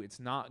 "Oh, it's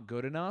not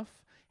good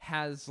enough,"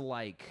 has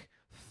like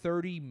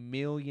 30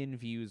 million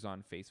views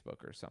on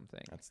Facebook or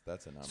something.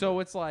 That's a number. So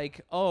it's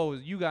like, oh,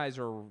 you guys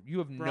you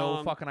have no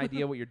Wrong. fucking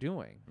idea what you're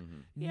doing.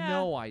 Yeah.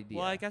 No idea.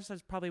 Well, I guess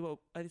that's probably what,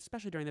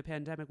 especially during the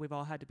pandemic, we've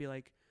all had to be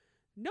like,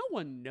 no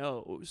one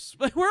knows.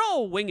 Like, we're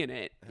all winging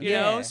it, you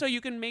Yeah. know? So you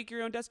can make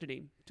your own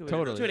destiny to,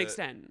 Totally. to an The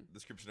extent.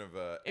 description of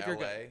If you're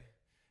LA.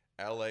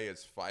 LA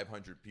is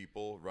 500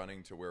 people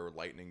running to where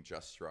lightning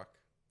just struck.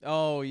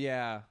 Oh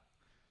yeah.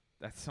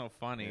 That's so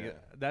funny. Yeah.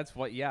 That's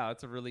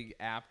a really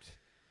apt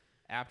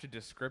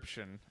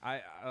description.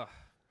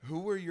 Who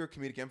were your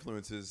comedic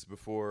influences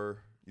before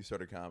you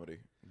started comedy?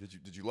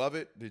 Did you love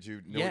it? Did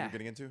you know what you were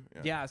getting into?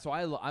 Yeah. So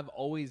I've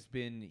always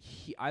been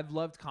I've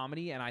loved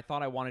comedy, and I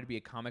thought I wanted to be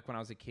a comic when I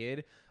was a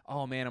kid.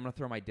 Oh man, I'm gonna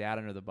throw my dad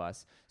under the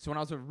bus. So when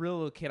I was a real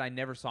little kid, I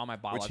never saw my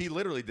biological. Which he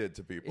literally did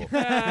to people.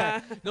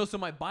 No, so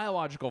my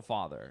biological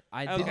father,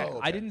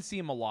 I didn't see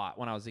him a lot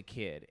when I was a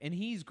kid, and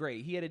he's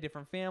great. He had a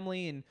different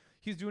family, and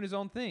he's doing his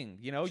own thing.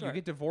 You know, Sure. you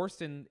get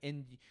divorced, and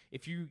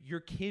if your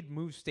kid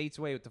moves states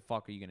away, what the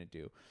fuck are you gonna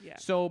do? Yeah.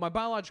 So my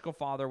biological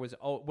father was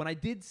when I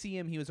did see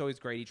him, he was always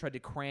great. He tried to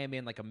cram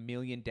in like a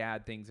million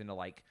dad things into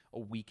like a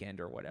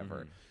weekend or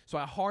whatever. So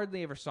I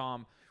hardly ever saw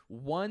him.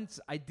 Once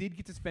I did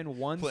get to spend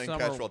one Playing summer.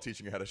 catch while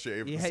teaching you how to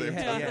shave at the same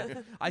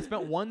time. I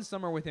spent one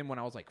summer with him when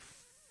I was like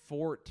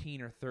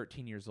 14 or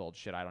 13 years old.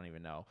 Shit, I don't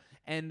even know.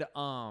 And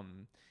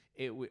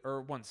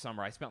or one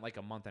summer I spent like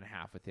a month and a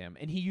half with him,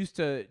 and he used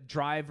to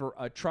drive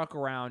a truck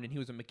around, and he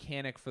was a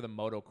mechanic for the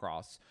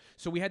motocross.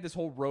 So we had this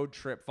whole road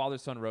trip,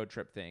 father-son road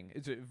trip thing.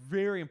 It's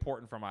very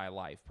important for my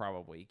life,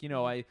 probably. You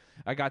know, I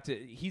got to.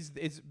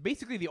 It's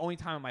basically the only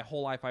time in my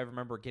whole life I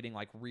remember getting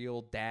like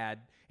real dad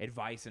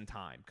advice in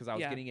time, because I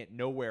was getting it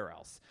nowhere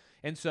else.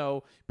 And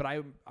so, but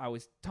I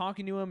was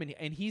talking to him,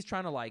 and he's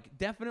trying to like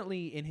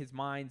definitely in his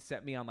mind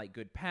set me on like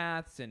good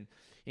paths and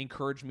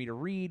encouraged me to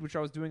read, which I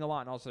was doing a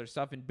lot, and all this other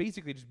stuff, and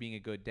basically just being a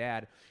good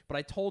dad. But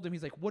I told him,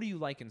 he's like, what do you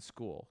like in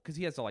school? Because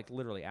he has to like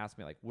literally ask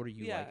me like, what do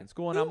you like in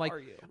school? And I'm like,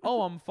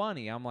 oh, I'm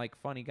funny. I'm like,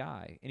 funny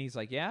guy. And he's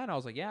like, yeah. And I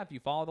was like, yeah, if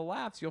you follow the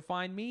laughs, you'll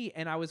find me.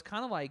 And I was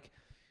kind of like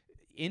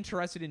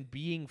interested in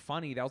being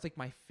funny. That was like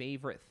my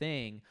favorite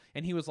thing.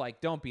 And he was like,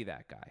 don't be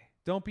that guy.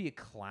 Don't be a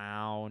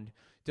clown.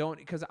 Don't,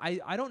 because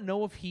I don't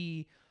know if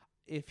he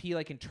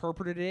like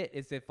interpreted it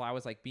as if I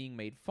was like being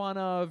made fun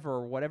of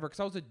or whatever,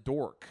 because I was a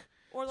dork.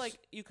 Or like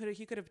he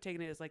could have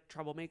taken it as like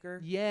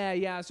troublemaker.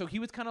 Yeah. So he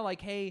was kind of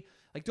like, hey,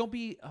 like don't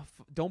be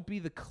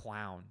the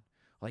clown.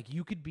 Like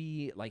you could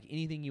be like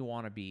anything you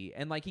want to be.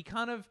 And like he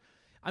kind of,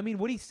 I mean,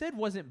 what he said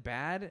wasn't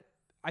bad.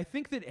 I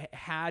think that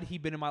had he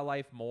been in my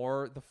life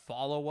more, the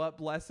follow-up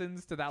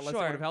lessons to that lesson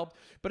would have helped.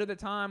 But at the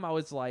time, I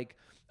was like,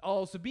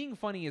 oh, so being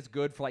funny is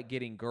good for like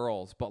getting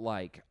girls, but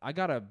like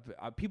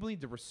people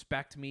need to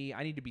respect me.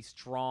 I need to be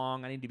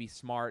strong. I need to be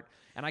smart.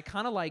 And I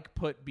kind of like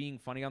put being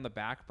funny on the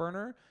back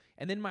burner.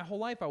 And then my whole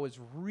life I was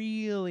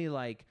really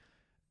like,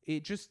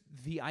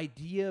 the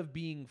idea of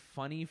being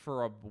funny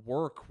for a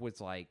work was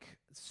like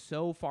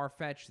so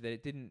far-fetched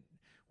that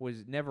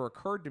never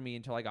occurred to me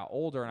until I got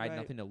older and I had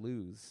nothing to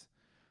lose.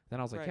 Then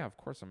I was like, yeah, of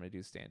course I'm going to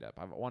do stand-up.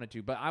 I wanted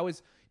to. But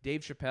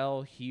Dave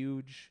Chappelle,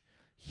 huge.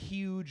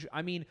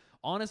 I mean,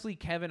 honestly,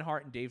 Kevin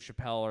Hart and Dave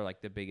Chappelle are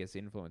like the biggest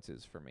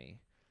influences for me.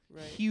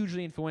 Right.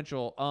 Hugely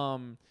influential.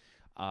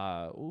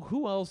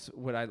 Who else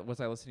was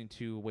I listening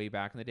to way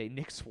back in the day?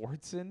 Nick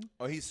Swardson.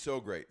 Oh, he's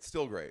so great.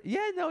 Still great.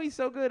 Yeah, no, he's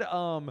so good.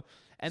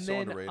 And so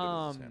then underrated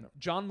as a stand-up.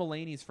 John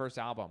Mulaney's first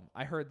album.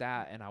 I heard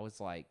that and I was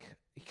like,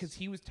 because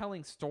he was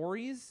telling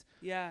stories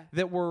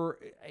that were,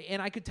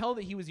 and I could tell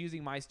that he was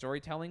using my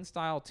storytelling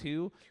style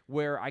too,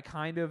 where I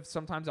kind of,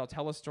 sometimes I'll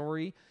tell a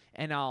story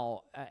and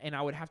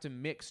I would have to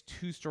mix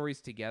two stories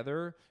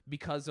together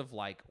because of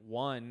like,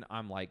 one,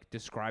 I'm like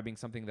describing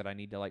something that I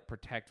need to like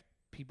protect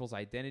people's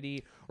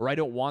identity, or I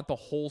don't want the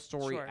whole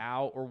story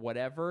out or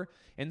whatever.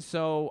 And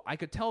so I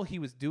could tell he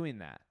was doing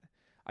that.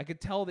 I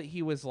could tell that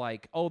he was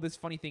like, oh, this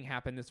funny thing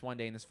happened this one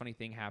day and this funny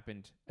thing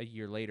happened a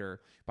year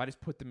later, but I just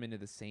put them into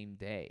the same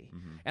day.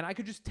 Mm-hmm. And I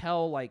could just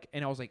tell, like,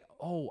 and I was like,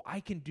 oh, I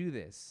can do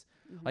this.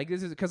 Mm-hmm. Like,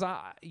 this is because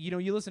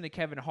you listen to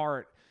Kevin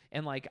Hart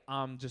and like,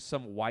 I'm just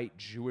some white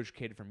Jewish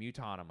kid from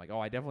Utah. And I'm like,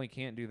 oh, I definitely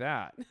can't do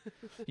that.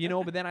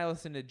 But then I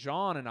listened to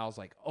John and I was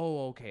like,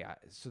 oh, okay.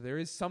 So there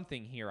is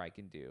something here I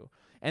can do.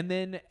 And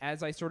then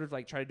as I sort of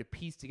like tried to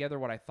piece together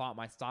what I thought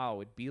my style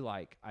would be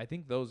like, I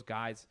think those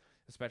guys,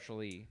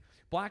 especially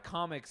black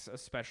comics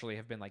especially,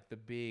 have been like the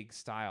big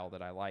style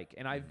that I like.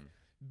 And I've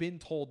been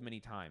told many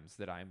times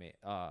that I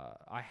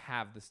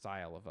have the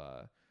style of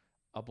a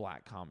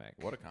black comic.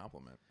 What a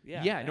compliment.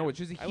 Yeah, no, it's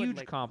just a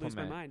huge compliment.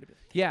 Lose my mind.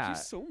 Yeah. Thank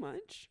you so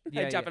much.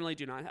 I definitely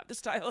do not have the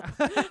style.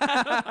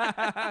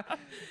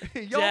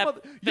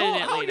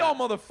 Y'all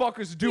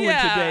motherfuckers doing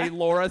today,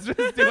 Laura?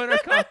 Just doing her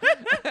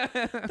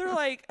comment. They're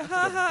like,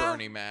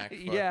 Bernie Mac.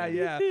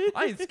 Yeah.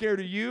 I ain't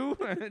scared of you.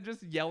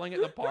 Just yelling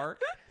at the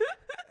park.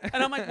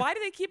 And I'm like, why do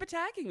they keep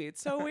attacking me?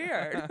 It's so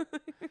weird.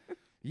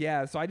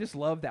 Yeah, so I just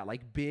love that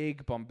like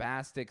big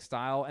bombastic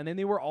style. And then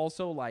they were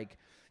also like,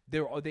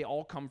 they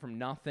all come from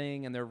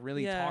nothing, and they're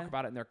really talk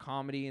about it in their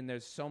comedy, and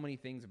there's so many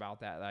things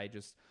about that I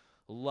just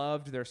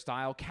loved their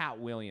style. Cat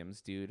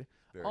Williams, dude.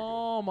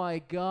 Oh my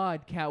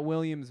God, Cat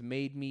Williams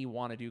made me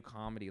want to do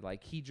comedy.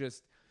 Like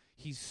he's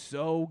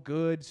so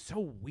good,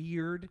 so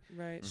weird.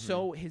 Right.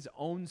 So his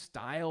own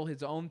style,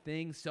 his own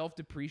thing,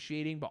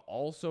 self-depreciating, but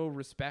also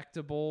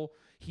respectable.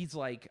 He's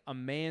like a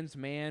man's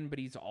man, but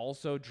he's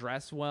also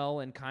dressed well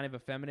and kind of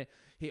effeminate.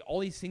 All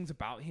these things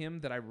about him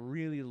that I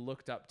really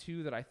looked up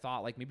to that I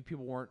thought like maybe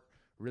people weren't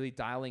really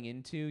dialing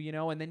into,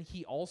 And then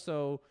he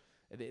also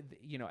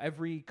you know,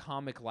 every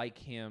comic like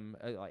him,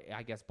 like,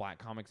 I guess black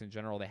comics in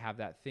general, they have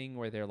that thing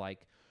where they're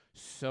like,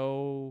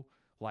 so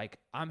like,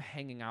 I'm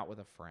hanging out with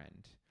a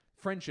friend.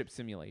 Friendship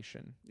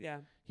simulation. Yeah.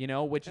 You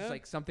know, which is Yeah.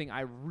 like something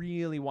I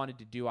really wanted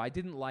to do. I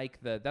didn't like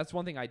that's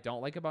one thing I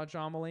don't like about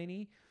John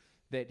Mulaney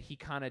that he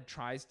kind of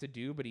tries to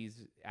do, but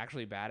he's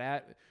actually bad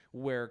at,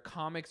 where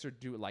comics are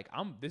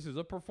this is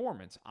a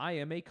performance. I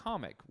am a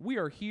comic. We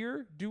are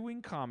here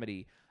doing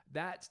comedy.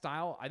 That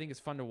style I think is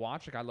fun to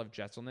watch. Like I love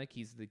Jesselnick.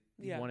 He's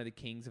one of the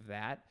kings of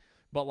that.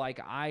 But like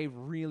I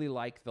really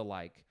like the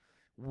like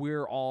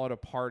we're all at a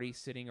party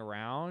sitting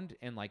around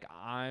and like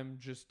I'm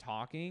just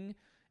talking.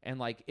 And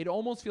like it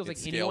almost feels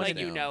It's like anyone, scaled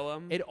Like you know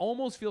him. it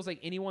almost feels like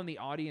anyone in the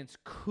audience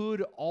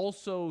could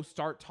also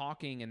start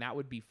talking, and that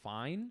would be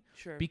fine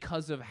Sure.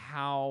 because of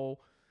how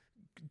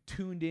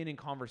tuned in and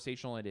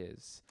conversational it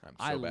is. I'm so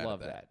I bad at love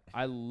that. that.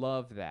 I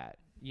love that.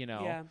 You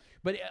know. Yeah.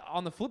 But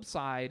on the flip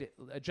side,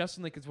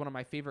 Justin Link is one of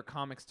my favorite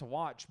comics to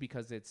watch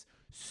because it's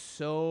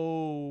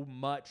so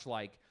much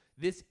like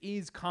this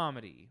is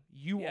comedy.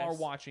 You are Yes.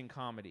 watching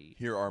comedy.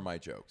 Here are my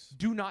jokes.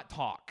 Do not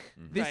talk.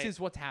 This Right. is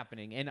what's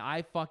happening, and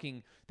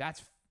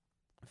that's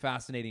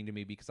fascinating to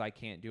me because I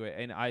can't do it.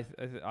 And I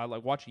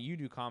like watching you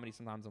do comedy.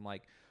 Sometimes I'm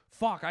like,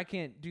 fuck, I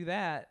can't do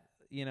that.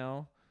 You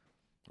know?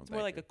 Well, It's more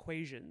thank like you.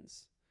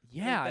 equations.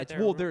 Yeah, that it's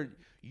they're- they're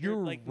you're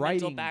like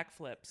writing. mental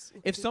backflips.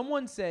 If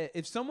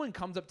someone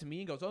comes up to me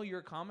and goes, "Oh, you're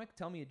a comic?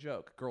 Tell me a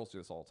joke." Girls do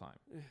this all the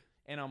time.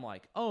 And I'm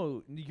like,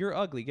 "Oh, you're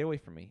ugly. Get away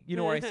from me." You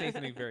know, where I say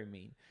something very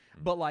mean.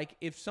 But like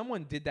if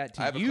someone did that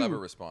to I have you, a clever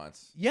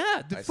response.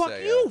 yeah, I fuck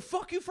say, you.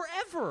 Fuck you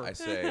forever. I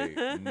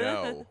say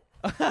no.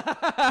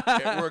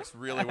 It works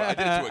really well. I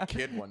did it to a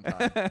kid one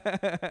time.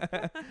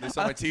 They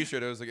saw my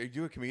T-shirt. I was like, "Are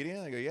you a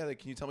comedian?" I go, "Yeah."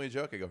 Can you tell me a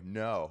joke? I go,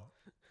 "No."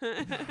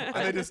 And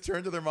they just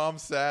turned to their mom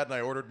sad, and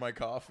I ordered my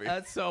coffee.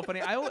 That's so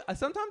funny.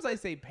 Sometimes I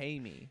say pay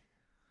me.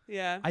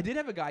 Yeah. I did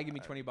have a guy give me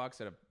 $20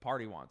 at a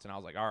party once, and I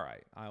was like, "All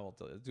right, I will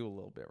do a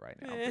little bit right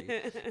now." For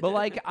you. But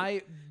like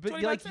but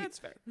 20 like bucks, that's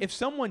fair. if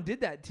someone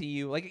did that to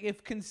you, like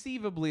if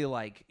conceivably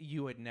like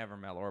you had never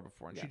met Laura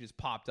before, and she just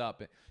popped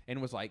up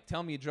and was like,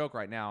 "Tell me a joke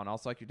right now, and I'll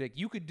suck your dick,"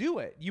 you could do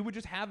it. You would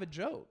just have a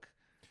joke.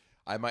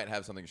 I might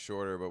have something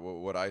shorter, but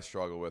what I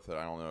struggle with, that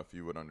I don't know if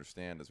you would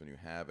understand, is when you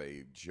have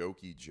a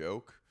jokey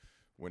joke,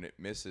 when it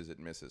misses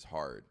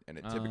hard. And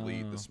it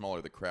typically, the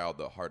smaller the crowd,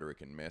 the harder it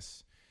can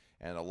miss.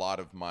 And a lot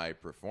of my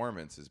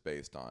performance is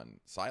based on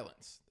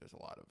silence. There's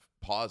a lot of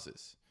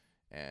pauses.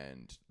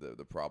 And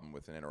the problem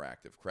with an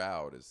interactive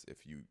crowd is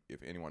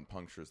if anyone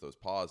punctures those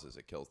pauses,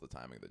 it kills the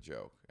timing of the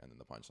joke, and then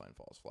the punchline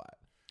falls flat.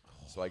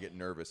 So I get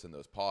nervous in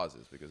those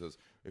pauses because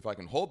if I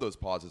can hold those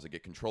pauses, I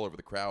get control over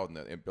the crowd, and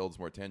it builds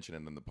more tension,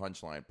 and then the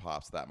punchline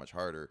pops that much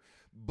harder.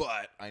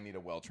 But I need a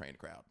well-trained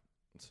crowd.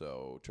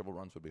 So triple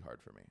runs would be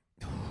hard for me.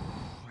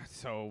 It's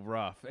so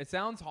rough. It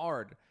sounds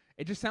hard.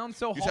 It just sounds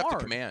so You just hard. have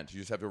to command. You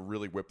just have to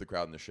really whip the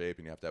crowd into shape,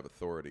 and you have to have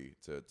authority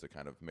to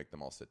kind of make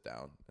them all sit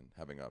down. And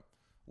having a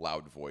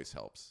loud voice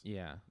helps.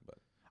 Yeah. But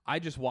I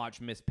just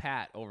watch Miss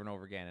Pat over and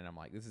over again, and I'm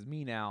like, this is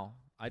me now.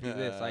 I do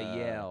this. I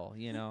yell,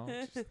 you know?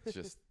 it's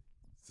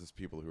just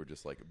people who are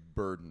just like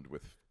burdened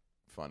with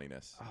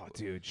funniness. Oh,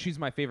 dude. She's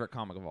my favorite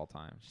comic of all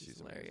time. She's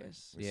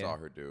hilarious. amazing. We Yeah. saw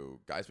her do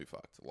Guys We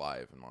Fucked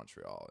live in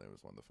Montreal, and it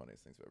was one of the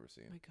funniest things I've ever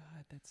seen. Oh my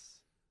God,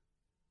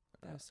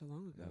 that was so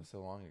long ago. That was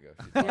so long ago.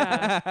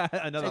 Yeah.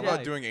 Another Talk about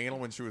life. doing anal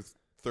when she was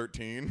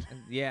 13.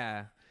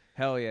 Yeah.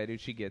 Hell yeah, dude.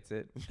 She gets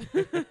it.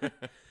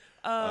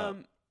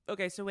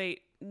 Okay, so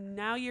wait.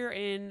 Now you're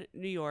in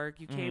New York.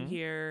 You came Mhm.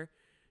 here.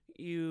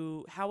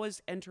 How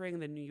was entering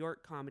the New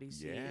York comedy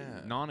scene?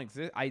 Yeah.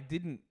 Non-exist. I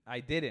didn't. I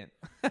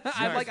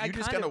You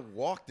just kind of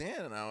walked in,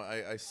 and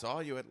I saw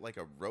you at like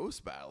a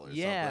roast battle or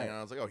Yeah. something, and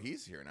I was like, "Oh,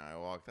 he's here now." I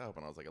walked up,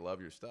 and I was like, "I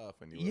love your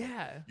stuff," and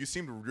you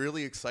seemed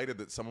really excited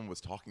that someone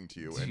was talking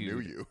to you and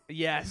knew Dude. you.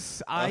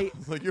 Yes. Like,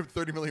 you have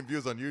 30 million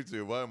views on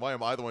YouTube. Why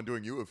am I the one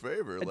doing you a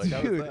favor? Like, how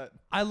is Dude, that?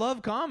 I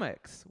love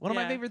comics. One of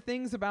my Yeah. favorite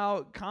things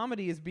about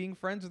comedy is being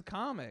friends with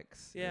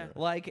comics. Yeah.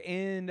 Like,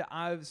 and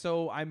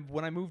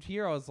when I moved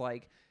here, I was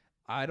like,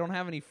 I don't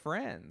have any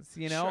friends,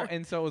 you know? Sure.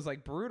 And so it was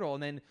like brutal.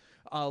 And then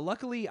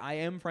luckily I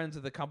am friends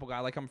with a couple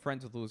guys. Like I'm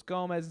friends with Luis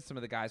Gomez and some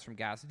of the guys from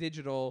Gas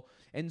Digital.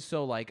 And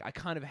so like I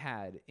kind of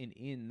had an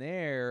in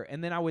there.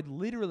 And then I would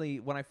literally,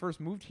 when I first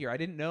moved here, I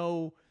didn't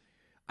know,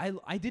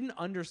 I didn't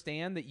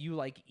understand that you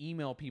like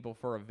email people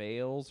for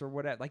avails or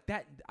whatever. Like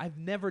that, I've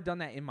never done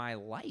that in my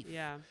life.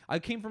 Yeah. I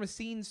came from a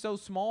scene so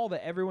small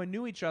that everyone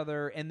knew each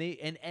other and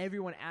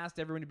everyone asked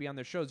everyone to be on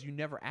their shows. You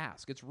never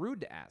ask. It's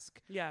rude to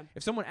ask. Yeah.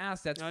 If someone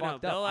asks, that's No,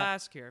 fucked they'll up.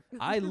 ask here.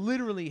 I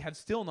literally have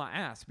still not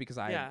asked because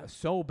I'm Yeah.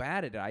 so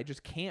bad at it. I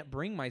just can't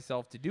bring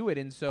myself to do it.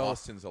 And so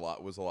Austin's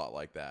was a lot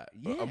like that.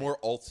 Yeah. A more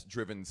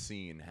alt-driven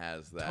scene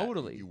has that.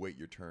 Totally. You wait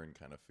your turn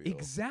kind of feel.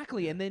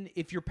 exactly. And then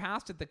if you're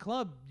passed at the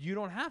club, you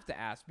don't have to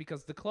ask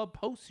because the club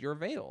posts your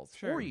avails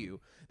Sure. for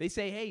you. They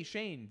say, "Hey,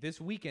 Shane, this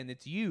weekend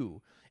it's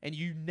you," and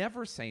you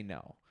never say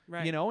no.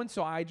 Right. You know. And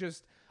so I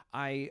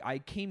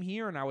came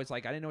here and I was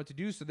like, I didn't know what to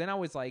do. So then I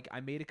was like, I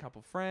made a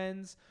couple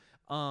friends.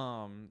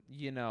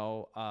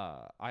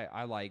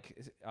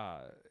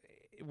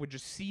 would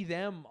just see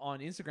them on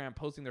Instagram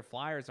posting their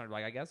flyers, and I'd be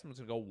like, I guess I'm just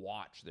gonna go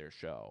watch their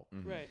show.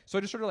 Right. So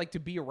I just sort of like to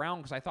be around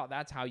because I thought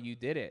that's how you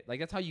did it. Like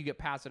that's how you get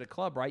past at a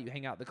club, right? You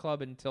hang out at the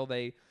club until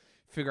they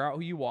figure out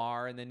who you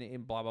are, and then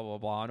in blah blah blah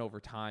blah, and over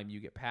time you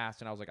get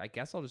past. And I was like, I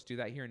guess I'll just do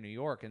that here in New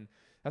York, and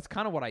that's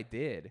kind of what I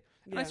did.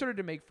 And I Yeah. started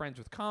to make friends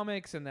with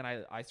comics, and then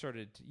I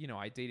started,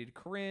 I dated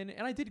Corinne,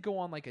 and I did go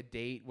on like a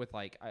date with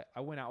like I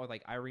went out with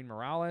like Irene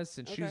Morales,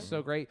 and she was Okay.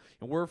 so great,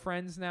 and we're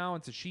friends now,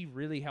 and so she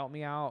really helped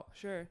me out,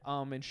 Sure.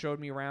 and showed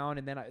me around,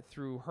 and then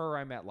through her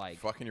I met like.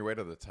 Fucking your way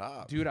to the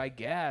top. Dude, I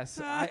guess.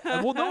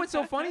 Well, no, it's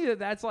so funny that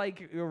that's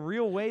like a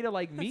real way to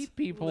like meet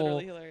people.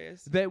 Literally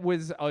hilarious. That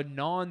was a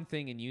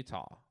non-thing in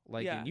Utah.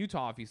 Like Yeah. in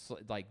Utah, if you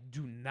like,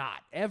 do not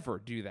ever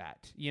do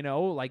that.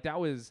 Like that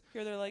was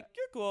Here they're like,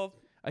 you're cool.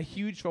 a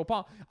huge faux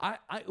pas.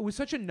 It was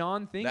such a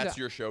non-thing. That's that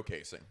your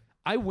showcasing.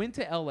 I went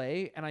to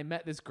LA and I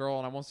met this girl,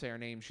 and I won't say her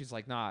name. She's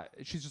like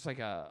she's just like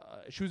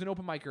she was an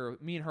open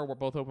micer. Me and her were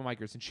both open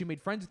micers, and she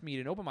made friends with me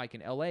at an open mic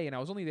in LA, and I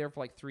was only there for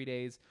like 3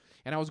 days,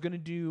 and I was gonna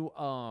do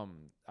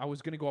I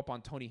was gonna go up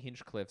on Tony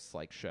Hinchcliffe's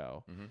like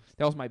show.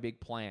 That was my big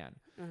plan.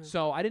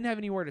 So I didn't have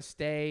anywhere to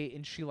stay,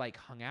 and she like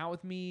hung out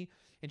with me.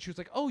 And she was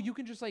like, oh, you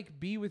can just like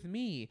be with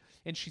me.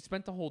 And she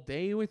spent the whole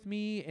day with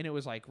me, and it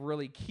was like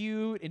really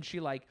cute. And she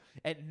like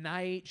at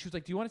night, she was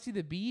like, do you want to see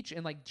the beach?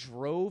 And like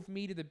drove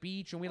me to the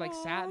beach, and we like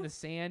sat in the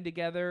sand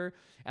together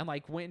and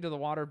like went into the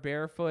water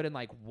barefoot, and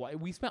like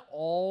we spent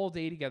all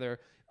day together.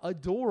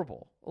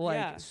 Adorable. Like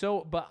Yeah.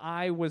 so, but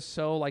I was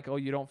so like, oh,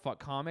 you don't fuck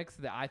comics,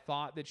 that I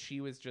thought that she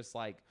was just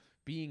like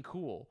being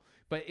cool.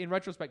 But in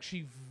retrospect,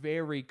 she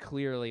very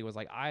clearly was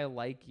like, I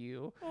like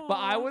you. But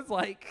I was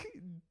like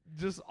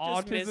just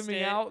autisming missed me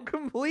it. out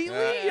completely,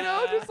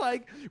 just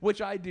like,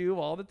 which I do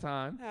all the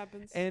time.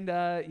 Happens. And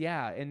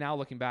and now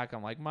looking back,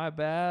 I'm like, my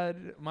bad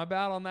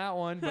on that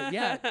one. But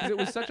yeah, 'cause it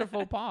was such a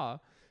faux pas.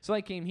 So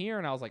I came here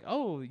and I was like,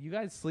 oh, you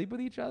guys sleep with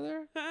each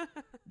other?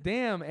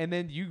 Damn. And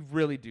then you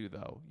really do,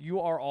 though.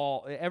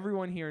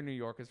 Everyone here in New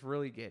York is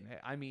really getting it.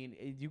 I mean,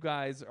 you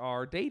guys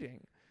are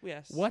dating.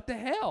 Yes. What the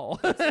hell?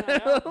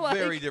 not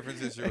Very different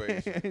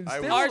situation. I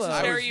Still, Ours is though.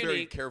 I was very very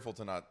unique. careful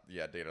to not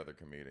date other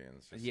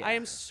comedians. Just- Yeah. I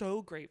am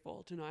so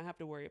grateful to not have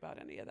to worry about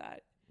any of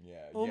that. Yeah.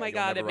 Oh yeah, my you'll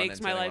God, never it run makes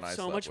into my anyone life I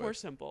so slept much more with.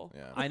 simple.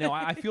 Yeah. I know.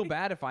 I feel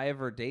bad if I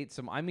ever date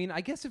some. I mean,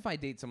 I guess if I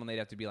date someone, they'd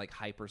have to be like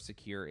hyper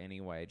secure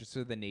anyway, just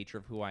so the nature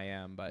of who I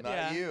am. But Not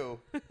Yeah. you,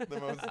 the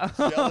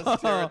most jealous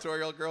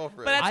territorial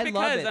girlfriend. But that's I love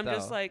because it, I'm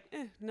just though. like,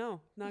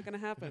 no, not gonna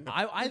happen.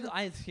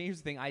 here's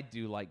the thing. I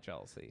do like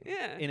jealousy.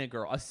 Yeah. In a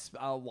girl,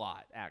 a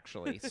lot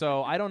actually.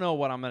 So I don't know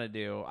what I'm gonna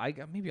do.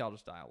 Maybe I'll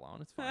just die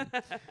alone. It's fine.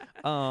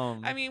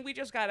 I mean, we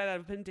just got out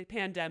of a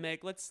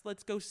pandemic. Let's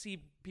go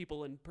see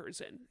people in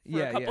person for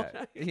yeah, a couple yeah,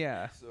 nights.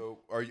 yeah. So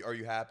are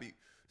you happy?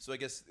 So I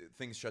guess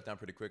things shut down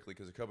pretty quickly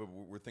because of COVID.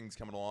 Were things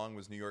coming along?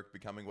 Was New York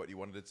becoming what you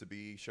wanted it to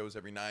be? Shows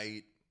every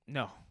night?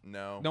 No.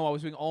 No. No, I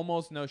was doing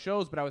almost no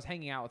shows, but I was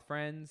hanging out with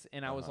friends,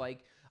 and I was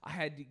like, I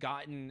had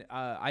gotten,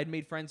 I had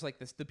made friends like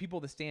this. The people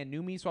that stand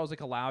knew me, so I was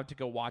like allowed to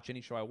go watch any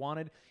show I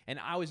wanted, and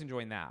I was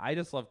enjoying that. I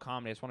just love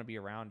comedy. I just want to be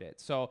around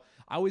it. So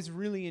I was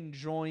really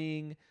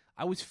enjoying.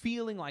 I was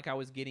feeling like I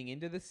was getting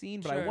into the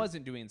scene, but I Sure.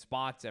 wasn't doing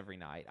spots every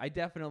night.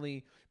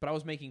 But I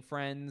was making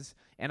friends,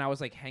 and I was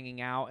like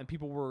hanging out, and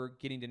people were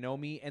getting to know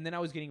me, and then I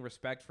was getting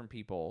respect from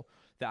people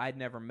that I'd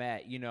never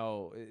met.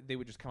 They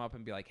would just come up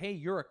and be like, "Hey,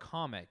 you're a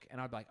comic," and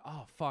I'd be like,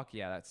 "Oh, fuck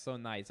yeah, that's so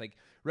nice." Like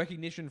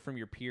recognition from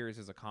your peers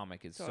as a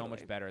comic is so Totally.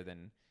 much better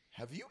than.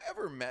 Have you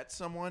ever met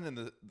someone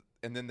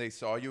and then they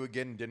saw you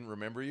again and didn't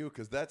remember you?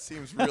 Because that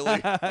seems really.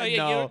 Oh, yeah,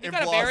 No. you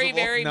got a very, Implausible.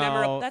 very No.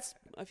 memorable.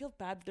 I feel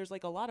bad. There's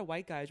like a lot of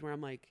white guys where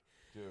I'm like,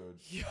 Dude.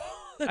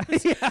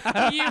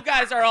 you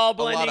guys are all A lot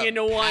blending of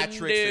into one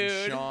Patricks dude.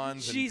 and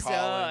Sean's Jesus. and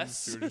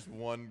Collins who are just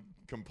one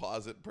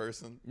composite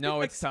person.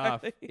 No, it's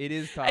tough. Exactly. It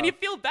is tough. And you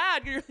feel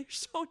bad. You're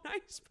so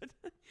nice, but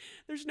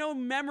there's no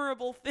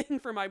memorable thing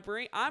for my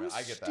brain. I'm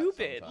I get that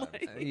stupid. sometimes.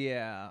 Like,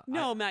 yeah.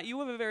 no, Matt, you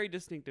have a very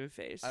distinctive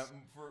face.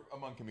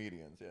 Among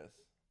comedians, yes.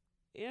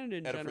 And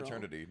in At a general.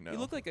 fraternity, no. You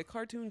look like a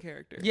cartoon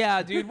character.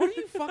 Yeah, dude. What are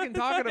you fucking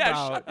talking Yeah,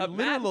 about? shut up, A literal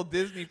Matt. little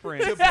Disney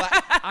prince. To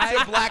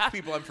black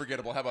people, I'm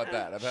forgettable. How about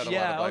that? I've had a lot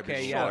Yeah, of white okay,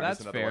 people. yeah, Sean is that's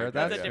another fair. white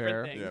guy. That's a fair.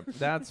 different thing. Yeah.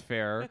 That's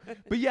fair.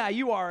 But yeah,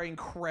 you are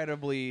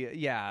incredibly,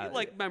 You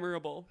like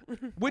memorable.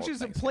 which Well, is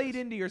thanks, played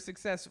guys. into your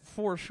success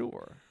for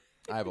sure.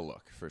 I have a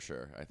look for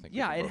sure. I think. we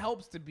Yeah, can it both-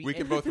 helps to be. We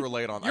can both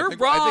relate on. You're I think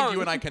you wrong.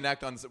 and I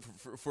connect on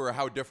for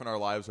how different our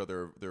lives are.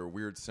 There are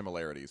weird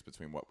similarities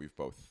between what we've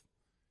both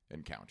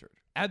encountered.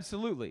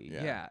 Absolutely,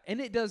 Yeah. yeah, and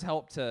it does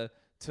help to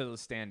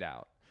stand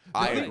out.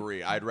 I Right.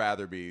 agree. I'd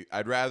rather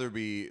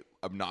be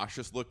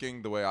obnoxious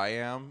looking the way I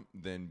am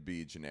than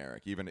be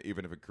generic. Even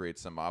if it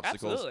creates some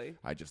obstacles. Absolutely.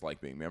 I just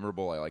like being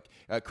memorable. I like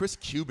Chris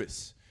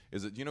Cubis.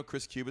 Do you know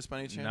Chris Cubis by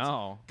any chance?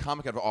 No.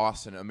 Comic out of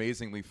Austin,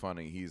 amazingly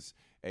funny. He's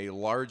a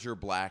larger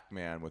black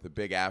man with a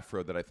big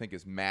afro that I think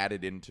is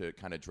matted into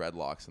kind of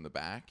dreadlocks in the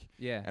back.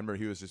 Yeah. And remember,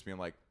 he was just being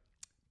like,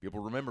 people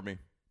remember me.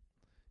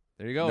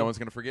 There you go. No one's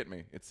gonna forget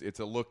me. It's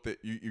a look that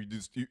you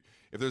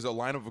if there's a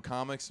lineup of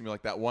comics and you're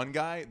like that one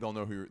guy, they'll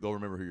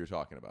remember who you're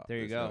talking about. There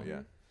you There's go. no-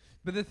 yeah.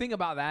 But the thing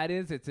about that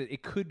is,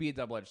 it could be a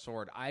double-edged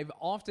sword. I've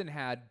often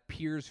had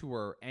peers who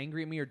are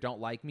angry at me or don't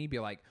like me be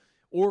like,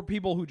 or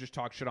people who just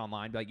talk shit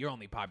online, be like, you're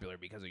only popular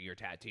because of your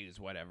tattoos,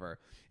 whatever.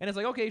 And it's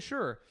like, okay,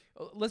 sure.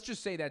 Let's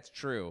just say that's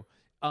true.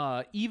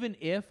 Even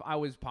if I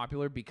was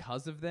popular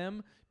because of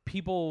them,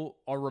 people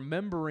are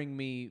remembering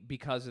me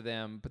because of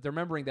them, but they're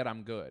remembering that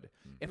I'm good.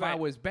 If I Right.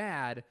 was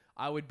bad,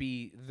 I would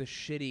be the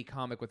shitty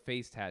comic with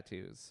face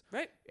tattoos.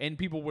 Right. And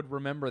people would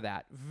remember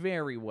that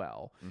very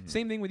well.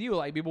 Same thing with you.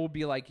 Like, people would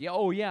be like, yeah,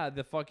 oh, yeah,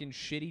 the fucking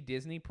shitty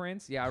Disney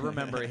prince. Yeah, I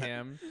remember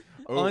him.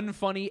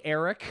 Unfunny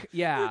Eric.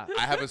 Yeah.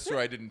 I have a story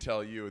I didn't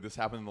tell you. This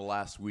happened in the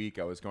last week.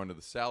 I was going to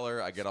the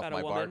cellar. I get off About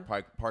a my woman?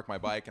 bike, park my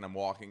bike, and I'm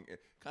walking,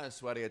 kind of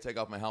sweaty. I take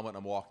off my helmet, and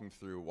I'm walking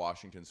through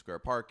Washington Square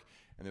Park,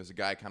 and there's a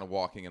guy kind of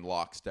walking in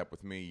lockstep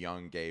with me,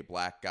 young, gay,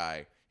 black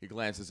guy. He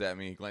glances at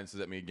me. He glances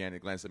at me again. He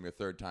glances at me a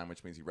third time,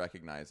 which means he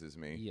recognizes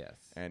me. Yes.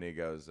 And he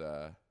goes,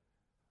 are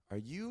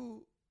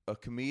you a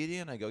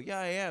comedian? I go, yeah,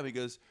 I am. He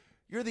goes,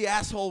 you're the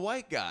asshole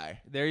white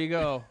guy. There you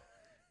go.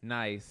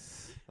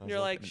 Nice. You're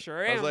like,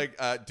 sure I am. was like,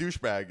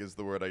 douchebag is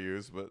the word I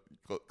use, but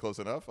close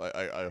enough.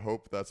 I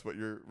hope that's what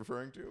you're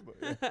referring to.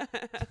 But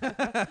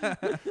yeah.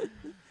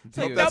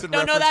 Hope Dude. that's in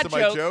Don't know reference that to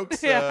my joke.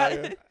 jokes.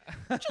 Yeah.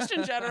 Just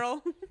in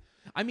general.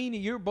 I mean,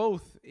 you're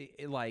both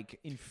like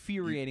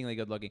infuriatingly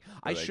good looking.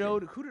 I thank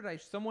showed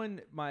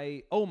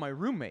my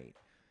roommate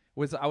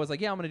I was like,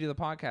 yeah, I'm gonna do the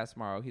podcast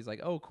tomorrow. He's like,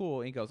 oh,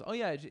 cool. And he goes, oh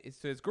yeah,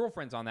 so his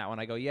girlfriend's on that one.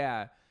 I go,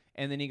 yeah.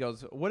 And then he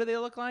goes, what do they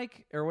look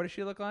like, or what does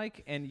she look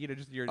like? And you're A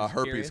just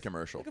herpes curious.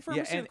 commercial. Like a Yeah,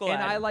 and pharmaceutical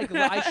ad. I like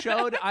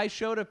I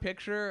showed a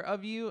picture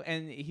of you,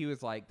 and he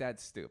was like,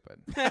 "That's stupid.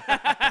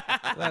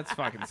 That's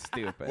fucking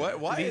stupid.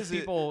 Why These is it-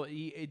 people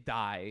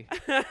die?"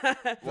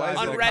 Why is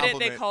On it a Reddit, they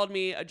compliment? called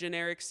me a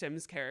generic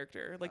Sims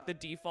character, like the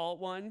default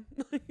one.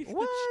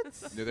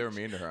 What? Yeah, they were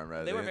mean to her on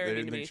Reddit. They were very they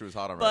mean didn't to think me. she was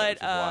hot on Reddit, But which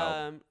is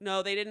wild.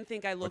 no, they didn't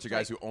think I Bunch looked of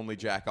guys like. who only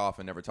jack off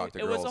and never talk to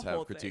It was girls a whole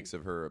have critiques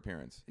thing. of her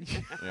appearance.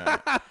 Yeah.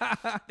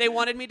 They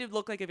wanted me to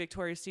look like a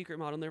Victoria's Secret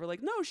model, and they were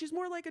like, "No, she's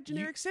more like a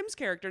generic Sims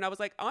character." And I was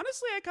like,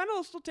 "Honestly, I kind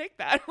of still take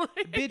that."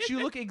 Bitch,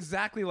 you look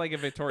exactly like a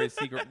Victoria's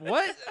Secret.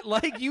 What?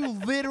 Like, you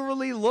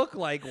literally look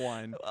like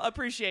one.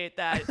 Appreciate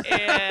that,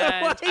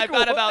 and Like I've got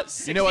what? about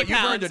 60 You know what? You've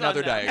earned pounds on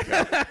another them.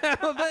 Diet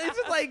Coke. But it's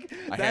just like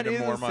I that hand him is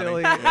more a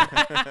money.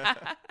 silly.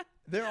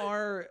 There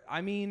are,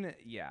 I mean,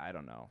 yeah, I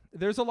don't know.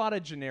 There's a lot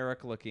of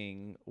generic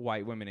looking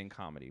white women in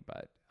comedy,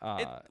 but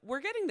We're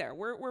getting there.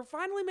 We're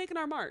finally making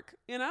our mark.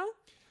 You know,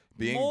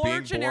 Being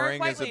More generic boring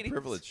white is a ladies.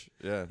 privilege.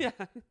 Yeah. yeah,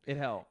 it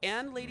helps.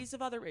 and ladies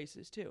of other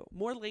races too.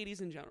 More ladies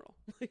in general.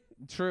 That's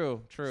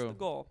True. the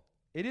goal.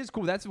 It is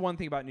cool. That's one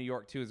thing about New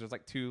York too. Is there's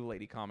like 2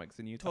 lady comics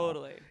in Utah.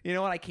 Totally. You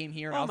know what? I came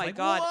here and Oh I was my like,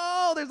 God.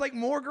 whoa, there's like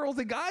more girls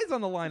and guys on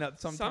the lineup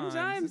sometimes.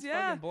 Sometimes, it's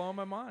yeah. fucking blowing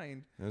my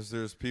mind.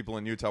 There's people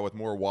in Utah with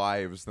more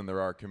wives than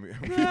there are female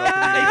comedians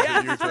Yeah.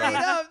 in Utah. Straight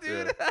up,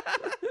 dude.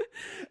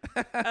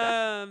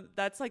 Yeah.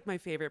 That's like my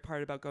favorite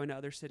part about going to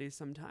other cities.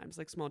 Sometimes,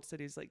 like small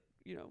cities, like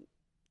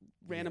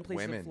random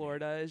places women. in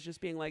Florida, is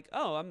just being like,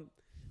 "Oh, I'm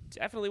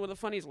definitely one of the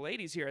funniest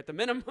ladies here at the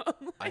minimum."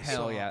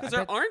 Hell yeah. because I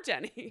there bet aren't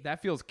any.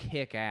 That feels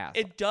kick ass.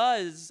 It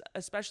does,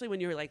 especially when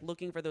you're like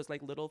looking for those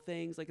like little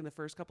things. Like in the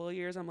first couple of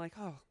years, I'm like,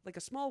 oh, like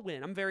a small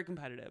win. I'm very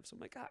competitive, so I'm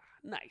like,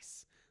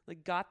 nice,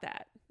 like got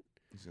that.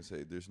 I was gonna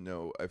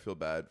say, I feel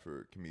bad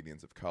for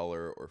comedians of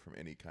color or from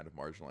any kind of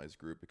marginalized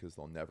group because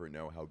they'll never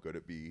know how good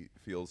it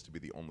feels to be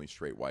the only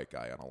straight white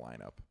guy on a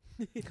lineup.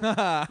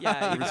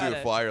 Yeah, you You see a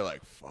gotta- flyer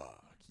like, fuck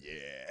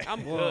yeah.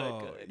 I'm Whoa,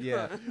 good.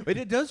 yeah. But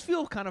it does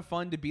feel kind of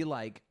fun to be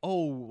like,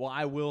 oh, well,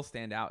 I will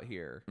stand out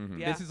here.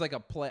 Yeah. This is like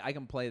a play. I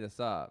can play this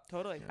up.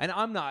 Totally. And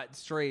I'm not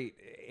straight,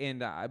 and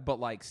but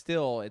like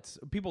still, it's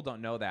people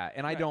don't know that,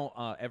 and I Right. don't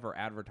ever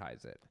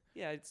advertise it.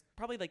 Yeah, it's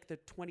probably like the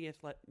 20th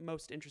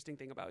most interesting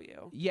thing about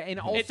you. Yeah, and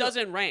also It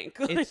doesn't rank.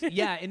 It's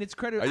and it's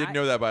credit. I didn't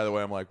know that, by the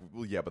way. I'm like,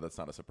 well, yeah, but that's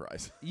not a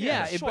surprise.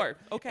 Yeah, Yeah, sure.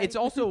 Okay. It's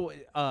also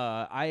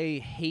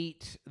I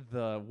hate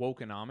the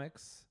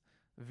wokenomics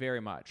very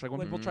much. Like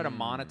when people try to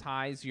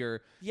monetize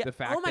yeah. the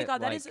fact. Oh my that,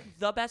 god, that like, is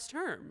the best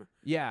term.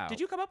 Yeah. Did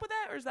you come up with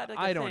that, or is that like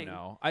a I don't thing?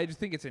 know. I just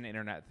think it's an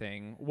internet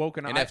thing.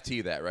 Wokenomics.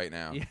 NFT that right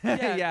now. Yeah,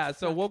 Yeah, yeah.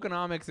 So fuck.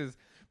 wokenomics is,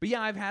 but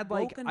yeah, I've had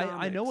like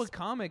I know a Wokenomics.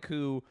 comic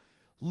who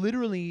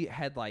literally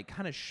had like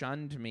kind of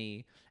shunned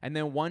me, and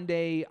then one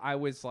day I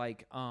was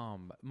like,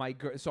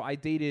 so I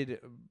dated,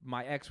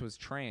 my ex was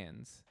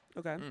trans,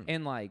 Okay.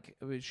 and like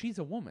she's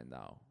a woman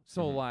though,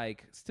 so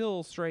like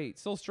still straight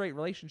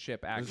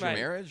relationship Is actually. it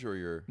your marriage or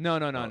your? No,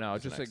 Oh,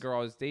 it's just nice. a girl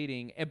I was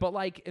dating. But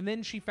like, and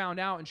then she found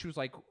out, and she was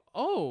like,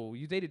 "Oh,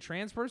 you dated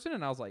trans person?"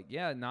 And I was like,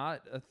 "Yeah,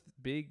 not a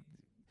big."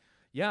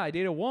 Yeah, I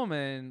date a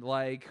woman.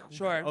 Like,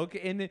 Sure. okay.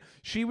 And then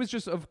she was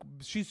just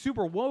she's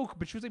super woke,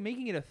 but she was like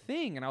making it a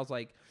thing, and I was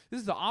like, "This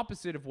is the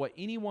opposite of what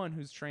anyone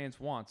who's trans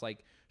wants."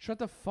 Like, shut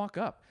the fuck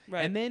up.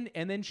 Right. And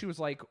then she was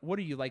like, "What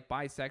are you, like,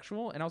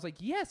 bisexual?" And I was like,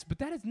 "Yes, but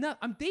that is not.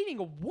 I'm dating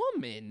a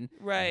woman."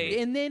 Right.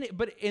 And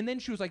then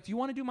she was like, "Do you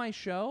want to do my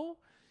show?"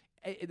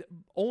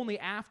 Only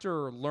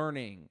after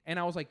learning, and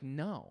I was like,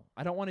 "No,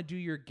 I don't want to do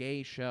your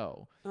gay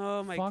show.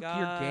 Oh my Fuck god.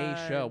 your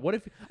gay show. What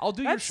if I'll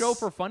do your show That's-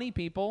 for funny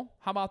people?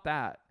 How about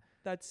that?"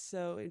 That's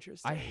so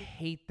interesting. I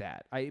hate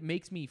that. It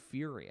makes me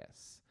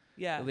furious.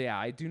 Yeah. Yeah,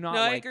 I do not No,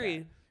 like I agree.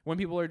 that. When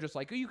people are just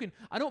like, oh, you can.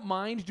 I don't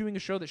mind doing a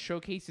show that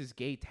showcases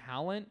gay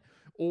talent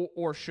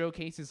or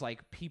showcases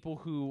like people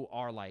who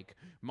are like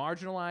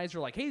marginalized or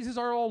like, hey, this is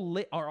our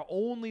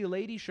only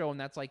lady show, and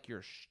that's like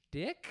your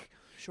shtick.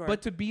 Sure.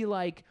 But to be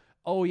like,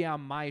 oh yeah,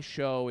 my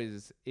show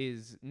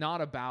is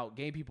not about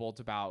gay people. It's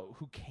about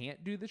who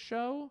can't do the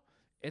show.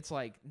 It's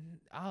like,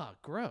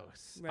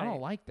 gross. I Right.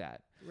 don't like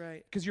that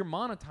right. because you're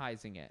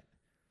monetizing it.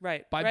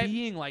 Right. By right.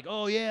 being like,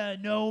 oh yeah,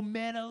 no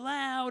men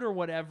allowed or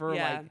whatever.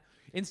 Yeah. Like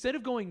instead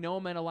of going no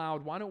men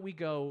allowed, why don't we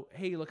go,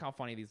 hey, look how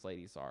funny these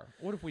ladies are?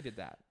 What if we did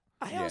that?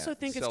 I Yeah, also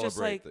think it's just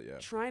celebrate like the- yeah.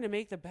 trying to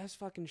make the best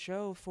fucking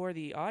show for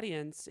the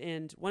audience.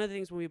 And one of the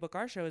things when we book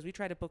our show is we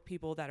try to book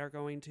people that are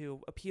going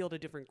to appeal to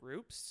different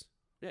groups,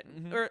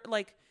 or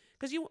like,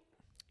 because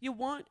you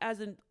want as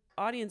an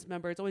audience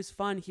member, it's always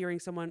fun hearing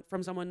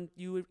from someone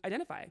you would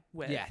identify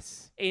with.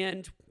 Yes.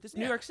 And this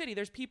New Yeah. York City,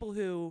 there's people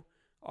who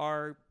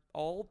are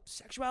all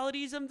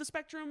sexualities of the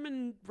spectrum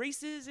and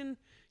races, and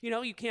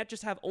you can't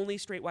just have only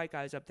straight white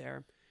guys up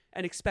there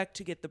and expect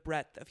to get the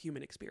breadth of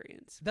human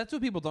experience. That's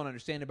what people don't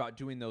understand about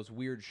doing those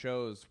weird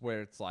shows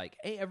where it's like,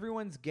 hey,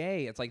 everyone's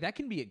gay. It's like, that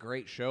can be a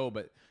great show,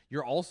 but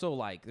you're also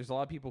like, there's a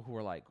lot of people who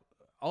are like,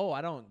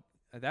 oh,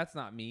 that's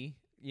not me,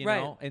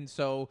 Right. know? And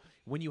so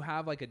when you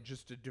have like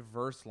just a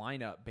diverse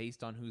lineup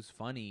based on who's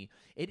funny,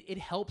 it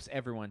helps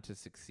everyone to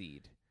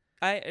succeed.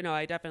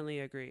 I definitely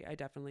agree.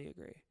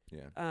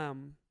 Yeah.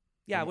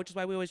 Yeah, which is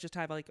why we always just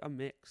have like a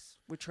mix.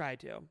 We try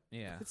to.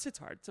 Yeah. It's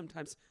hard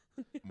sometimes.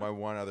 My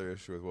one other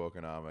issue with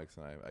wokenomics,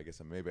 and I guess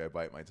maybe I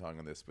bite my tongue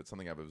on this, but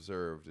something I've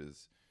observed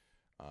is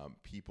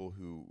people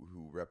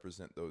who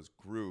represent those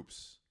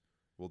groups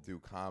will do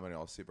comedy.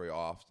 I'll see very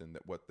often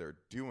that what they're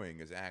doing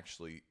is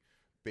actually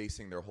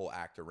basing their whole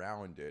act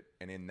around it,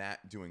 and in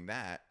doing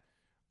that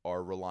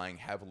are relying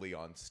heavily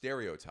on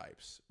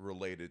stereotypes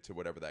related to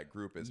whatever that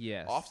group is.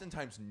 Yes.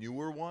 Oftentimes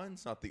newer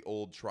ones, not the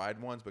old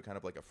tried ones, but kind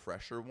of like a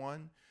fresher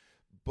one.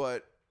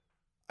 But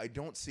I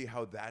don't see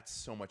how that's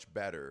so much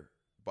better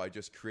by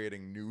just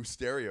creating new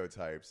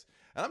stereotypes.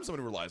 And I'm someone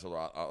who relies a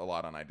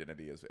lot on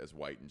identity as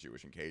white and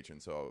Jewish and Cajun.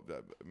 So,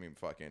 I mean,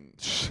 fucking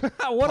What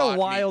pot, a meat,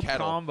 wild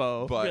kettle.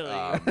 combo.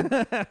 But,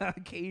 Really?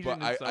 Cajun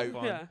but is so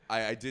fun. Yeah.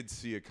 I did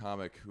see a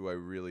comic who I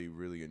really,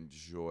 really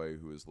enjoy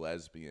who is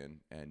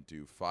lesbian and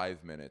do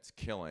 5 minutes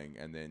killing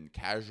and then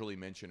casually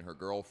mention her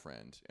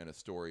girlfriend in a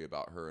story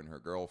about her and her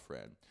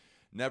girlfriend.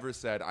 Never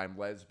said, I'm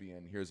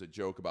lesbian, here's a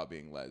joke about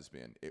being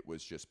lesbian. It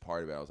was just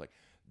part of it. I was like,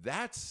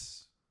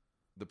 that's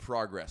the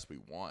progress we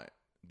want,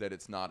 that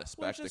it's not a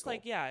spectacle. Well, it's just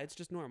like, it's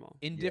just normal.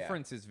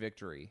 Indifference is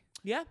victory.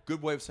 Yeah.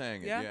 Good way of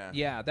saying it, Yeah. yeah.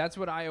 Yeah, that's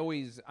what I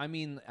always. I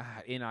mean,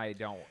 and I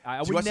don't.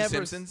 I Do you would watch The never.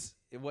 Simpsons?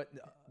 What?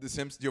 Do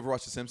you ever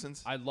watch The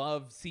Simpsons? I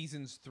love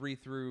seasons 3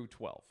 through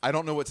 12. I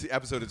don't know what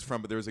episode it's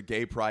from, but there was a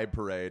gay pride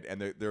parade,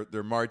 and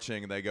they're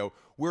marching, and they go,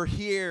 "We're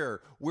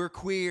here, we're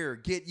queer,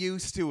 get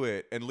used to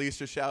it." And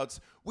Lisa shouts,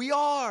 "We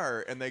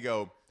are!" And they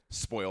go,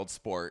 "Spoiled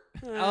sport."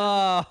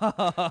 Oh,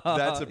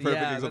 That's a perfect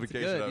yeah,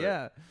 exemplification that's good, of it.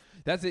 Yeah.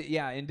 That's it.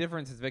 Yeah,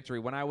 indifference is victory.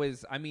 When I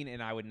was,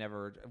 and I would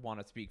never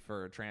want to speak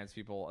for trans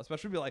people,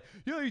 especially be like,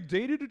 yeah, I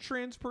dated a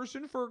trans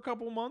person for a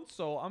couple months,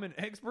 so I'm an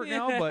expert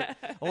now. But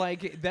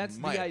like, that's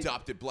My the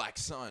adopted black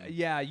son.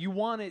 Yeah, you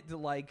want it to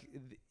like,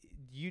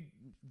 you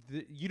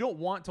don't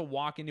want to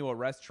walk into a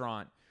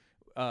restaurant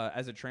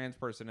as a trans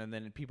person and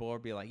then people will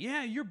be like,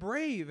 yeah, you're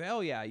brave.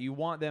 Hell yeah. You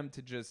want them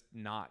to just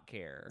not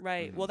care.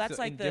 Right. Well, that's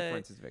So like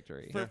indifference is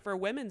victory. for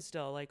women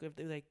still. Like if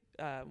they,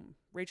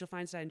 Rachel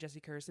Feinstein and Jesse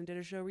Kirsten did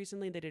a show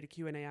recently. They did a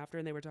Q&A after,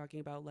 and they were talking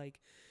about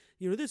like,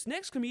 this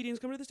next comedian's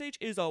coming to the stage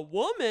is a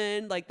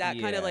woman, like that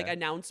kind of like Yeah.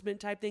 announcement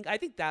type thing. I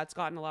think that's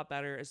gotten a lot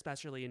better,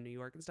 especially in New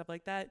York and stuff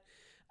like that.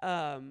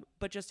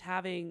 But just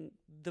having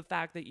the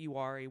fact that you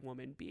are a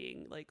woman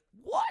being like,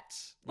 what?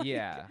 Like,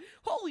 Yeah.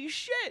 Holy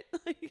shit.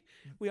 Like,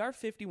 we are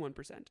 51%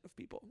 of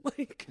people.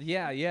 Like,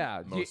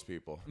 Yeah. Most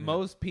people.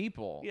 Most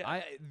people.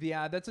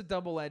 Yeah. That's a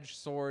double-edged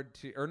sword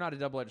or not a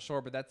double-edged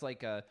sword, but that's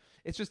like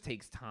it just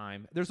takes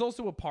time. There's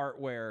also a part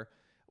where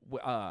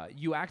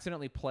you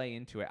accidentally play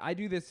into it. I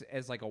do this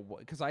as like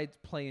because I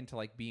play into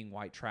like being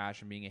white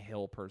trash and being a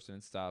hill person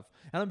and stuff.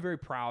 And I'm very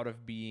proud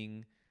of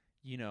being,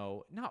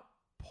 not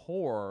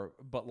poor,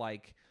 but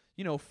like,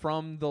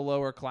 from the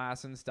lower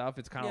class and stuff.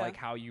 It's kind of Yeah. like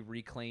how you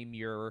reclaim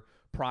your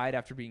pride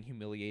after being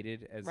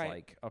humiliated as Right.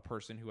 like a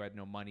person who had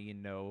no money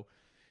and no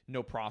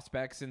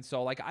prospects. And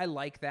so like I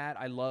like that.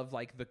 I love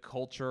like the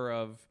culture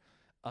of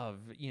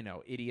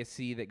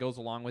idiocy that goes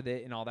along with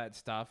it and all that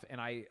stuff.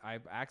 And I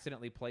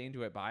accidentally play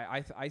into it, but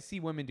I see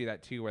women do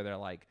that too, where they're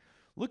like,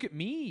 look at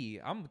me.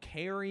 I'm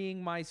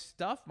carrying my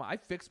stuff. I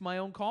fixed my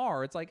own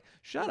car. It's like,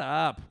 shut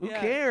up. Who Yeah.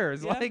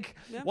 cares? Yeah. Like,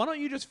 Yeah. why don't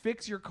you just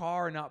fix your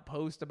car and not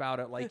post about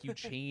it like you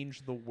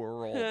changed the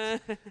world? Yeah,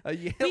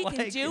 We can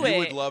like, do You it.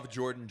 would love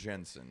Jordan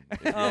Jensen.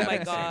 if you Oh my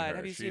haven't God. her.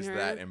 Have you She's seen her?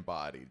 that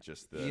embodied.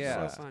 Just the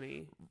Yeah. So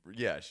funny.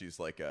 yeah. She's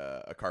like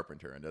a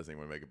carpenter and doesn't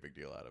even make a big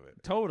deal out of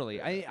it. Totally.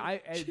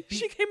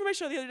 She came to my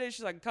show the other day.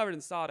 She's like covered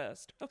in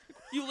sawdust. I'm like,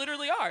 you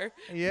literally are.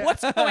 Yeah.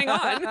 What's going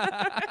on?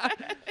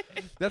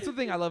 That's the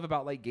thing I love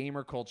about like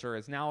gamer culture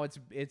is now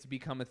it's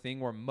become a thing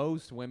where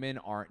most women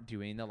aren't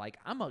doing the like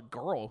I'm a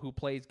girl who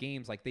plays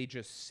games, like they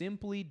just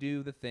simply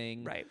do the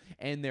thing, Right.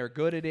 and they're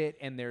good at it,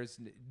 and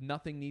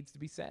nothing needs to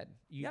be said.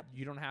 Yep.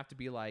 You don't have to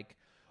be like,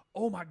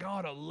 oh my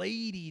god, a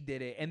lady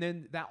did it. And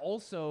then that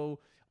also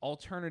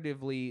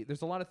alternatively,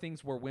 there's a lot of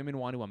things where women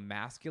want to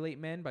emasculate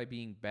men by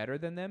being better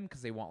than them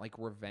because they want like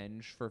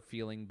revenge for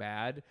feeling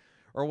bad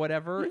or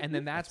whatever, and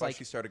then that's Why like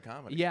she started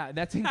comedy. yeah,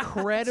 that's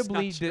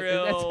incredibly That's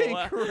not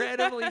that's true.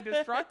 incredibly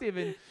destructive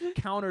and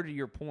counter to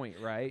your point,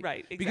 right?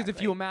 Right, Because if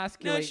exactly. you No,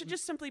 emasculate, it should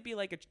just simply be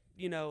like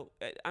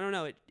I don't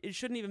know. It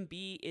shouldn't even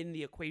be in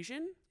the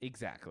equation.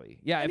 exactly.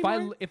 Yeah,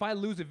 Anymore? if I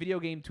lose a video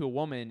game to a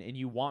woman and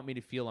you want me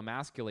to feel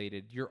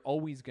emasculated, you're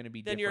always going to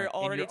be Then different. you're and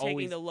already taking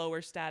always- the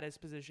lower status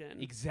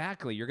position.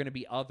 exactly. You're going to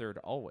be othered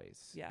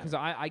always. Yeah. Because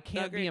I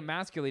can't be Agreed.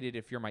 emasculated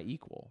if you're my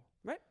equal.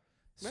 Right.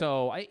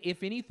 So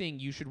if anything,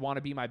 you should want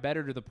to be my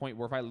better to the point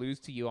where if I lose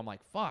to you, I'm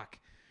like, fuck.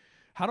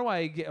 How do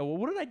I get? Well,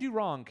 what did I do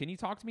wrong? Can you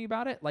talk to me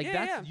about it? Like Yeah,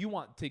 that's yeah. you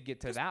want to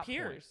get to Just that point.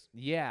 peers.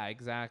 Yeah,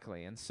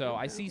 exactly. And so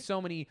I Yeah.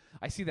 see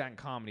I see that in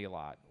comedy a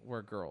lot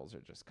where girls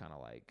are just kind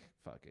of like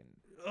fucking,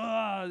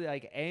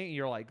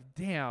 you're like,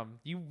 damn,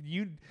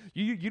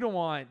 you don't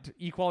want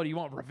equality, you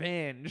want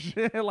revenge.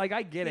 Like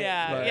I get it.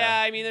 Yeah, but-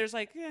 yeah. I mean, there's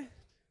like,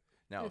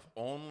 Now, if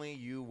only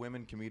you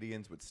women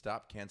comedians would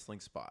stop canceling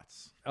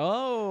spots.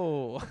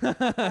 Oh.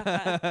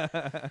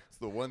 It's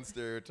the one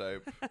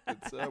stereotype.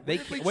 It's They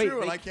weirdly ca- wait,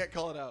 true, and they- I can't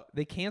call it out.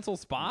 They cancel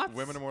spots.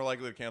 Women are more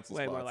likely to cancel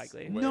Way spots. more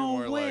likely. Way No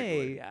more way.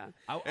 likely. yeah.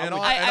 And would-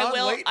 on- and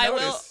on late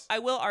notice, I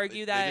will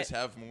argue they that just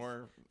have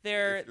more.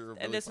 there, if you're a and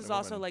really this funny is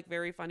also woman. like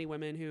very funny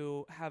women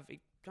who have a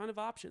ton of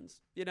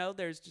options.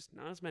 There's just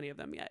not as many of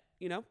them yet.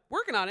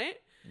 Working on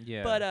it,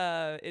 Yeah. but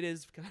it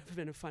is kind of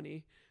been a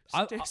funny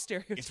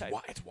stereotype.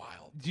 It's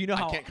wild. Do you know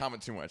how I can't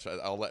comment too much.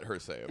 I'll let her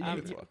say it. but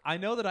it's wild. I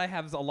know that I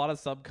have a lot of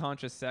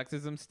subconscious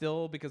sexism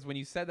still because when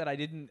you said that I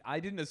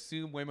didn't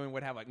assume women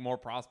would have like more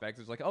prospects.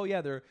 It's like, oh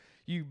yeah,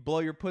 you blow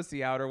your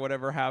pussy out or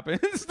whatever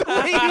happens to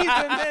ladies,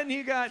 and then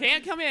you got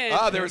Can't come in.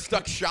 They were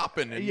stuck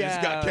shopping and you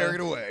just got Yeah. carried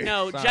away.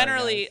 No, Sorry,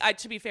 generally,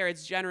 to be fair,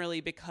 it's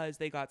generally because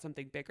they got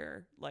something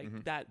bigger,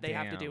 like that they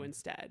have to do Damn.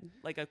 instead,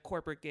 like a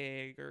corporate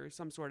gig or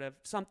something that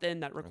Or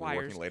they're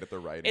requires. working late at their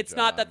writing It's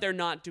not that job. they're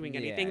not doing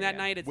anything Yeah, that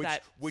yeah. night. It's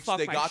which that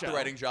they fuck my got show. the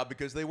writing job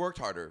because they worked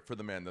harder for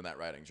the men than that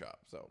writing job.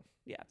 So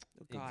Yeah,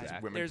 oh, God.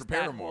 Exactly. women There's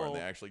prepare that more and they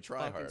whole actually try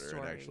fucking harder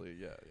story. and actually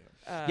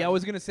Yeah, I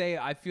was gonna say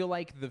I feel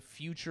like the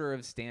future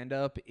of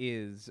stand-up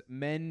is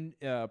men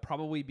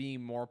probably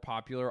being more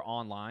popular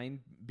online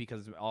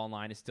because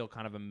online is still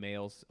kind of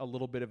a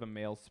little bit of a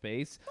male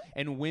space,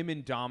 and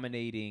women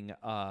dominating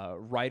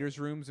writers'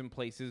 rooms and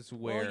places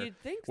where you'd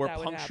think where that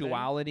would happen.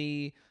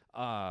 punctuality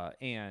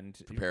and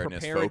Preparedness,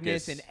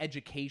 preparedness focus. and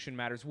education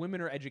matters.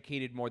 Women are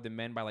educated more than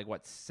men by like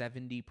what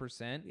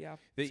 70%. Yeah.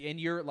 And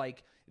you're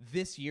like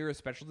this year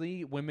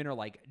especially, women are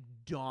like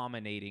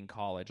dominating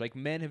college. Like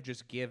men have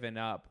just given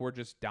up. We're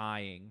just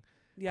dying.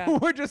 Yeah.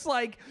 we're just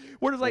like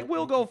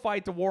we'll go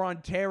fight the war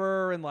on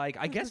terror, and like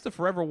I guess the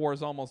forever war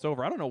is almost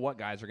over. I don't know what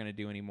guys are gonna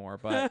do anymore,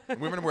 but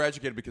Women are more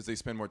educated because they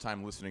spend more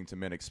time listening to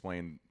men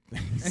explain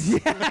things.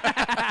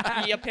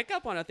 You pick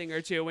up on a thing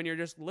or two when you're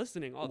just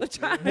listening all the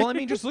time. well, I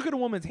mean, just look at a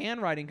woman's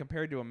handwriting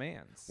compared to a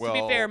man's. Well,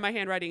 to be fair, my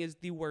handwriting is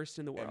the worst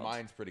in the world, and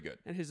mine's pretty good.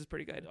 and his is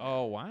pretty good.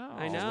 Oh wow!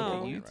 I Look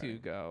know. at you Right. two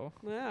go.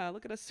 Yeah,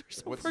 look at us, we're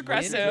so What's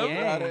progressive. Yin and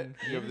Yang. About it?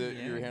 You have Yin and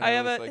your yang. hand I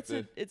have like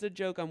it's a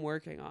joke I'm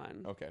working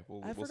on. Okay,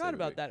 we'll I we'll forgot save it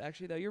about big. that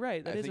actually though. You're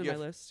right. That I is think on you my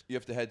have- list. You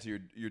have to head to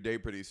your day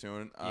pretty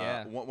soon.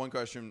 Yeah. One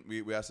question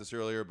we asked this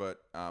earlier,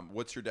 but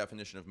what's your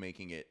definition of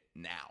making it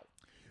now?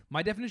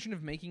 My definition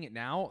of making it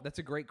now, that's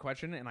a great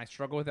question, and I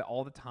struggle with it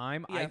all the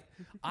time. Yeah.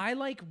 I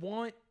like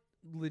want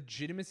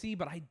legitimacy,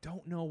 but I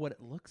don't know what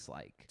it looks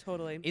like.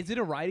 Totally. Is it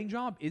a writing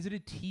job? Is it a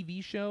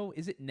TV show?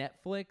 Is it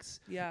Netflix?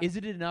 Yeah. Is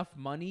it enough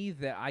money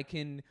that I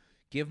can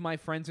give my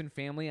friends and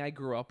family I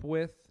grew up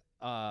with,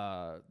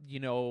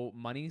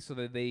 money so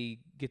that they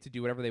get to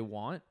do whatever they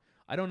want?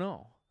 I don't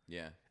know.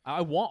 Yeah.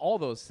 I want all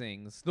those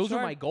things. Those Sure.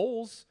 are my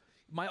goals.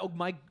 My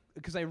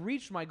because I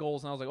reached my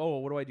goals and I was like, oh,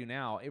 what do I do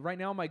now? Right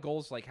now, my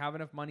goal is like have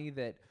enough money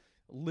that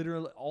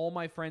literally all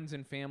my friends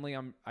and family,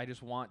 I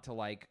just want to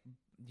like,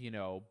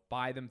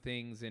 buy them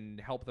things and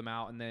help them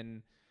out, and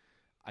then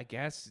I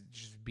guess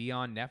just be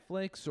on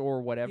Netflix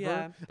or whatever.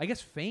 Yeah. I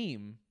guess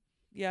fame,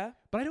 Yeah.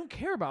 but I don't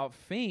care about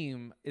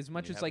fame as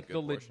much You as have a like the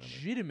good portion of it.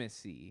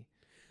 legitimacy.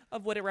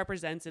 Of what it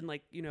represents and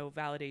like,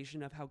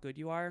 validation of how good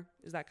you are.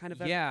 Is that kind of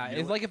Yeah, You know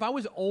it's what- like if I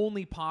was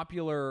only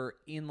popular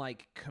in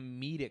like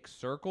comedic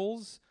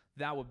circles,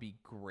 that would be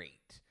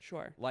great.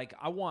 Sure. Like,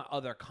 I want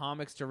other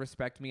comics to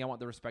respect me. I want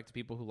the respect of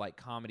people who like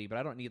comedy, but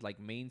I don't need like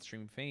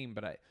mainstream fame.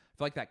 But I feel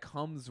like that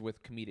comes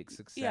with comedic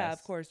success. Yeah,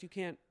 of course. You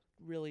can't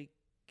really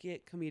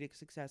get comedic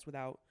success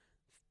without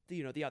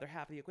the other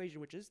half of the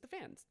equation, which is the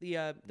fans, the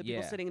people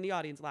Yeah. sitting in the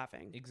audience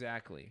laughing.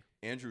 Exactly.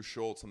 Andrew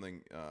Schultz,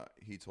 something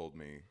he told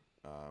me.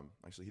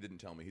 Actually, he didn't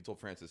tell me. He told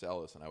Francis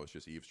Ellis, and I was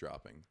just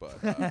eavesdropping.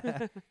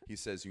 But he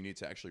says you need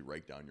to actually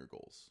write down your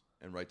goals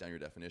and write down your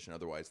definition.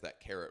 Otherwise,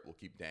 that carrot will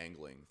keep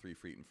dangling 3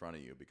 feet in front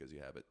of you because you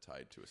have it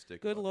tied to a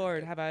stick. Good above your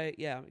Lord, head. have I?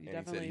 Yeah, you And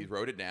definitely. he said he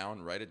wrote it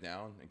down, write it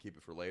down, and keep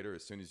it for later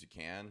as soon as you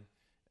can.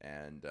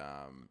 And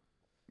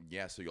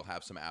so you'll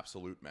have some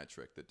absolute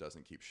metric that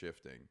doesn't keep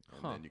shifting,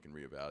 and then you can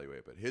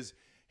reevaluate. But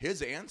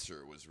his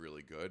answer was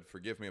really good.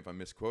 Forgive me if I'm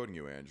misquoting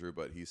you, Andrew,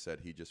 but he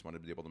said he just wanted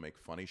to be able to make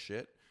funny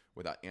shit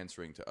without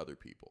answering to other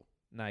people.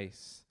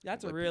 Nice.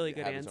 That's a Like, really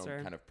good have his answer.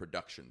 own kind of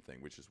production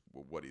thing, which is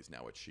what he's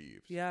now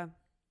achieved. Yeah.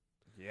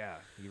 Yeah,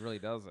 he really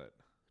does it.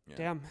 Yeah.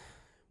 Damn.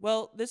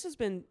 Well, this has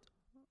been.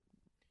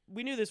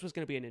 We knew this was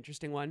going to be an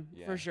interesing one for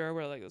Yeah. sure.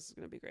 We're like, this is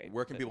going to be great.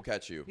 Where can But- people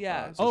catch you?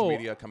 Yeah. Social Oh,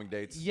 media, coming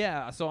dates.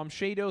 Yeah, so I'm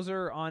Shay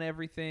Dozer on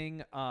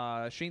everything.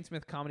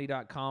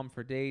 ShaneSmithComedy.com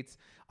for dates.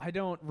 I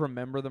don't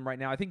remember them right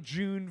now. I think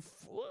June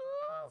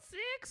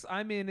 6th,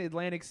 I'm in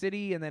Atlantic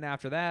City, and then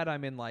after that,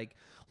 I'm in like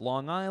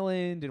Long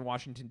Island and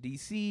Washington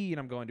D.C., and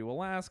I'm going to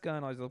Alaska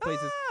and all these other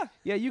places.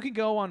 Yeah, you can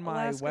go on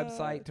my Alaska.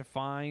 website to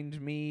find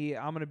me.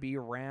 I'm gonna be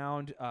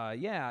around.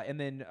 And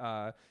then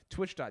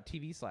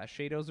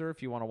Twitch.tv/Shaydozer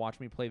if you want to watch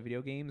me play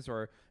video games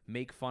or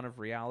make fun of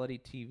reality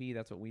TV.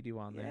 That's what we do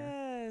on there.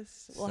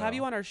 Yes. We'll have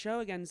you So- on our show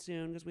again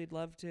soon because we'd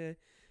love to.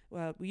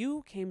 Well,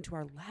 you came to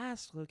our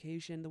last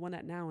location, the one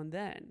at Now and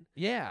Then.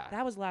 Yeah.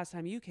 That was the last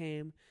time you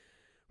came.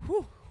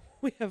 Whew.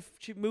 We have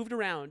moved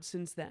around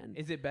since then.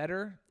 Is it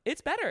better?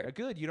 It's better.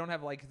 Good. You don't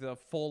have like the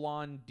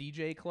full-on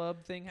DJ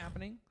club thing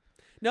happening.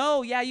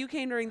 No, yeah, you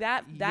came during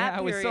that Yeah,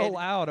 I was so period.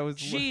 loud. I was.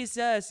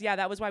 Jesus, yeah,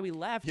 that was why we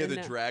left. Yeah, and,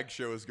 the drag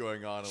show is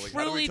going on. And like, how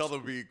do Truly we tell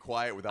them to be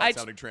quiet without I-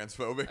 sounding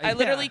transphobic? I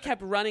literally Yeah.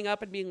 kept running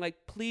up and being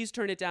like, "Please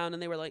turn it down,"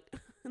 and they were like,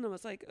 and I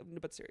was like, "No,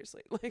 but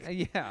seriously, like,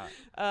 Yeah.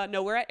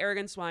 no, we're at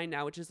Arrogant Swine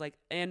now, which is like,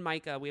 and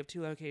Micah. We have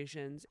 2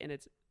 locations, and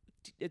it's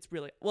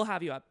really. We'll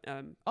have you up.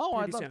 Oh,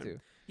 I'd pretty love soon.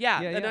 to.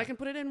 Yeah, Yeah, and yeah. I can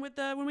put it in with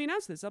when we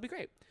announce this. That'll be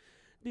great.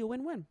 Be a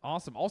win-win.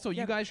 Awesome. Also,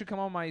 Yeah. you guys should come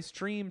on my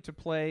stream to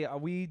play.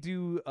 We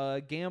do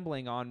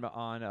gambling on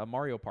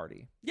Mario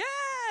Party.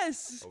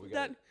 Yes. Oh, we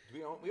that,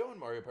 own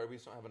Mario Party. We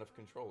just don't have enough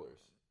controllers.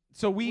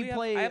 So we have-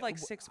 play. I have like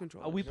 6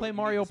 controllers. we No, play you need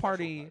Mario the special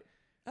Party. type.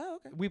 Oh,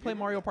 okay. We play remember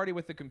Mario that. Party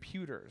with the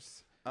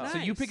computers. Oh. So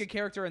you pick a Nice.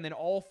 character, and then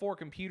all 4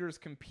 computers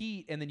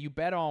compete, and then you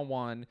bet on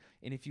one.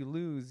 And if you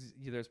lose,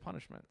 there's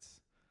punishments.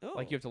 Oh.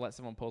 Like you have to let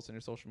someone post on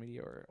your social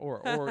media,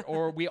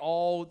 or we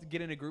all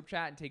get in a group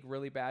chat and take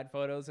really bad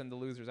photos, and the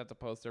losers have to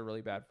post their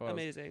really bad photos.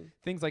 Amazing.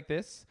 Things like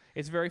this.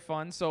 It's very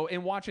fun. So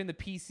in watching the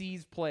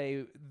PCs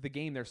play the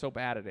game, they're so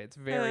bad at it. It's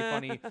very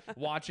funny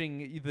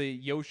watching the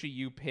Yoshi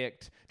you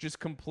picked just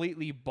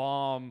completely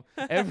bomb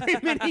every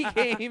mini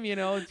game.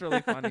 It's really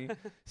funny.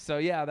 So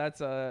yeah, that's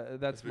my.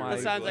 That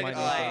sounds like my a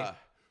new play. thing.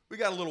 We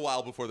got a little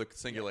while before the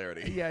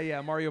singularity. Yeah,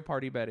 Mario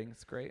Party betting.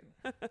 It's great.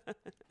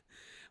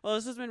 Well,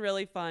 this has been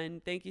really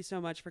fun. Thank you so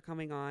much for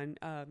coming on.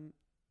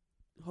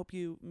 Hope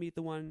you meet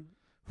the one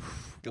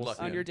Good luck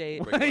on man. your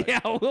date. Great luck.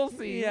 Yeah, we'll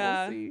see.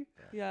 Yeah. We'll see.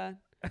 Yeah.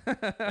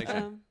 Thanks,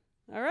 man.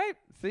 All right.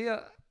 See ya.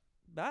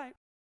 Bye.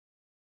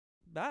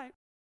 Bye.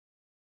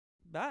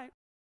 Bye.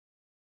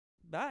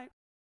 Bye.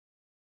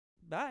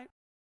 Bye.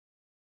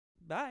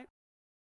 Bye.